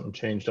 maybe something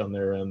changed on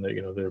their end,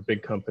 that they're a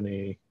big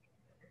company.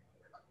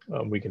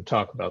 We can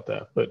talk about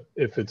that. But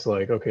if it's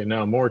like, okay,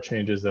 now more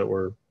changes that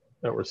were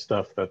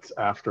stuff that's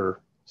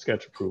after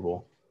sketch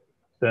approval,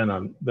 then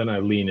I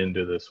lean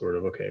into this sort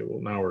of, okay,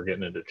 well, now we're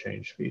getting into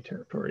change fee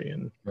territory,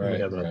 and we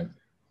have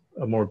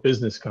a more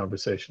business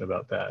conversation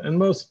about that. And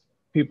most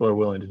people are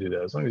willing to do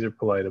that as long as you're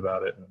polite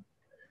about it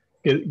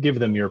and give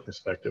them your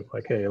perspective.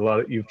 Like, hey,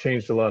 you've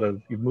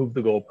moved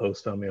the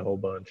goalpost on me a whole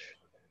bunch.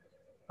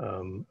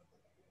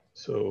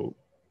 So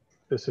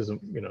this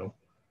isn't,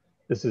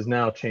 this is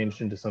now changed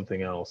into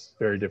something else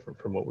very different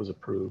from what was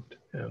approved,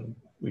 and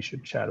we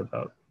should chat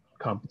about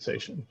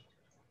compensation.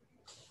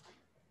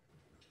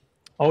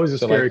 Always a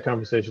scary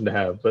conversation to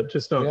have, but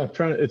just don't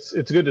try. It's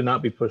good to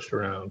not be pushed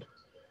around.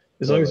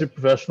 As long as you're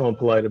professional and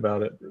polite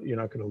about it, you're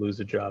not going to lose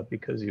a job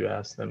because you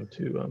asked them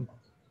to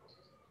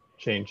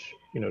change,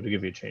 to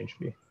give you a change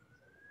fee.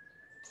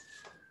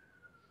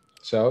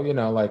 So,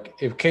 like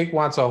if Kate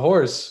wants a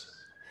horse,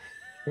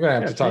 we're going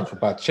to have to talk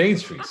about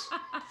change fees.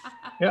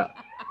 Yeah.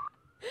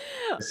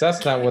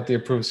 That's not what the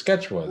approved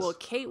sketch was. Well,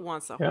 Kate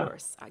wants a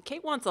horse.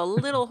 Kate wants a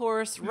little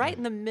horse right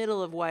in the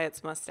middle of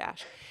Wyatt's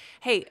mustache.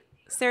 Hey,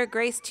 Sarah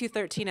Grace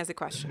 213 has a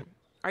question.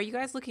 Are you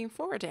guys looking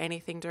forward to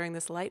anything during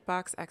this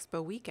Lightbox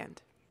Expo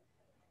weekend?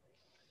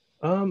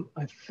 I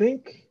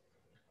think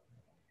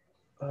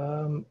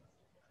I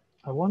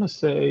want to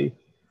say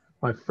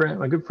my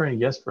good friend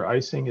Jesper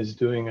Icing is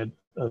doing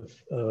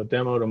a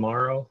demo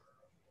tomorrow,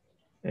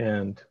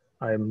 and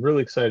I'm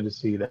really excited to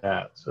see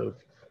that. So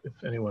if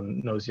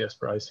anyone knows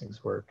Jesper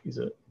Icing's work, he's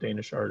a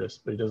Danish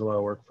artist, but he does a lot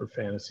of work for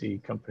fantasy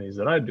companies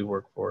that I do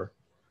work for.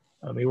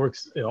 He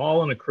works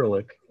all in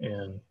acrylic,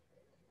 and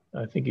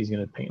I think he's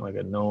going to paint like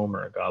a gnome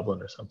or a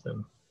goblin or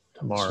something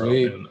tomorrow.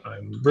 Sweet. And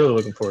I'm really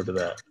looking forward to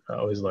that. I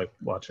always like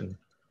watching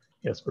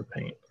Jesper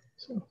paint.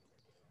 So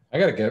I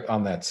got to get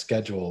on that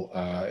schedule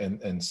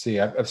and see.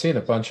 I've seen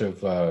a bunch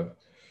of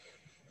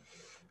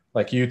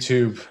like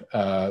YouTube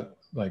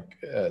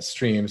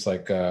streams,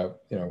 like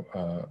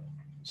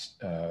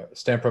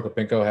Stan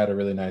Prokopenko had a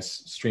really nice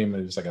stream.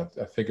 It was like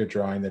a figure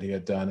drawing that he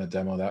had done, a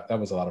demo. That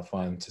was a lot of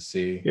fun to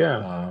see.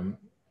 Yeah.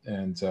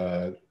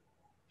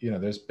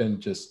 There's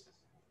been just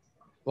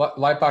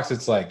Lightbox.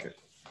 It's like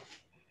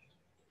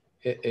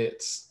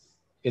it's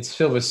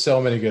filled with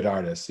so many good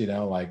artists.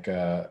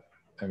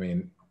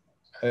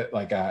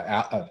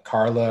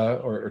 Carla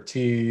or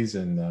Ortiz,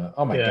 and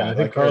oh my God. I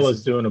think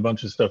Carla's doing a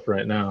bunch of stuff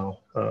right now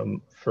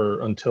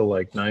for until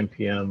like 9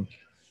 p.m.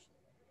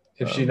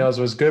 If she knows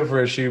what's good for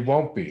her, she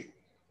won't be.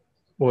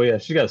 Well, yeah,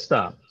 she got to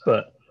stop,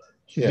 but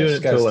she's doing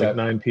it till like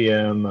 9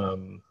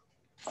 p.m.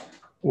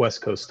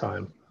 West Coast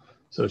time.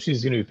 So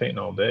she's going to be painting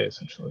all day,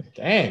 essentially.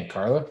 Dang,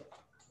 Carla.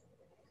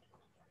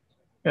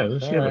 Yeah,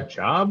 doesn't she have a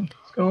job?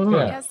 What's going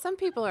on? Yeah, some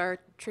people are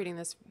treating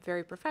this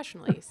very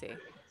professionally, you see.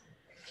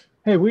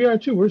 Hey, we are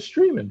too. We're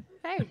streaming.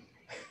 Hey.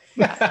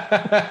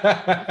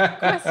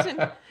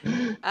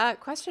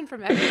 Question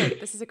from everybody.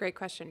 This is a great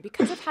question.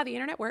 Because of how the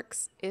internet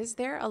works, is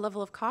there a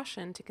level of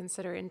caution to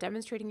consider in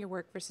demonstrating your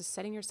work versus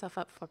setting yourself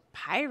up for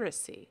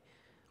piracy?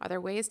 Are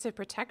there ways to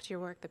protect your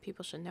work that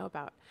people should know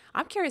about?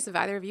 I'm curious if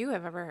either of you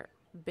have ever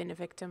been a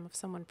victim of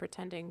someone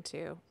pretending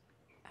to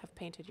have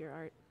painted your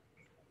art.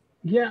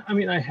 Yeah, I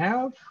mean, I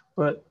have,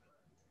 but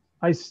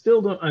I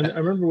still don't. I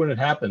remember when it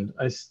happened.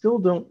 I still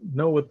don't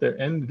know what their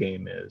end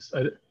game is.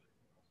 I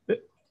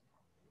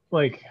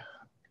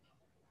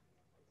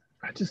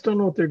just don't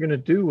know what they're going to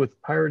do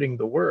with pirating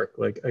the work.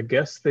 Like, I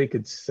guess they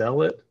could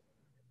sell it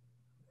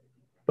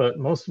but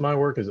most of my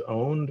work is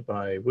owned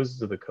by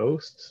Wizards of the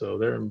Coast, so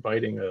they're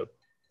inviting a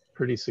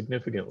pretty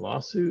significant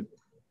lawsuit.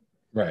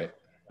 Right.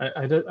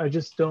 I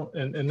just don't,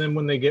 and then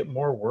when they get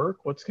more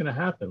work, what's going to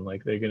happen?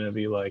 Like, they're going to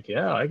be like,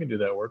 yeah, I can do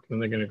that work. And then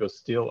they're going to go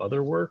steal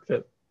other work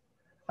that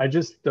I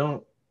just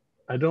don't,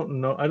 I don't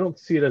know. I don't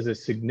see it as a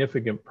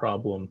significant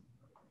problem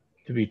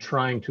to be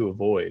trying to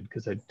avoid,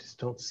 because I just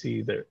don't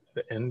see the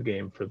end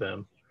game for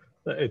them.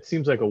 It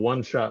seems like a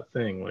one-shot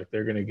thing. Like,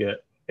 they're going to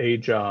get a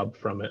job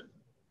from it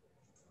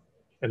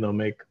and they'll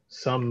make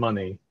some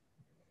money,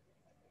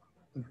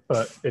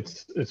 but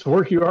it's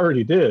work you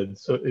already did,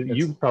 so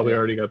you probably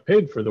already got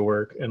paid for the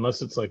work,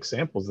 unless it's like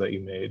samples that you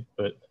made.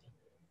 But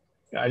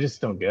I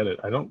just don't get it.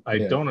 I don't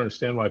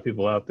understand why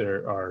people out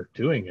there are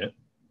doing it.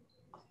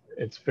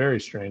 It's very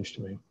strange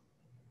to me.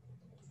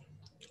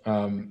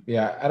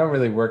 Yeah, I don't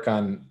really work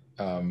on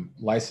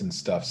licensed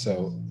stuff,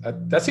 so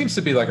that seems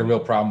to be like a real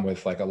problem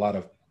with like a lot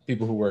of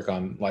people who work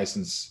on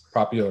licensed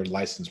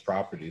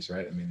properties,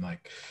 right? I mean,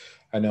 like,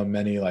 I know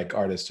many like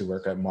artists who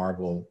work at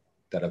Marvel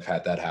that have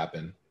had that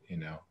happen, you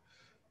know.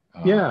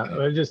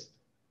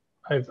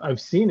 I've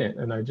seen it,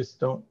 and I just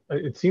don't.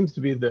 It seems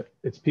to be that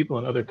it's people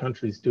in other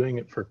countries doing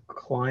it for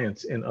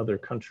clients in other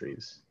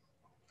countries.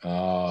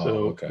 Oh, so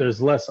okay.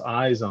 There's less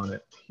eyes on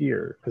it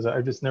here, because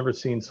I've just never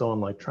seen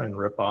someone like try and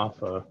rip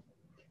off a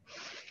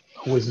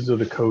Wizards of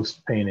the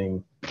Coast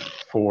painting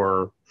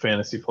for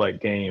Fantasy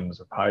Flight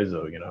Games or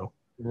Paizo, you know.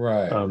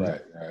 Right.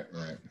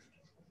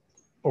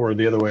 Or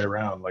the other way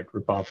around, like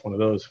rip off one of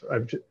those.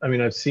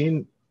 I've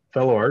seen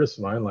fellow artists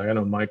of mine, like I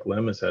know Mike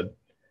Lim has had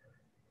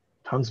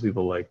tons of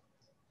people like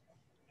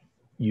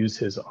use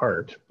his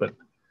art, but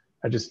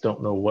I just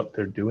don't know what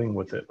they're doing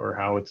with it, or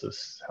how it's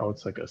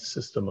like a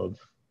system of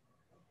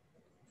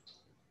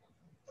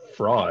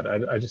fraud.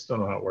 I just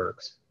don't know how it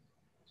works.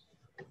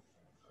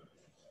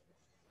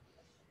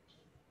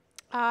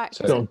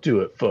 Don't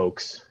do it,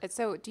 folks.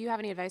 So do you have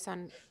any advice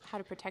on how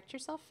to protect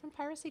yourself from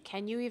piracy?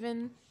 Can you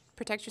even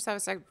protect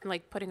yourself,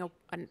 like putting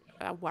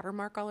a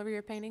watermark all over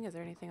your painting? Is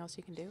there anything else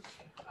you can do?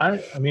 I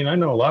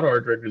know a lot of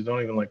art directors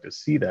don't even like to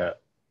see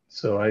that.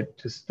 So I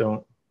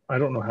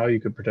don't know how you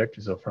could protect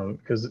yourself from it,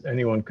 because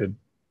anyone could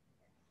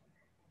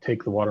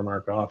take the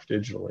watermark off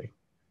digitally.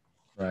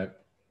 Right.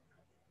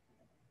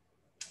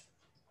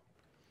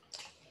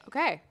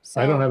 Okay.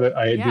 So I don't have it.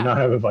 I do not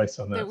have advice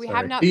on that.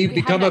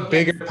 Become a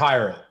bigger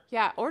pirate.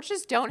 Yeah. Or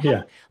just don't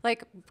have,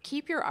 like,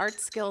 keep your art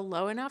skill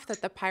low enough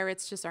that the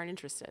pirates just aren't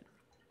interested.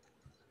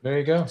 There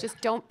you go. Just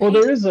don't paint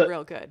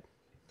real good.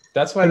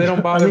 That's why they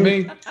don't bother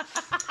me.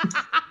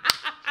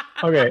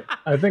 Okay.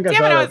 I think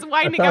I was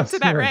winding up to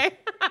that, Ray.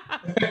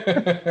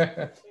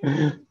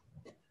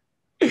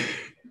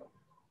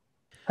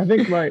 I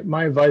think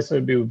my advice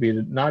would be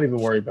to not even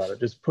worry about it.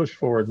 Just push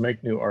forward,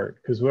 make new art,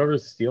 because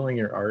whoever's stealing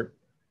your art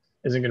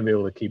isn't going to be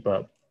able to keep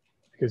up,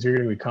 because you're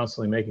going to be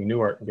constantly making new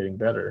art and getting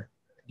better.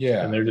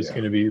 Yeah. And they're just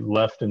going to be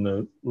left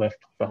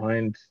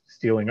behind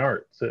stealing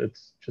art. So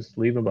it's just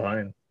leave them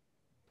behind.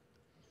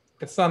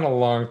 It's not a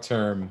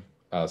long-term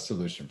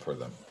solution for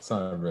them. It's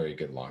not a very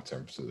good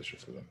long-term solution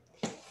for them.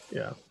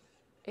 Yeah.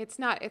 It's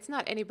not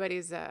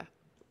anybody's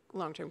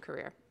long-term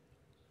career.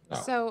 No.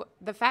 So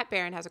the Fat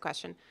Baron has a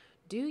question.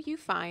 Do you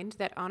find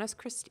that honest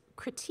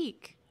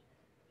critique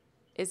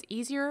is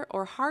easier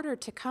or harder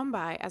to come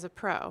by as a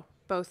pro,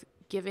 both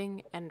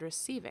giving and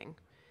receiving?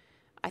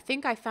 I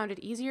think I found it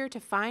easier to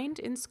find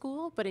in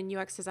school, but in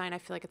UX design, I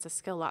feel like it's a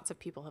skill lots of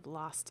people have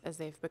lost as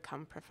they've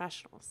become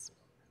professionals.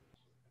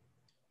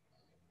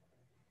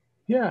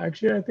 Yeah,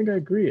 actually, I think I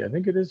agree. I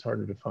think it is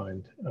harder to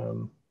find.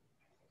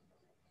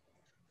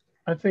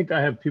 I think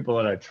I have people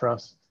that I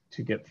trust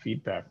to get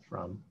feedback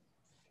from.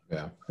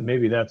 Yeah. And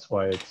maybe that's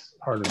why it's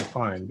harder to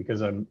find,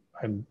 because I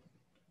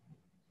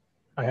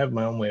have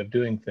my own way of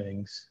doing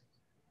things,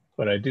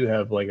 but I do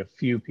have like a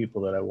few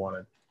people that I want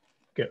to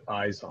get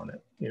eyes on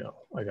it. You know,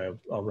 like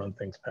I'll run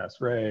things past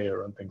Ray or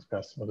run things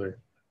past some other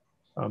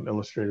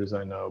illustrators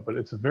I know, but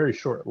it's a very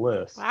short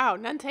list. Wow,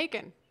 none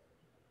taken.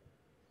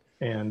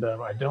 And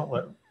I don't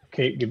let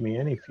Kate give me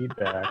any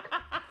feedback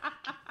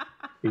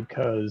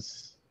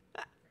because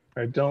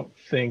I don't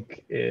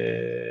think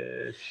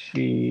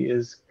she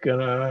is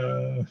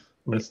gonna. I'm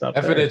gonna stop.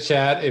 F in the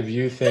chat if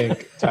you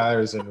think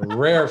Tyler's in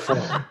rare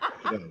form.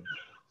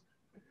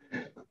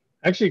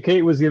 Actually,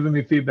 Kate was giving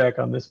me feedback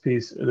on this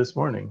piece this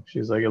morning.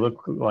 She's like, "It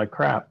looked like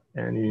crap,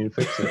 and you need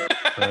to fix it."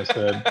 And I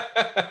said,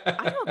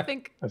 "I don't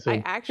think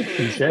I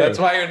actually." That's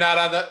why you're not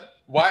on the.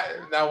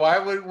 Why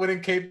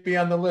wouldn't Kate be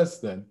on the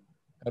list then?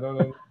 I don't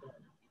know.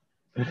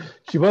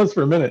 She was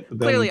for a minute. But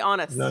then clearly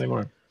honest. Not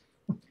anymore.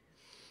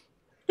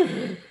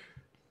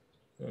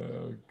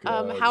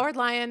 Oh, Howard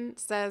Lyon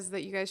says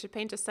that you guys should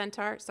paint a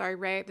centaur. Sorry,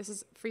 Ray, this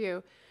is for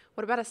you.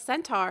 What about a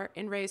centaur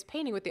in Ray's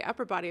painting with the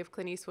upper body of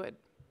Clint Eastwood?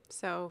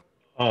 So.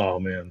 Oh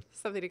man.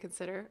 Something to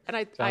consider. And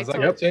I like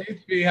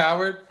JP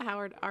Howard.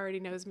 Howard already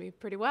knows me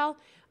pretty well.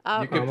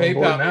 You can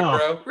PayPal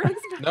me, bro.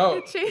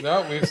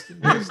 No, we've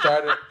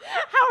started.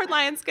 Howard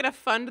Lyon's gonna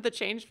fund the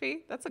change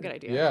fee. That's a good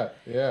idea.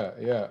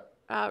 Yeah.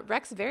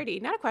 Rex Verdi,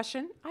 not a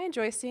question. I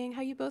enjoy seeing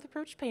how you both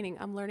approach painting.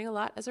 I'm learning a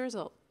lot as a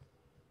result.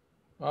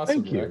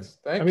 Awesome, Thank you. Rex.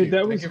 Thank I mean, you. that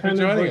Thank was you for kind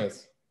of joining like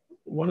us.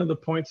 one of the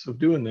points of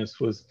doing this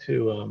was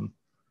to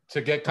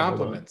get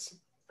compliments.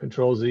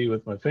 Control Z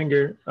with my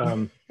finger.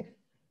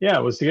 Yeah,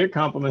 it was to get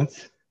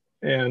compliments,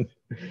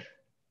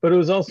 but it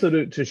was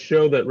also to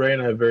show that Ray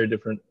and I have very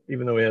different,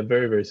 even though we have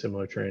very, very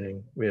similar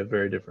training, we have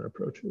very different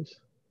approaches.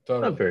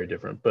 Totally. Not very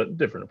different, but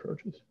different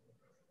approaches.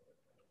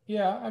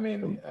 Yeah, I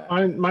mean,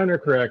 mine are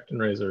correct and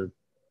Ray's are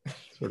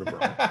sort of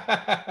wrong.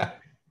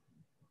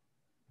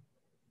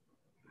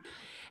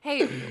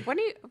 Hey,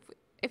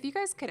 if you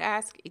guys could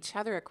ask each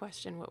other a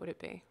question, what would it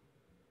be?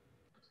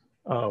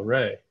 Oh,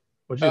 Ray,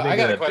 what'd you think? I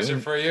got a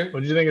question for you.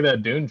 What'd you think of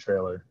that Dune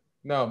trailer?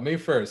 No, me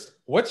first.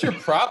 What's your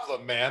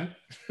problem, man?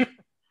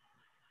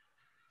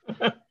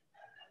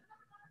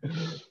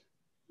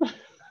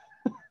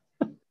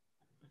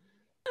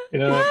 You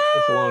know,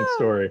 that's a long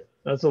story.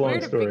 That's a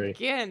long story.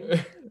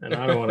 Begin? And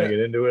I don't want to get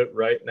into it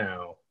right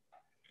now.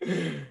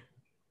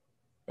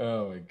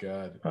 Oh my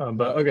God.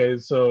 But okay,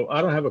 so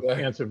I don't have an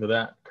answer for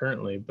that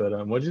currently. But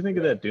what did you think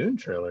of that Dune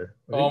trailer?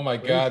 Oh my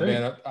God,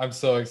 man! I'm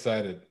so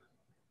excited.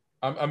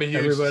 I'm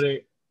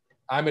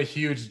a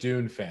huge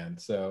Dune fan.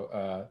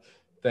 So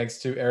thanks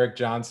to Eric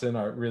Johnson,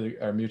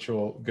 our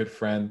mutual good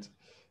friend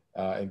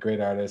and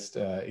great artist.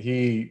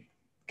 He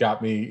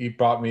brought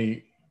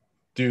me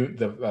Dune,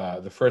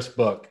 the first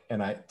book,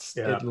 and it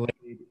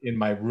laid in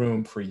my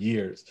room for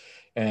years,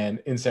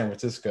 and in San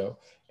Francisco.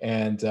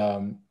 And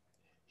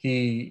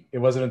it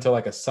wasn't until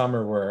like a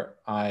summer where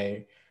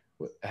I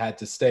had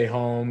to stay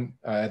home.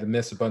 I had to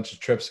miss a bunch of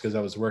trips because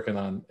I was working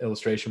on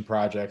illustration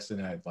projects,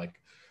 and I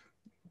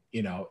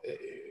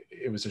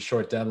it was a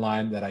short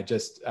deadline that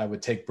I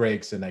would take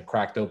breaks, and I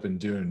cracked open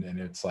Dune, and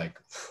it's like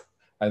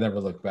I never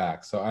looked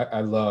back. So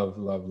I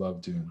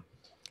love Dune.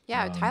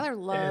 Yeah, Tyler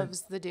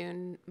loves the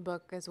Dune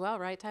book as well,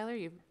 right, Tyler?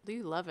 You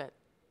love it.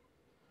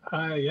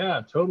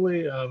 Yeah,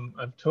 totally.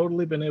 I've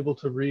totally been able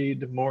to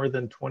read more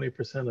than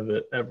 20% of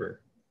it ever.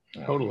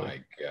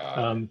 Totally. Oh my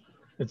God.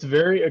 It's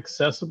very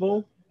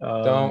accessible.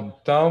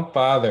 Don't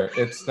bother.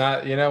 It's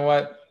not, you know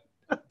what?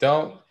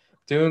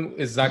 Dune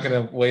is not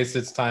going to waste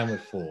its time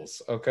with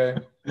fools, okay?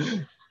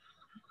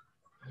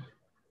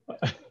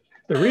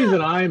 The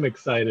reason I'm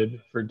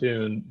excited for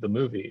Dune, the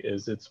movie,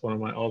 is it's one of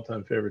my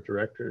all-time favorite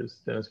directors,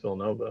 Denis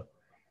Villeneuve,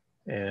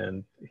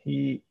 and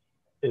he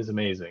is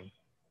amazing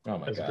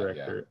as a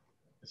director. Yeah.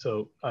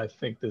 So I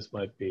think this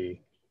might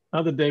be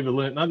not that there's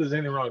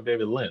anything wrong with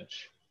David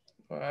Lynch.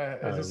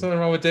 There's something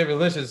wrong with David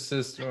Lynch. It's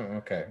just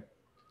okay.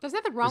 There's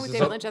nothing wrong with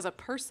David Lynch as a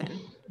person.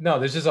 No,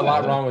 there's just a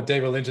lot wrong with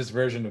David Lynch's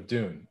version of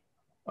Dune.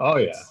 Oh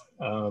yeah.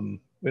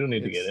 We don't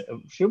need to get it.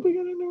 Should we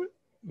get into it?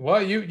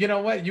 Well, you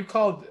know what? You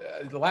called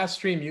the last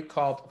stream. You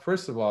called,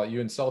 first of all, you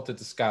insulted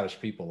the Scottish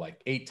people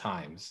like 8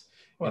 times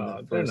in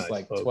the first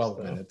like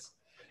 12 minutes,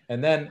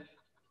 and then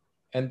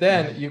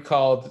you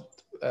called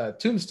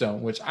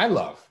Tombstone, which I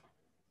love.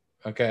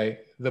 Okay,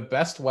 the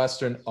best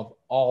Western of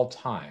all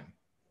time.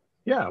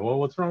 Yeah, well,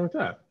 what's wrong with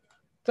that?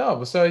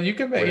 So you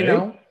can, you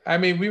know, I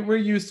mean, we're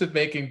used to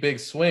making big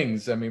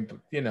swings. I mean,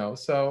 you know,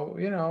 so,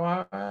 you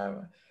know,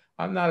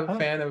 I'm not a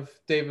fan of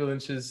David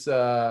Lynch's,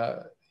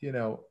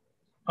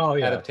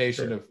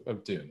 adaptation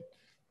of Dune.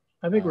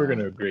 I think we're going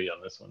to agree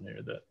on this one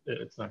here that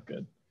it's not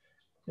good.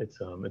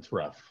 It's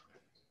rough,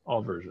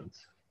 all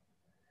versions.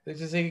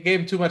 He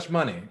gave him too much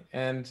money,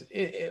 and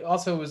it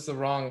also was the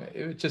wrong.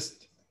 It was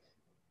just,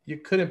 you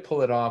couldn't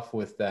pull it off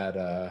with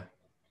that.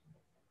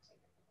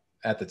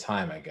 At the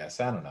time, I guess.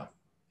 I don't know.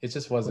 It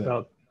just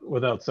wasn't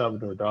without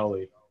Salvador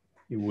Dali,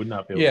 you would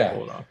not be able to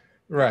pull it off.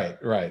 Right.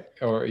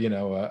 Or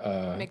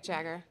Mick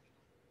Jagger.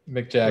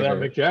 Without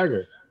Mick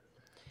Jagger.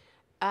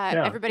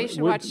 Everybody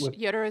should watch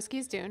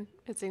Jodorowsky's Dune.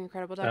 It's an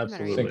incredible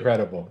documentary. Absolutely. It's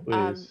incredible.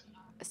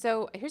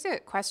 So here's a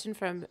question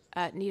from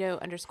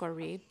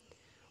Nito_Reed.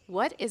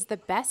 What is the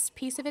best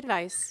piece of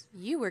advice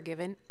you were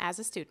given as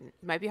a student?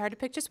 It might be hard to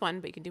pick just one,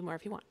 but you can do more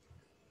if you want.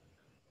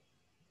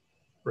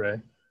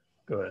 Ray,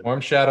 go ahead. Warm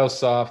shadow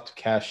soft,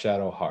 cast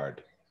shadow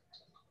hard.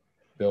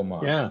 Bill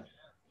Maher. Yeah.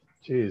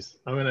 Jeez,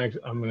 I'm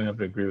gonna have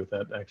to agree with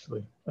that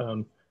actually.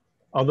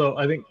 Although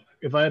I think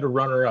if I had a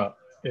runner up,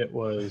 it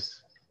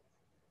was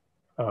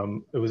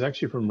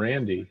actually from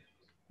Randy,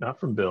 not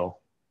from Bill.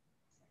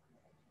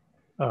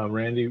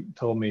 Randy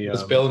told me.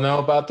 Does Bill know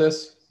about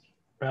this?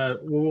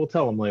 We'll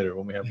tell him later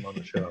when we have him on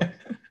the show.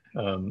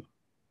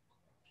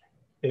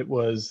 It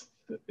was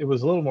a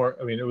little more.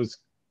 I mean, it was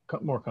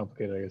more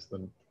complicated, I guess,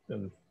 than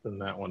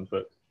that one.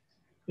 But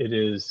it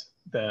is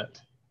that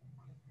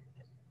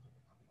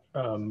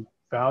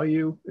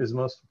value is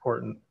most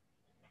important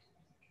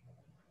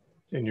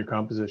in your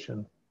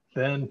composition,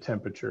 then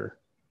temperature,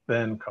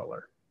 then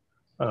color.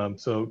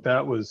 So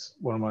that was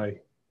one of my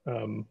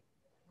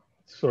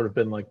sort of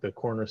been like the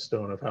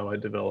cornerstone of how I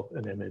develop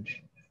an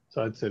image.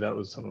 So I'd say that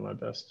was some of my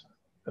best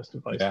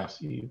advice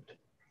received.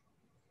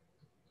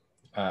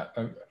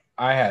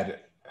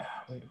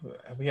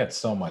 We had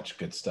so much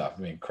good stuff.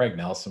 I mean, Craig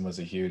Nelson was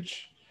a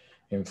huge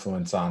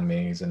influence on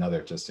me. He's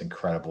another just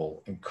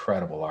incredible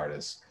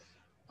artist.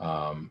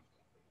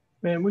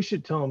 Man, we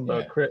should tell him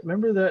about Craig.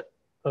 Remember that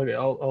Okay,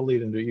 I'll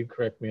lead into it. You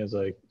correct me as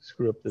I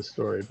screw up this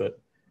story, but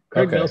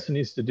Craig Okay. Nelson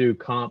used to do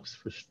comps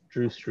for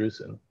Drew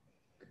Struzan,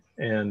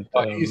 and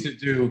He used to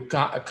do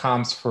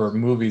comps for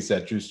movies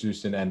that Drew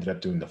Struzan ended up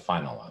doing the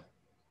final on.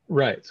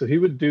 right. So he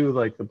would do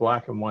like the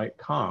black and white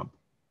comp,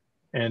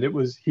 and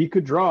he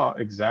could draw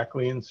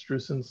exactly in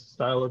Struzan's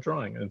style of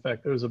drawing. And in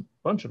fact, there's a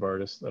bunch of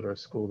artists at our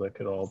school that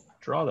could all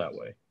draw that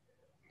way.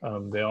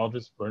 They all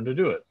just learned to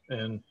do it.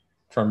 And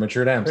From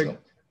Richard Amsel.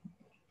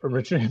 From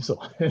Richard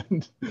Amsel.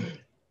 And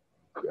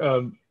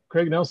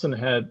Craig Nelson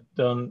had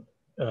done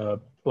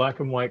black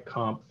and white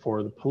comp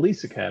for the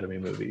Police Academy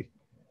movie.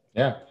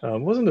 Yeah.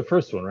 Wasn't the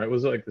first one, right?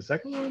 Was it like the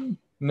second one?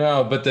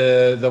 No, but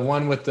the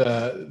one with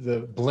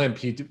the blimp,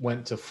 he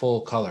went to full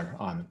color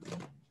on.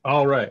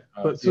 All right.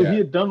 But so he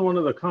had done one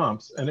of the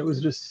comps, and it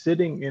was just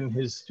sitting in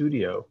his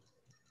studio,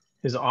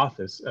 his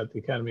office at the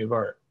Academy of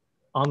Art,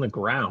 on the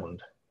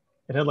ground.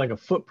 It had like a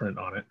footprint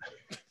on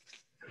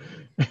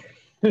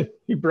it.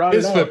 He brought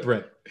his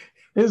footprint.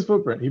 His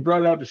footprint. He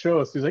brought it out to show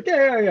us. He's like,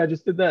 yeah, I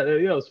just did that.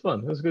 Yeah, it was fun.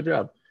 It was a good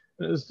job.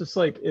 And it was just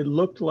like, it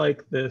looked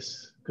like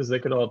this, because they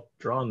could all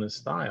draw in this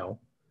style.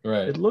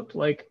 Right. It looked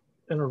like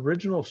an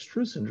original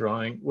Struzan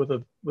drawing with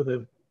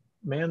a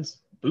man's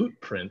boot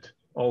print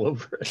all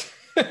over it.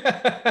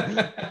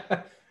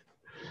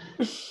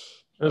 It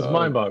was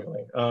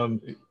mind-boggling.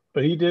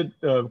 But he did,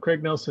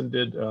 Craig Nelson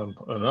did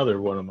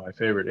another one of my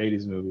favorite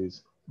 80s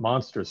movies,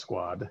 Monster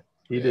Squad.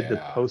 He did the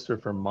poster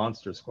for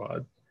Monster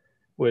Squad,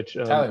 which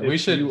Tyler, we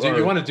should. Do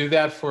you want to do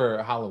that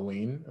for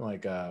Halloween?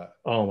 Like,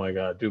 oh my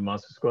God, do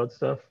Monster Squad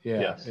stuff?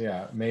 Yeah,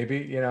 yeah, maybe.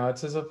 You know,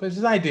 it's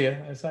an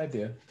idea. It's an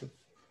idea.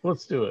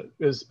 Let's do it.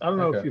 Because I don't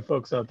know if you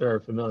folks out there are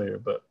familiar,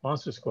 but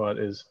Monster Squad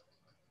is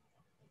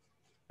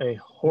a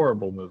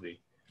horrible movie.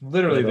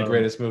 Literally the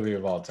greatest movie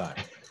of all time.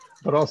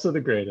 But also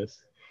the greatest.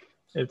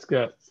 It's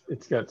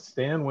got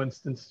Stan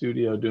Winston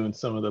Studio doing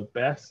some of the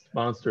best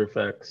monster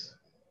effects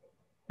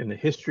in the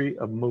history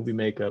of movie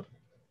makeup.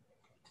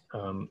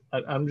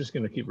 I'm just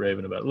going to keep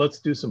raving about it. Let's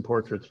do some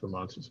portraits for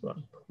Monster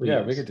Squad. Please.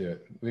 Yeah, we could do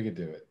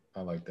it.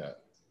 I like that.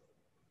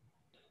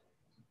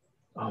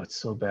 Oh, it's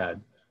so bad.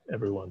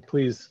 Everyone,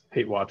 please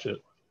hate watch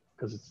it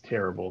because it's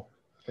terrible.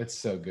 It's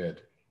so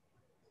good.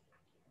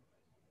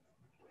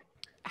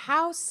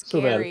 How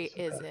scary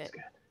is it?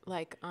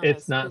 Like,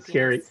 it's not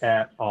scary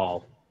at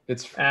all.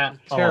 It's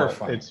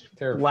terrifying. It's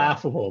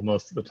laughable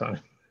most of the time.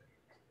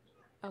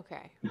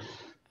 Okay.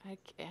 I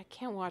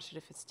can't watch it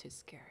if it's too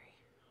scary.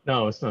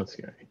 No, it's not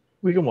scary.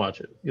 We can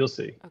watch it. You'll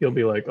see. Okay. You'll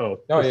be like,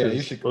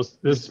 you should. This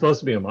is supposed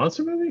to be a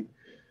monster movie?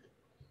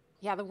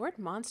 Yeah, the word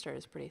monster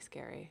is pretty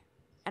scary.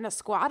 And a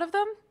squad of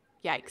them?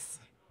 Yikes.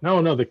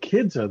 No, the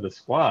kids are the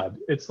squad.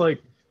 It's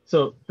like,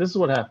 so this is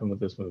what happened with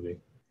this movie.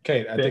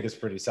 Kate, I think it's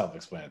pretty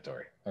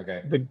self-explanatory.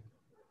 Okay.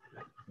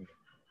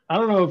 I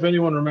don't know if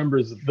anyone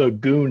remembers The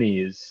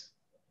Goonies,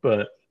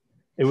 but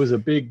it was a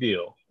big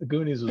deal. The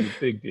Goonies was a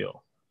big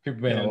deal.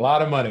 People made a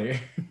lot of money.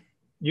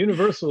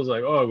 Universal was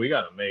like, oh, we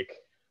gotta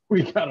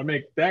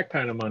make that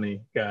kind of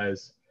money,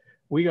 guys.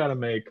 We gotta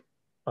make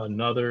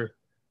another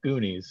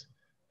Goonies,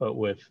 but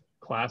with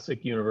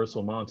classic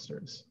Universal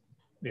monsters.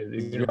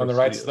 You're on the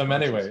rights to them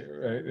anyway,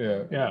 right?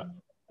 Yeah. Yeah.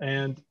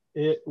 And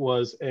it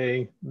was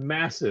a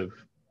massive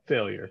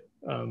failure.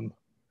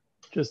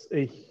 Just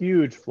a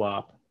huge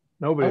flop.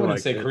 Nobody I wouldn't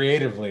liked say it.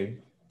 Creatively.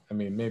 I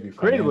mean, maybe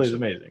creatively is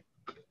amazing.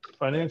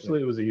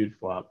 Financially, it was a huge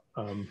flop,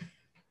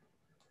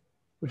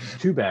 which is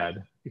too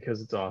bad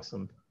because it's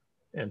awesome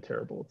and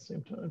terrible at the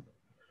same time.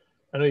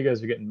 I know you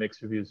guys are getting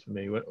mixed reviews from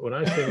me. When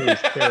I say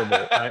it's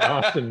terrible, I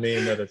often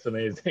mean that it's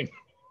amazing.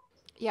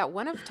 Yeah,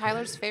 one of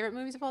Tyler's favorite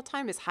movies of all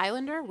time is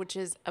Highlander, which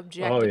is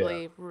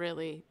objectively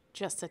really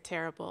just a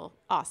terrible,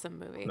 awesome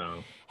movie.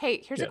 No.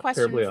 Hey, here's a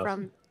question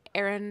from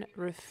Aaron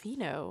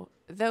Rufino.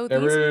 Though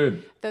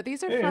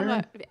these are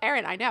from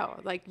Aaron, I know.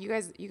 Like you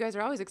guys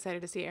are always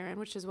excited to see Aaron,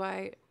 which is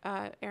why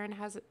Aaron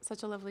has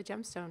such a lovely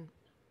gemstone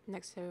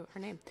next to her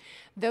name.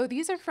 Though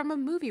these are from a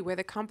movie where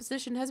the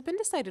composition has been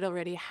decided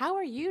already, how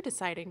are you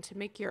deciding to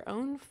make your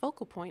own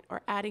focal point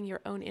or adding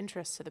your own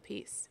interest to the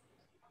piece?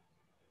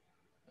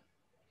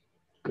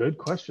 Good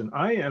question.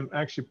 I am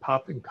actually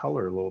popping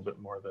color a little bit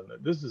more than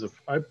that.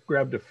 I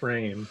grabbed a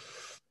frame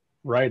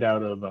right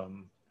out of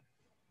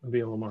I'll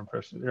be a little more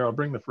impressive. Here, I'll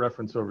bring the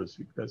reference over so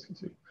you guys can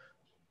see.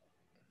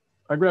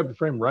 I grabbed a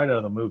frame right out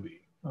of the movie.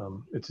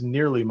 It's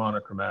nearly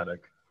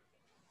monochromatic.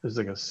 There's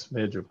like a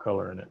smidge of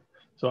color in it.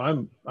 So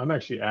I'm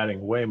actually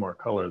adding way more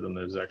color than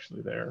there's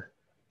actually there.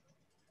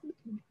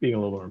 Being a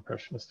little more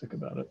impressionistic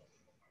about it.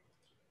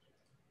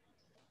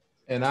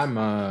 And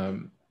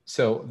I'm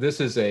so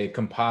this is a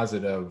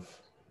composite of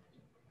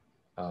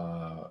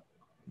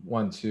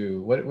 1,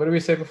 2. What did we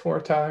say before,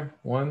 Tyler?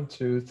 1,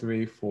 2,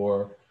 3,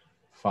 4,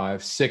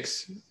 5,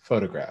 6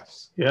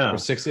 photographs. Yeah. Or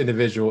 6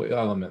 individual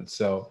elements.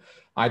 So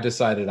I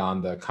decided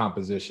on the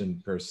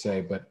composition per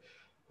se, but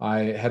I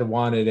had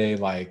wanted a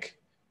like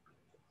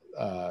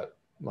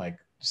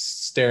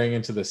staring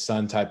into the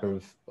sun type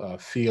of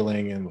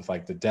feeling, and with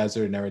like the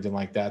desert and everything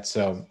like that.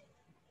 So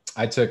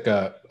I took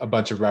a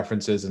bunch of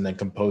references and then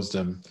composed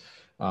them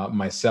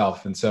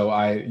myself. And so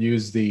I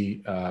used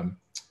the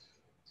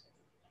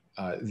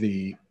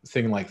the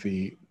thing like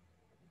the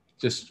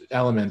just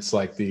elements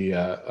like the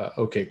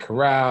OK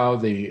Corral,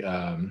 the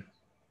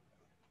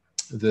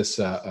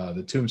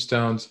the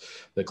tombstones,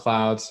 the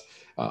clouds,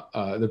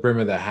 the brim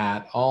of the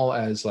hat, all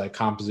as like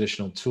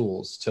compositional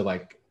tools to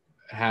like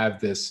have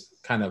this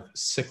kind of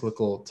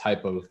cyclical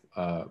type of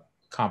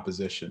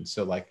composition.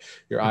 So like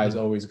your eye is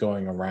always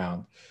going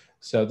around.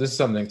 So this is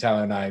something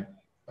Tyler and I,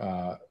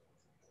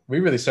 we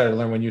really started to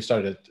learn when you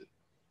started to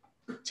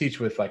teach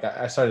with, like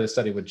I started to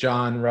study with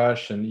John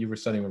Rush and you were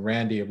studying with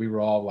Randy, and we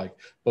were all like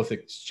both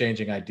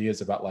exchanging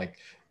ideas about like,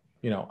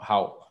 you know,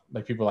 how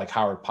like people like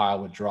Howard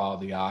Pyle would draw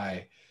the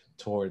eye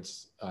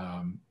towards,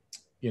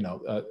 you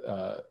know,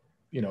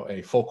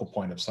 a focal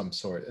point of some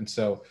sort. And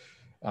so,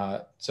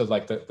 so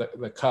like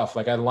the cuff,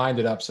 like I lined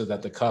it up so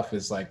that the cuff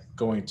is like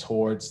going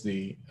towards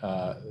the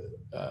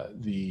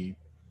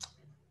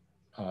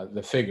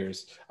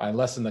figures. I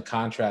lessened the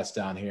contrast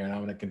down here, and I'm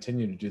going to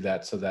continue to do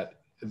that so that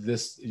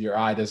your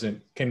eye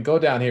can go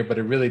down here, but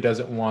it really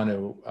doesn't want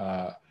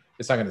to,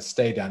 it's not going to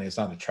stay down here. It's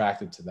not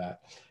attracted to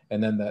that.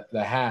 And then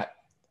the hat,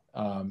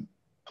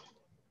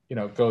 you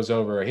know, goes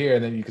over here,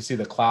 and then you can see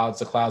the clouds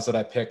that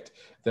I picked,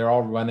 they're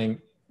all running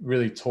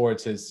really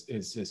towards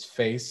his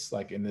face,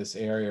 like in this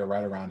area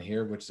right around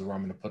here, which is where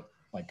I'm going to put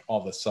like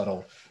all the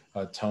subtle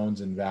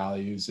tones and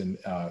values and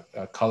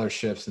color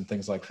shifts and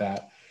things like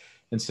that.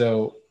 And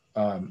so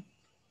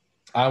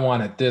I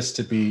wanted this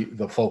to be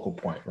the focal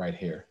point right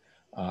here.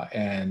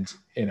 And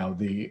you know,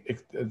 the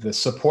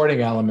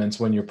supporting elements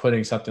when you're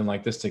putting something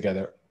like this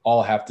together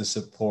all have to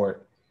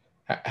support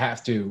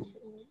the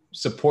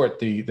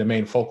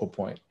main focal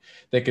point.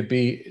 They could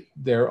be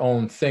their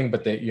own thing,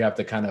 but you have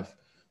to kind of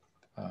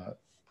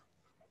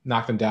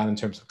knock them down in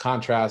terms of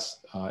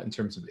contrast, in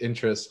terms of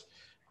interest,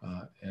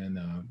 and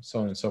so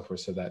on and so forth,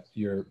 so that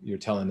you're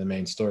telling the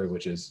main story,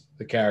 which is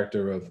the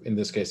character of, in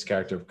this case, the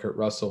character of Kurt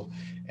Russell,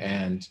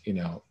 and you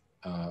know,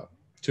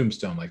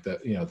 Tombstone, like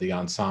the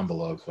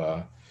ensemble of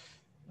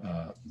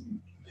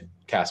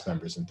cast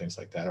members and things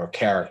like that, or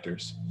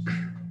characters.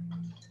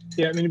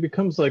 Yeah, I mean, it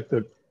becomes like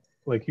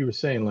like you were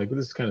saying, like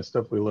this kind of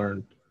stuff we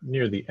learned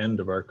near the end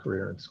of our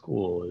career in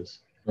school is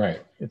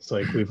right. It's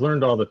like we've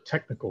learned all the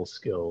technical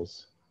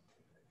skills,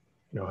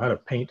 you know, how to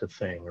paint a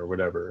thing or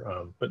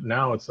whatever. But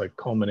now it's like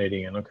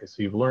culminating in, okay,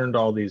 so you've learned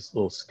all these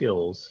little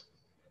skills.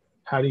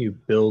 How do you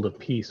build a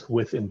piece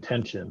with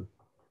intention?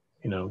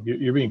 You know,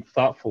 you're being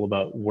thoughtful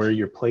about where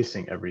you're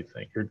placing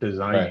everything. You're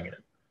designing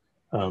it.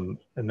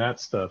 And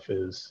that stuff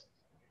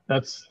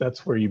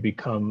that's where you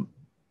become,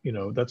 you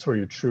know, that's where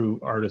your true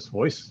artist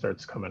voice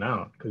starts coming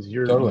out, because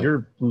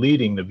you're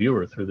leading the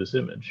viewer through this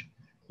image.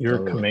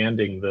 You're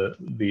commanding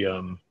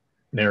the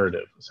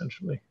narrative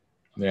essentially.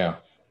 Yeah,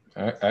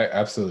 I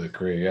absolutely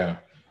agree. Yeah,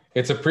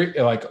 it's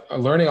like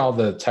learning all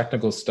the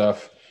technical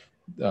stuff,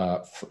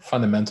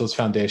 fundamentals,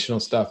 foundational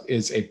stuff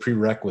is a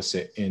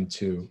prerequisite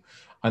into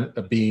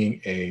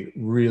being a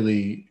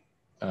really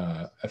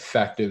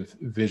effective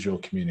visual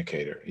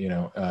communicator. You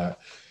know,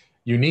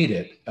 you need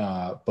it,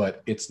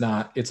 but it's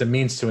a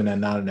means to an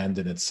end, not an end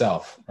in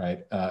itself, right?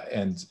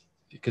 And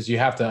because you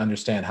have to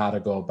understand how to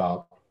go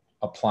about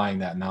applying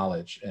that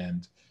knowledge,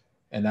 and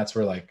that's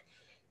where, like,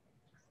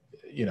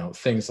 you know,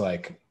 things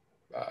like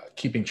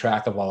keeping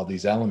track of all of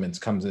these elements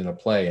comes into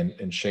play,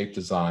 and shape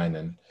design,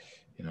 and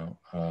you know,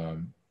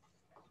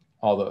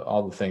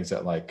 all the things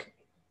that, like,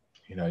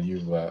 you know,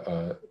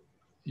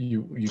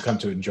 you come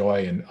to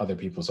enjoy in other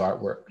people's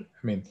artwork.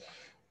 I mean,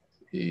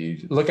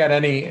 you look at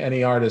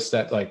any artist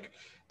that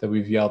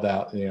we've yelled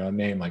out, you know,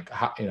 name, like,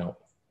 you know,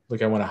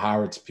 look at one of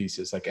Howard's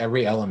pieces. Like,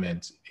 every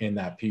element in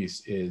that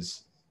piece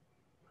is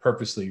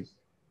purposely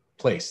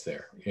placed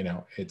there. You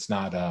know, it's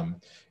not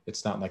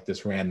like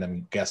this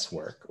random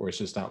guesswork, or it's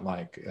just not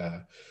like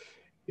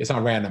it's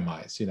not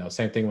randomized. You know,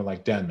 same thing with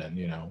like Denman.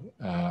 You know,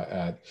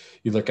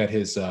 you look at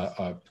his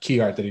key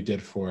art that he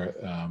did for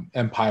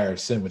Empire of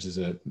Sin, which is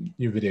a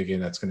new video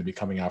game that's going to be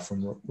coming out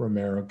from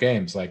Romero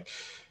Games. Like,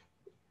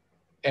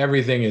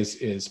 everything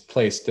is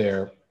placed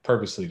there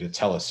purposely to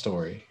tell a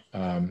story.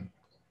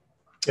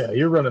 Yeah,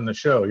 you're running the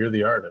show. You're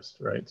the artist,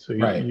 right? So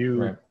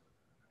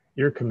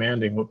you're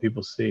commanding what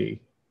people see.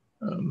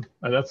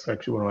 That's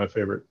actually one of my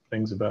favorite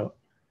things about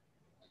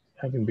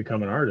having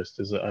become an artist,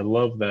 is I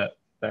love that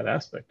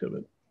aspect of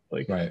it.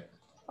 Like,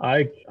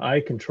 I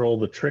control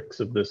the tricks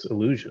of this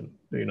illusion.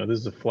 You know, this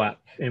is a flat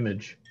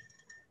image.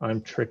 I'm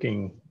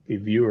tricking the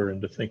viewer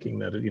into thinking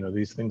that, you know,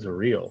 these things are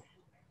real.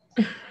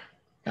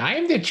 I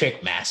am the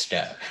trick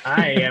master.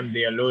 I am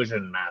the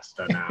illusion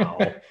master now.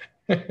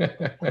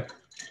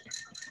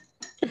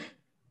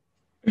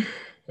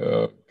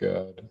 Oh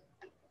God.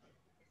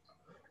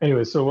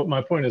 Anyway, so what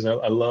my point is,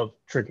 I love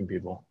tricking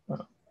people.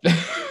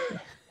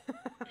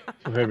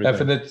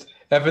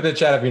 F in the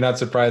chat if you're not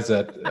surprised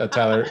that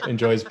Tyler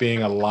enjoys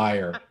being a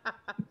liar.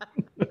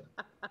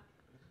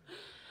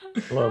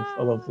 I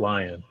love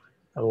lying.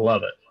 I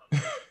love it.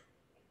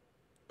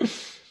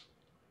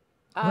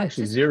 I'm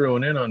actually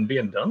zeroing in on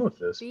being done with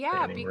this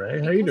painting, Ray.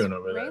 How are you doing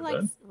over there,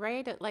 bud?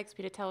 Ray likes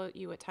me to tell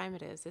you what time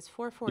it is. It's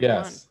 4:41.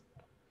 Yes.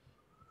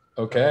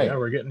 Okay. Yeah,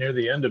 we're getting near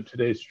the end of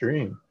today's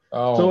stream.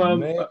 Oh, So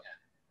man.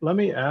 let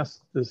me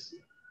ask this: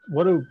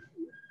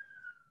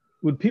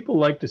 would people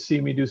like to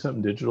see me do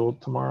something digital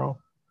tomorrow?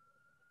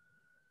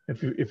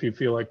 If you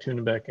feel like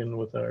tuning back in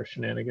with our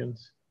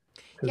shenanigans,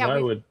 because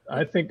Yeah,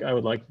 I think I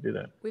would like to do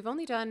that. we've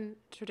only done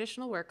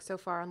traditional work so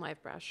far on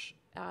Livebrush,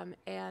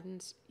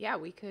 and yeah,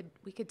 we could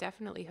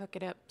definitely hook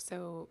it up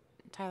so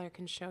Tyler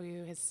can show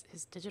you his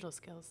digital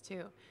skills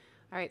too.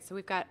 All right, so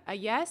we've got a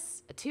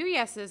yes, two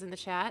yeses in the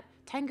chat. Oh,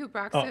 Tengu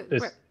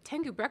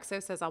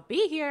Bruxo says I'll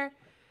be here.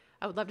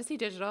 I would love to see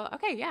digital.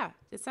 Okay, yeah,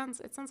 it sounds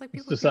like it's people would be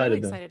really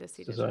decided then. excited to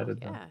see It's digital.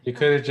 decided then. Yeah, You yeah.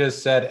 could have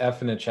just said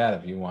F in the chat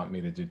if you want me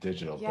to do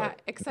digital. Yeah,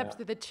 But, except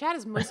that the chat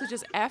is mostly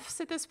just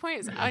Fs at this point.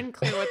 It's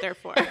unclear what they're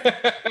for.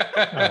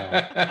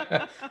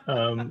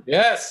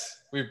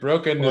 Yes, we've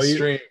broken the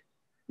stream.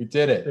 We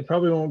did They it.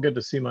 probably won't get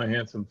to see my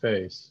handsome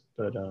face,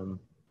 but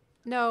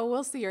No,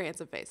 we'll see your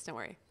handsome face. Don't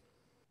worry.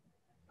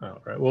 oh,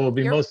 right. Well, it'll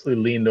be You're- mostly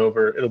leaned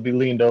over. It'll be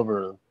leaned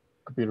over a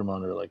computer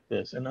monitor like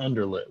this and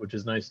underlit, which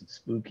is nice and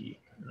spooky.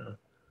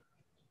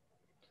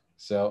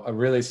 So a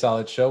really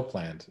solid show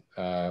planned,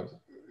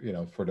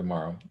 for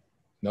tomorrow.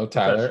 No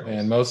Tyler, Professionals.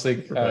 and mostly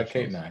Kate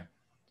Professionals.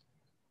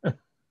 and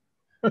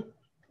I.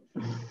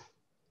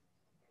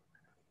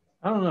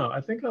 I don't know. I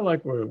think I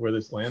like where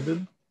this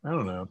landed. I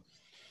don't know.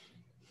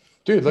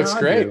 Dude, looks No,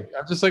 I great. do.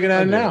 I'm just looking at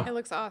I it do. now. It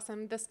looks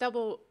awesome. The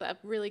stubble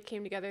really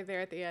came together there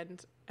at the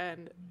end,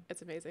 and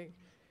it's amazing.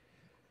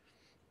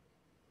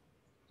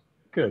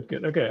 Good,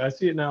 good. Okay, I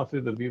see it now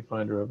through the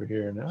viewfinder over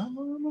here, and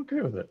I'm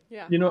okay with it.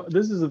 Yeah. You know,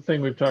 this is a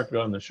thing we've talked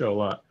about on the show a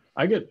lot.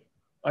 I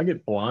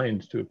get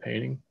blind to a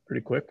painting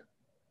pretty quick.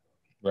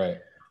 Right.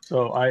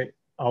 So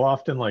I'll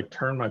often like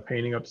turn my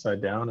painting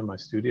upside down in my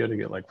studio to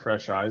get like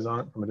fresh eyes on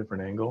it from a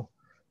different angle.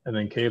 And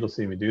then Kate will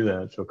see me do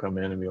that. She'll come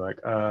in and be like,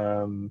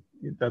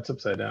 that's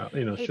upside down.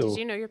 You know, Hey, she'll did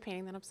you know you're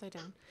painting that upside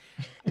down?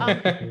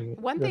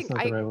 One that's thing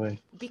not the right way.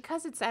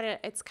 because it's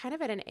kind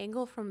of at an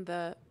angle from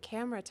the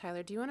camera,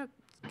 Tyler. Do you want to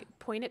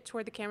point it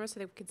toward the camera so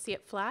they can see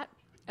it flat?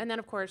 And then,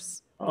 of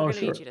course, we're going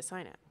to need you to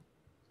sign it.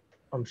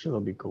 I'm sure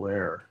there'll be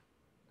glare.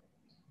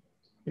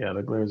 Yeah,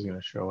 the glare is going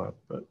to show up,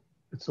 but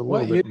it's a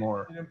What, little bit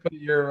more. You didn't put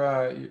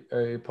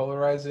your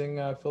polarizing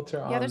filter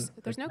on? Yeah, there's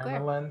the no camera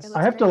glare. lens? It I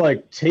looks have to great.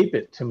 like tape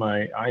it to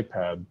my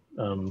iPad.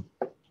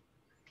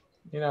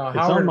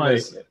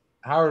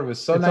 Howard was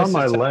so It's nice on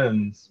my to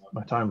lens,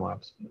 my time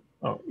lapse.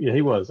 Oh yeah,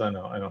 he was. I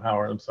know,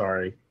 Howard. I'm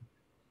sorry.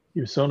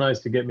 He was so nice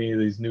to get me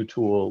these new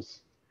tools,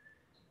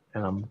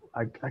 and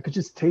I could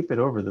just tape it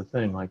over the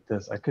thing like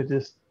this. I could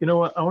just, you know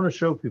what? I want to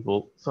show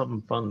people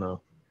something fun though.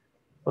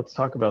 Let's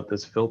talk about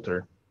this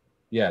filter.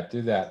 Yeah,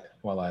 do that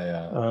while I.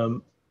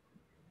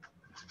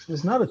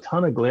 There's not a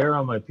ton of glare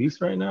on my piece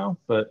right now,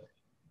 but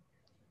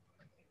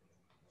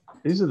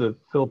these are the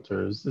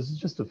filters. This is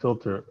just a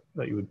filter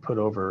that you would put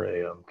over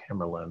a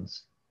camera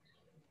lens,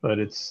 but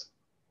it's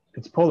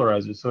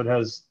polarizer, so it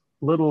has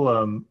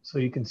little so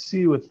you can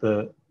see with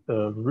the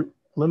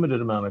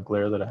limited amount of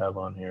glare that I have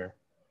on here,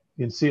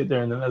 you can see it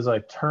there, and then as I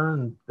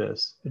turn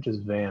this, it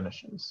just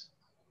vanishes,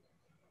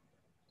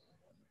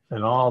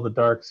 and all the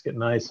darks get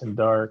nice and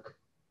dark.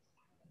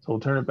 So we'll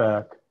turn it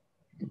back.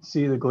 You can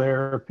see the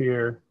glare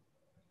appear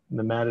in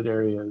the matted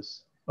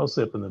areas,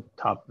 mostly up in the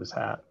top of his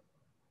hat,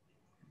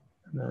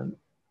 and then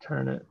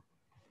turn it,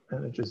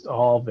 and it just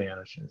all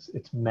vanishes.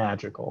 It's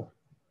magical.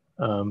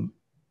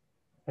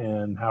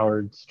 And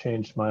Howard's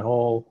changed my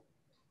whole,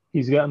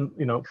 he's gotten,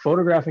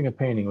 photographing a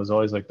painting was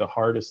always like the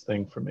hardest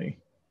thing for me.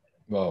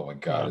 Oh my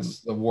God, it's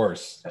the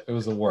worst. It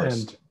was the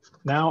worst. And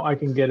now I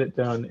can get it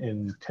done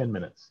in 10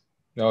 minutes.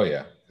 Oh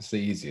yeah, it's the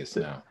easiest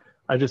now.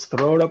 I just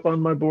throw it up on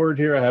my board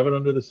here. I have it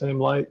under the same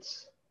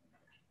lights,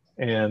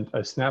 and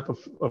I snap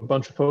a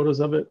bunch of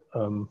photos of it.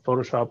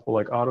 Photoshop will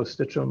like auto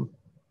stitch them.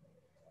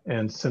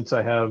 And since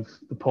I have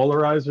the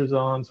polarizers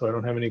on, so I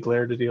don't have any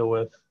glare to deal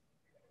with,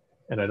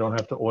 and I don't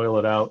have to oil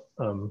it out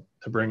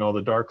to bring all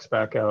the darks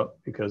back out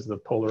because the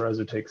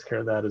polarizer takes care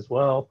of that as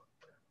well.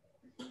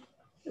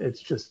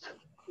 It's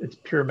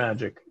pure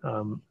magic.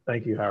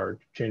 Thank you, Howard.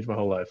 Changed my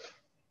whole life.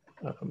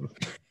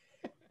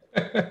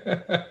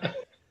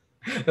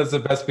 That's the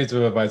best piece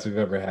of advice we've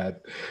ever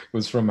had.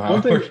 Was from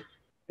Howard.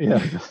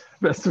 Yeah,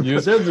 that's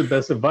the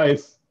best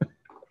advice.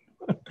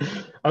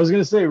 I was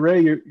gonna say,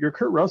 Ray, your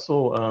Kurt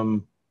Russell.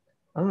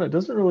 I don't know. It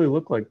doesn't really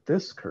look like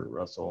this Kurt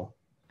Russell.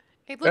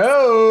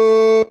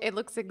 It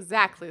looks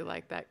exactly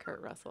like that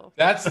Kurt Russell.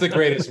 That's the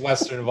greatest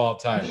Western of all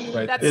time,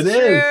 right? That's It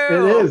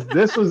true. is.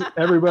 This was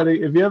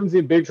everybody. If you haven't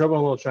seen Big Trouble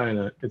in Little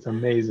China, it's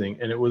amazing.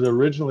 And it was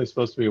originally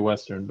supposed to be a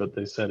Western, but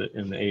they set it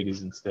in the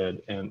 80s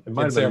instead. And it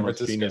might have been the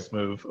most genius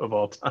move of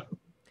all time.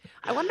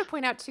 I wanted to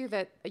point out too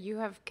that you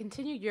have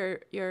continued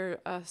your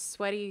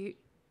sweaty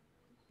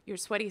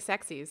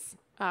sexies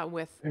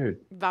with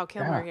Val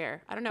Kilmer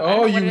here. I don't know.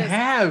 Oh, you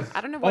have.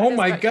 I don't know what oh it is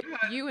my about God.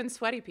 you and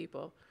sweaty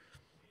people.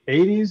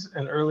 80s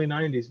and early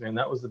 90s, man,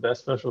 that was the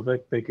best special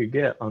effect they could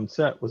get on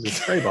set was a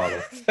spray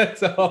bottle.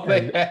 That's all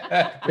they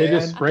had. They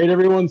just sprayed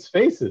everyone's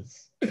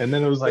faces. And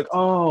then it was like,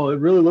 oh, it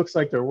really looks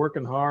like they're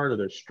working hard or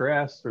they're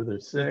stressed or they're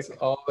sick.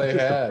 That's all they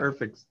had.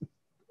 Perfect.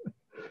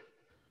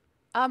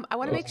 I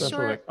want to make Special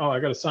sure. oh, I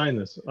got to sign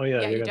this. Oh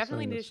yeah, Yeah, you you got to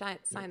definitely sign need to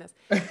this. sign this.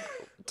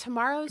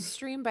 Tomorrow's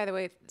stream, by the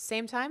way,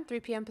 same time, 3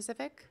 p.m.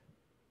 Pacific.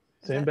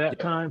 Same bat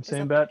time,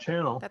 same bat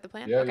channel. Is that the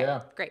plan? Yeah, okay.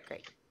 yeah. Great.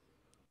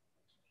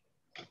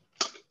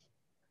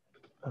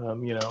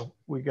 You know,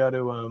 we got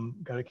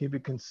to keep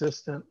it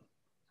consistent.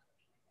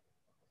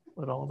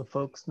 Let all the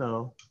folks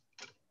know.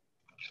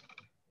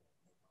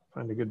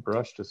 Find a good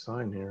brush to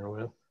sign here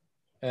with.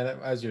 And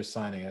as you're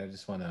signing, I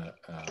just want to,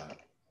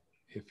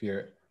 if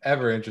you're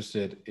ever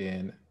interested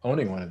in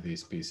owning one of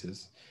these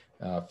pieces,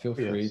 feel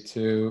free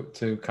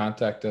to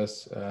contact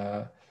us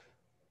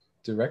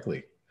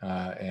directly.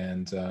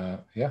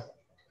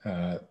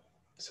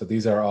 So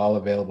these are all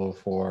available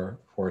for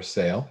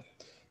sale.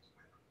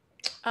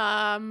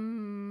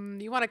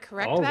 You want to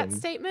correct that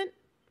statement?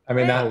 I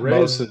mean, not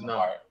most of them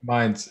are.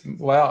 Mine's,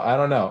 well, I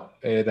don't know.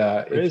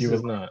 If you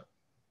would, not.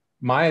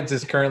 Mine's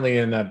is currently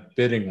in a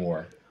bidding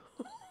war.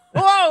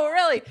 Whoa,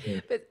 really?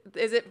 But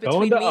is it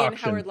between me auction, and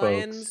Howard folks.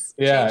 Lyons?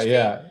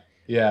 Yeah.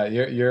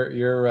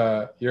 You're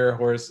a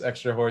horse,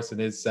 extra horse,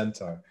 and his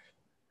centaur.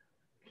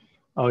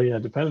 Oh yeah,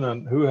 depending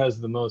on who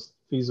has the most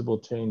feasible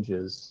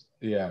changes.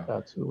 Yeah,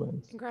 that's who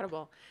wins.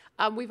 Incredible.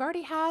 We've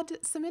already had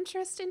some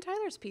interest in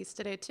Tyler's piece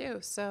today too.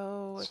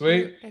 So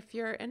sweet. If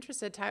you're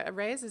interested,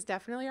 Ray's has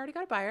definitely already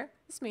got a buyer.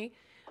 It's me.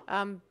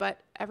 But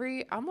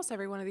almost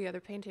every one of the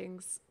other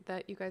paintings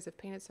that you guys have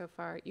painted so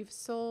far, you've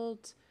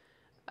sold.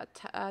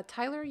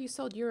 Tyler, you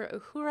sold your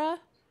Uhura.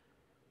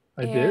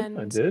 I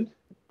did.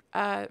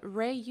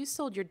 Ray, you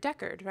sold your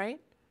Deckard, right?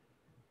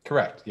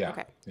 Correct. Yeah.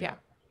 Okay. Yeah.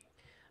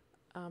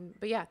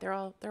 But yeah, they're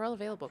all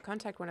available.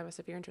 Contact one of us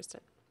if you're interested.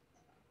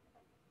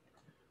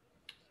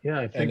 Yeah,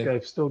 I think I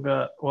still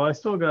got,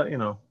 you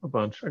know, a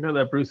bunch. I got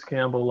that Bruce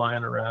Campbell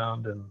lying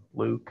around, and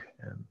Luke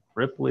and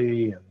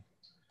Ripley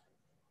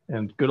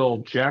and good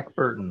old Jack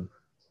Burton,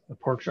 the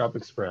Pork Chop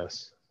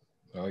Express.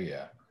 Oh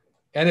yeah.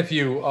 And if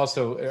you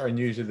also are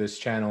new to this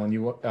channel and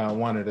you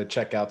wanted to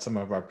check out some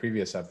of our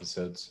previous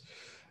episodes,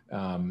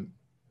 you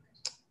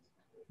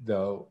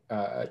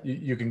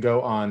can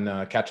go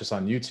on, catch us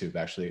on YouTube,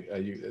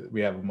 actually.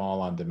 We have them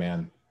all on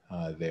demand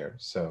there.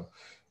 So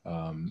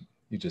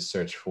you just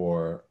search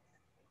for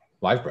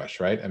Livebrush,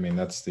 right? I mean,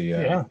 that's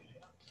the...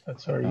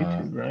 that's our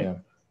YouTube, right?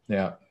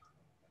 Yeah.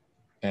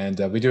 And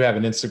we do have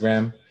an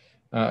Instagram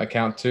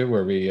account too,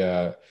 where we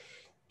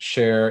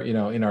share, you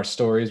know, in our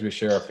stories, we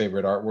share our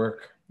favorite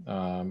artwork.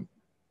 And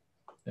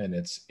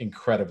it's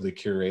incredibly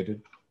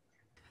curated.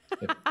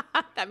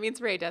 That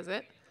means Ray does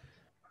it.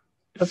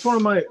 That's one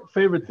of my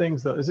favorite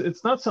things, though.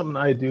 It's not something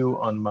I do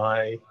on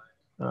my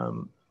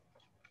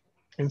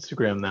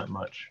Instagram that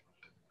much.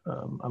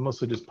 I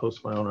mostly just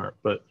post my own art,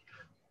 but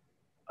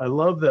I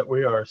love that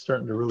we are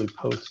starting to really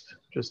post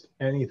just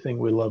anything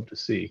we love to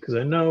see, because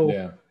I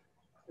know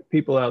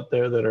people out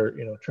there that are,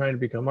 you know, trying to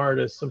become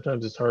artists.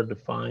 Sometimes it's hard to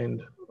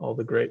find all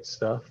the great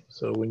stuff.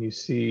 So when you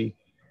see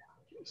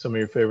some of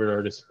your favorite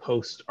artists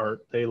post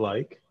art they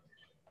like,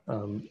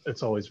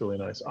 it's always really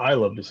nice. I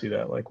love to see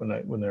that. Like when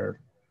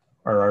there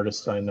are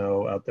artists I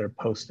know out there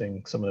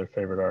posting some of their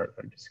favorite art,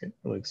 I just get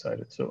really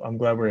excited. So I'm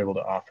glad we're able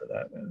to offer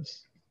that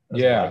as a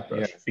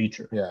Livebrush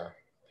feature. Yeah.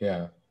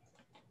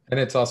 And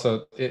it's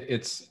also,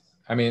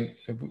 I mean,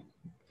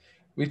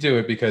 we do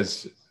it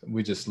because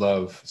we just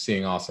love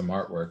seeing awesome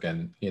artwork,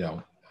 and, you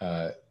know,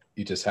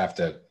 you just have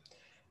to,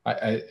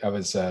 I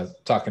was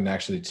talking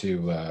actually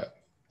to,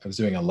 I was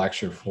doing a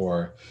lecture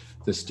for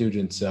the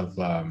students of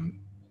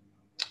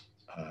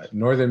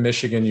Northern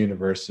Michigan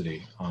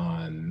University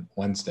on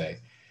Wednesday.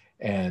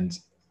 And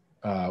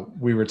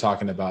we were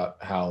talking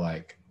about how,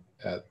 like,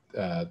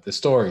 the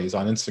stories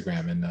on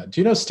Instagram. And do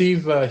you know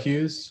Steve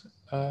Hughes,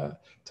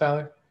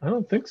 Tyler? I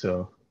don't think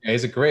so. Yeah,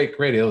 he's a great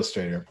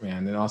illustrator,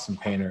 man, an awesome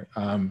painter.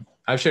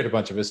 I've shared a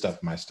bunch of his stuff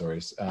in my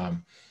stories.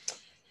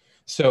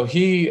 So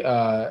he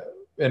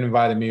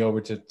invited me over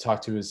to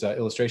talk to his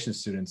illustration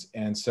students.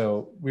 And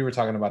so we were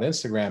talking about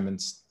Instagram,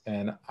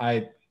 and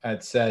I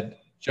had said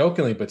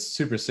jokingly, but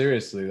super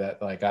seriously,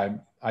 that, like, I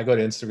go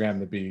to Instagram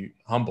to be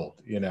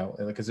humbled, you know,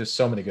 because there's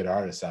so many good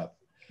artists out.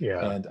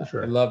 Yeah, and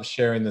sure. I love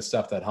sharing the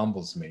stuff that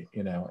humbles me,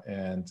 you know,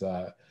 and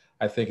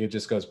I think it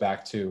just goes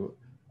back to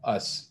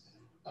us,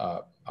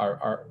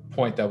 our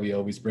point that we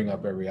always bring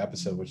up every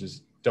episode, which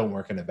is don't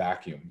work in a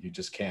vacuum. You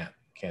just can't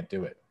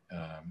do it.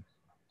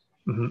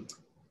 And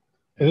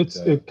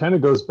it kind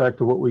of goes back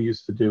to what we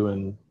used to do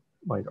in,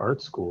 like,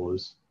 art school.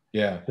 Is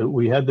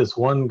we had this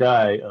one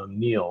guy,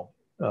 Neil.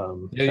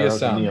 Neil.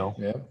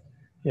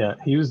 Yeah,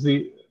 he was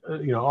the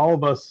you know, all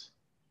of us.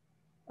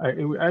 I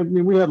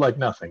mean, we had like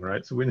nothing,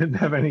 right? So we didn't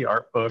have any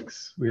art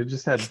books. We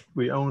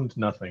owned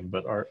nothing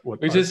but art.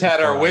 We just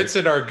had our wits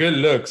and our good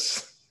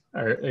looks.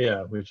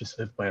 We just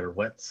lived by our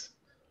wits.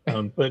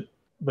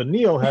 But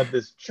Neil had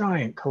this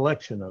giant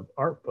collection of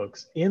art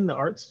books in the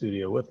art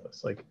studio with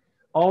us. Like,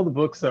 all the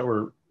books that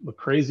were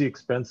crazy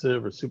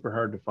expensive or super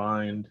hard to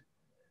find,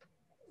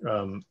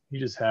 he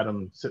just had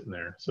them sitting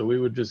there. So we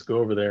would just go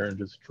over there and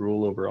just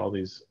drool over all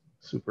these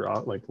super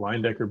like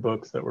Leyendecker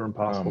books that were Oh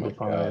impossible my to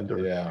find. God.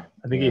 Or Yeah.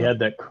 I think he had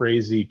that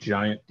crazy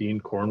giant Dean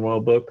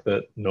Cornwell book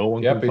that no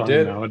one Yep, can he find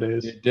did.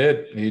 nowadays. He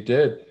did. He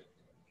did.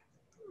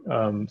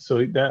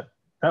 So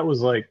that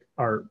was like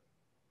our,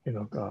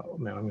 God,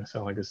 man, I'm gonna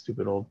sound like a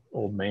stupid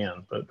old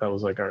man, but that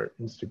was like our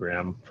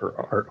Instagram for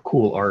art,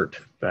 cool art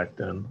back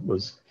then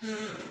was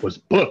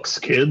books,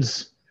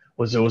 kids.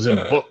 It was in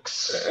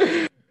books.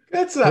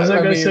 That's What not, does that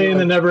I guy mean, say in the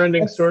like,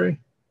 Never-Ending Story?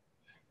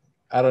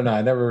 I don't know.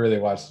 I never really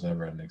watched the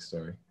Never-Ending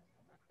Story.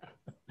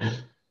 Get out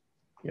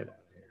of here.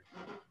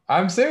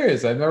 I'm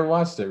serious. I've never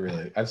watched it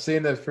really. I've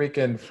seen the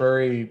freaking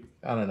furry,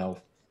 I don't know,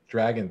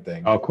 dragon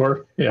thing.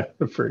 Alcor? Yeah,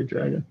 the furry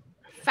dragon.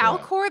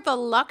 Falcor, the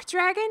luck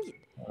dragon?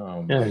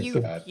 Oh Yeah, my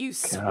God. You God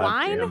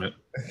swine? damn it.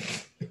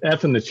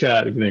 F in the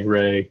chat if you think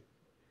Ray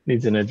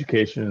needs an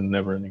education in the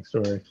Never-Ending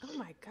Story. Oh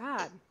my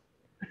God.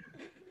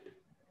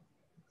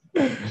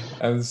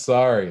 I'm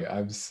sorry.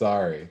 I'm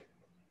sorry.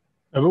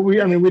 But we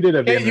did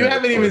have the Hey, you internet,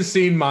 haven't of even course.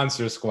 seen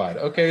Monster Squad.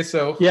 Okay,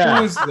 so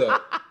Yeah. who's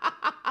the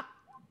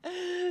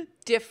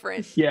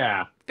Different.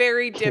 Yeah.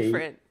 Very Kate.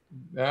 different.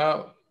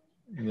 no.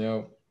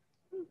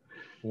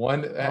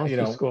 One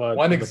Monster Squad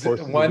and the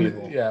Forces of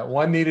Evil.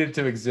 one needed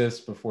to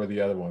exist before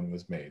the other one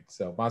was made.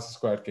 So Monster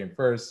Squad came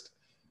first,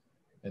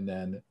 and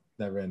then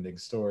Never-Ending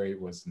Story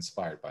was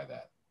inspired by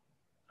that.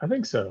 I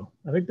think so.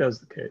 I think that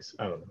was the case.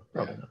 I don't know.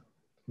 Probably not.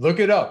 Look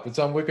it up. It's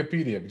on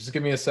Wikipedia. Just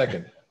give me a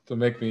second to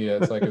make me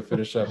so I can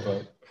finish up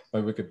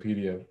my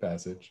Wikipedia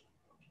passage.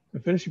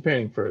 Finish your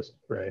painting first,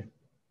 Ray.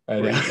 I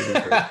know.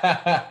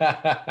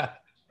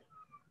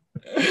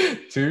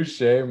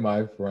 Touche,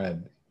 my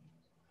friend.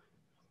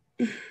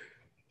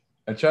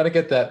 I'm trying to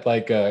get that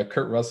like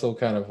Kurt Russell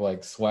kind of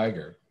like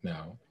swagger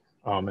now.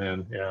 Oh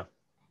man, yeah.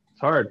 It's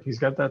hard. He's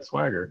got that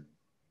swagger.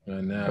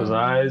 I know. Those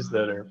eyes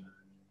that are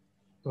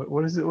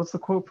what is it? What's the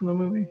quote from the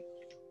movie?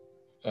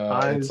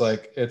 It's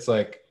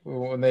like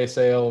when they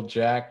say old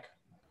Jack.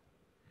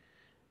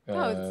 It's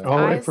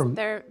right, eyes.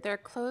 They're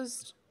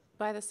closed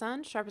by the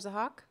sun, sharp as a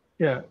hawk.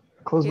 Yeah,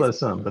 closed by the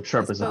sun, but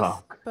sharp as a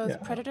hawk.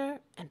 Both predator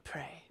and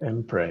prey.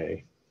 And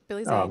prey.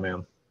 Billy Zane. Oh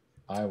man,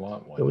 I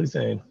want one. Billy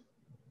Zane,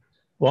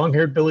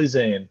 long-haired Billy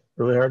Zane,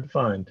 really hard to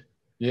find.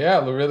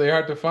 Yeah, really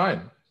hard to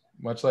find.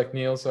 Much like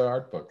Neil's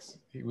art books.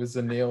 He was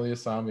the Neil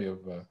Yasami of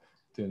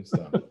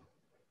Tombstone.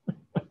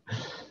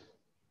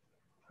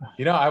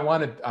 I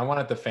wanted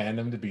the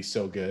fandom to be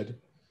so good,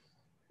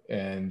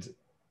 and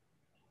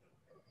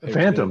the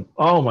Phantom.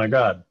 Oh my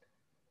God!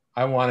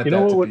 I wanted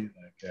that to be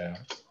like, yeah.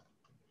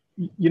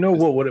 You know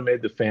what would have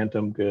made the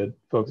Phantom good,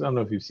 folks? I don't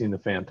know if you've seen the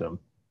Phantom,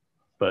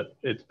 but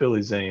it's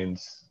Billy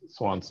Zane's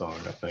swan song,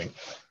 I think.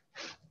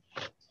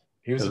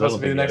 He was supposed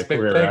to be the next big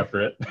thing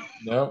after it.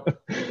 No.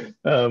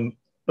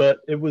 But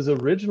it was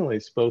originally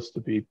supposed to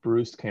be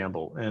Bruce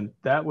Campbell, and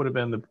that would have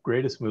been the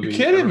greatest movie. You're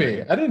kidding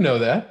me? I didn't know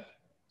that.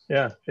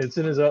 Yeah, it's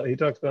in he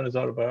talks about in his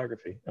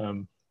autobiography.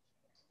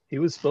 He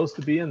was supposed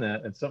to be in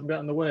that, and something got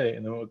in the way,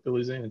 and then what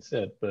Billy Zane had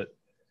said. But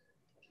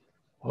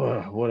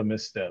what a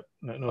misstep!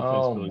 No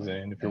offense, Billy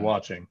Zane, if you're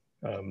watching.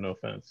 No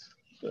offense,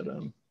 but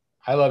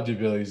I loved you,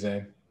 Billy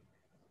Zane.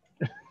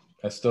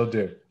 I still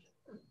do.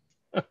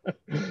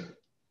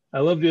 I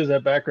loved you as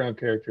that background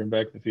character in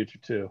Back to the Future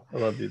too. I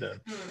loved you then.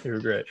 You were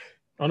great.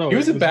 Oh no, he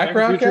was a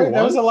background character.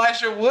 That was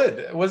Elijah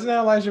Wood. Wasn't that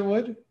Elijah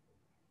Wood?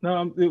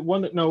 No, it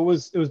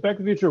was Back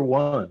to the Future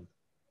 1.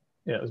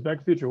 Yeah, it was Back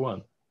to the Future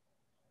 1.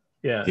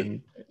 Yeah.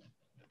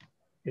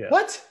 Yeah.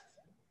 What?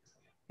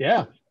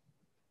 Yeah.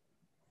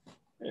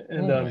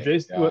 And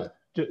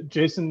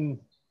Jason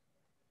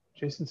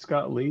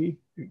Scott Lee,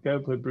 the guy who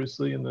played Bruce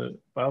Lee in the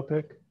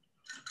biopic.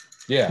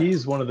 Yeah.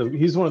 He's one of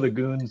the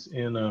goons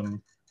in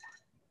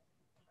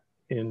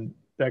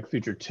Back to the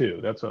Future 2.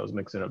 That's what I was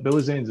mixing up.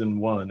 Billy Zane's in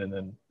 1, and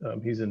then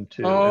he's in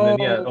 2. Oh. And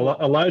then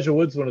Elijah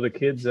Wood's one of the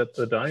kids at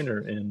the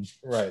diner in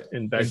Back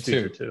to the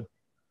Future 2.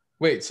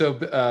 Wait, so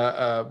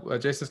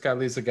Jason Scott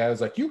Lee's the guy who's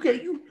like, you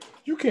can't,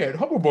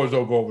 hoverboards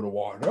don't go over the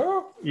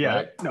water. Yeah,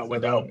 right? no,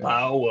 without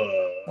power.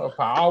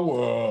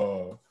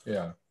 Power.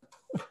 Yeah.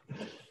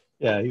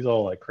 Yeah, he's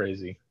all like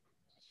crazy.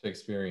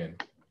 Shakespearean.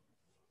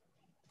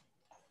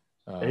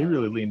 He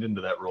really leaned into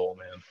that role,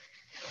 man.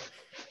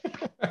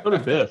 So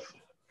did Biff.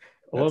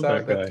 I love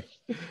that guy.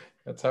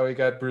 That's how he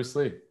got Bruce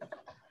Lee.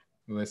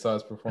 When they saw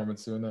his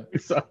performance doing that.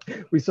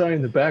 We saw you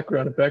in the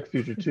background of Back to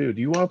the Future 2.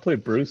 Do you want to play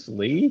Bruce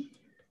Lee?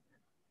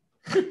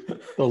 The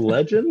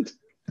legend?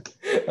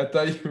 I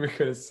thought you were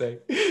going to say,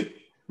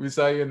 we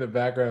saw you in the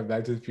background of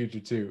Back to the Future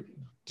 2.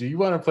 Do you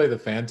want to play the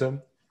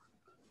Phantom?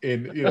 Do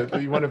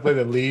you want to play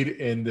the lead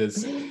in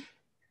this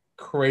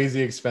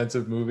crazy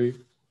expensive movie?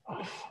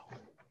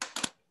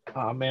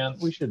 Oh man,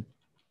 we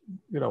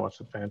gotta watch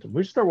the Phantom.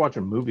 We should start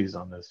watching movies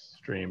on this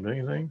stream, don't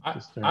you think?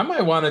 I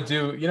might want to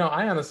do,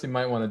 I honestly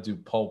might want to do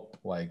pulp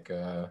like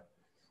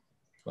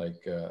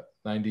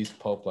 90s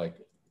pulp like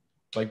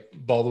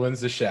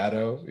Baldwin's The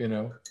Shadow,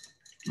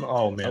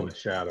 Oh man, The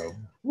Shadow.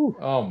 Whew.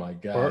 Oh my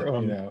god.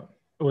 Or,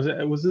 was it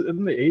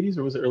in the 80s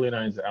or was it early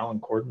 90s? The Alan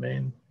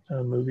Quartermain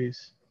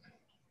movies?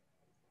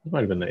 It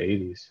might have been the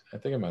 80s. I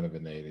think it might have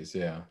been the 80s,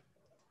 yeah.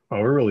 Oh,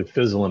 we're really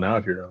fizzling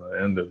out here on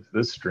the end of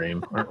this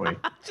stream, aren't we?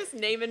 Just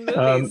naming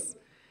movies.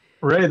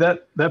 Ray,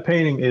 that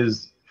painting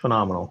is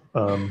phenomenal.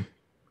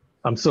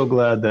 I'm so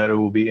glad that it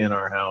will be in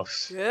our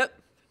house. Yep.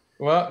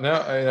 Well, no,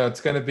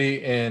 it's going to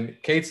be in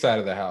Kate's side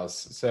of the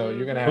house, so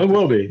you're going to have It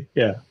will be,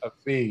 yeah. a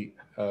fee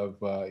of,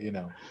 I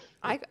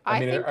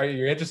mean, think are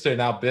you interested in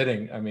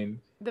outbidding? I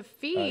mean, the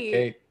fee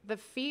Kate. the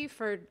fee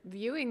for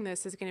viewing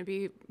this is going to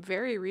be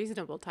very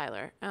reasonable,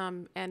 Tyler,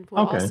 and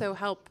will also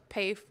help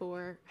pay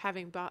for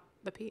having bought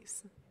the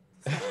piece.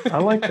 So. I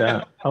like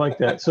that. I like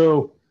that.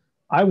 So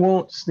I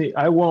won't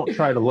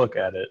try to look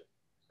at it,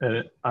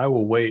 and I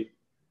will wait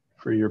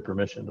for your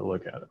permission to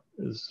look at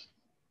it.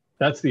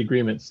 That's the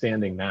agreement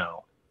standing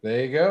now.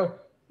 There you go.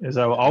 Is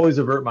I will always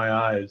avert my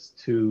eyes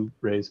to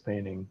Ray's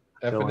painting.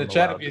 F in the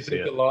chat if you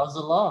think the law is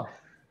the law.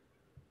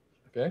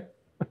 Okay.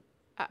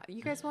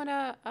 You guys want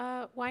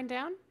to wind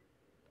down?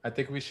 I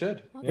think we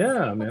should.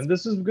 Yeah, man,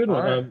 this is a good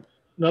one. Right.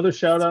 Another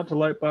shout out to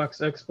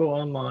Lightbox Expo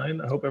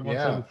Online. I hope everyone's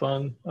having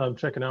fun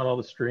checking out all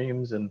the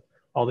streams and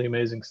all the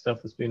amazing stuff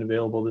that's being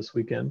available this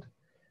weekend.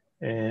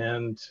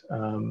 And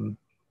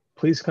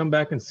please come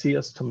back and see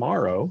us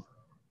tomorrow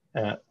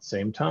at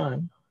same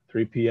time,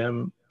 3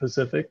 p.m.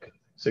 Pacific,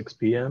 6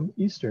 p.m.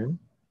 Eastern.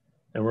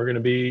 And we're going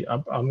to be,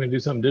 I'm going to do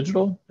something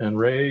digital. And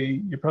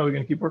Ray, you're probably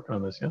going to keep working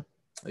on this, yeah?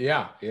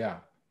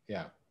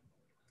 Yeah.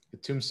 The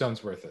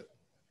Tombstone's worth it.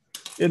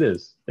 It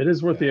is. It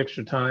is worth the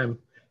extra time.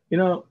 You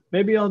know,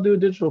 maybe I'll do a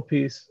digital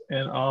piece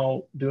and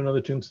I'll do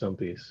another Tombstone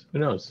piece. Who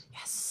knows?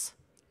 Yes.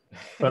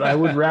 But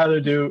I'd rather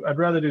do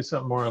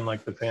something more in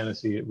like the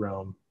fantasy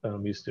realm than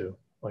I'm used to,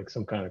 like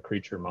some kind of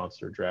creature,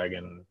 monster,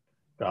 dragon,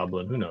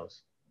 goblin. Who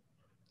knows?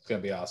 It's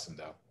gonna be awesome,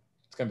 though.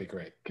 It's gonna be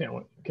great. Can't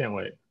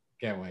wait.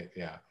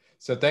 Yeah.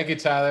 So thank you,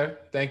 Tyler.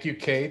 Thank you,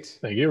 Kate.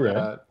 Thank you, Ray.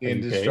 The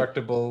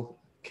indestructible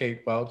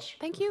Kate Welch.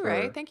 Thank you,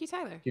 Ray. Thank you,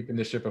 Tyler. Keeping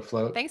the ship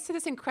afloat. Thanks to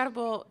this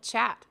incredible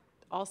chat.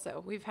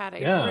 Also, we've had a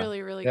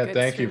really good.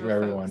 Thank you for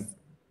everyone. Folks.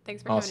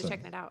 Thanks for coming and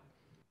checking it out.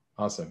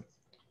 Awesome.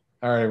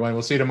 All right, everyone.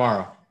 We'll see you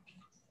tomorrow.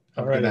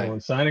 All right,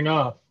 everyone. Signing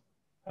off.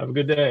 Have a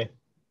good day.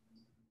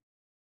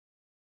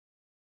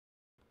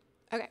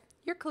 Okay,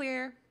 you're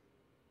clear.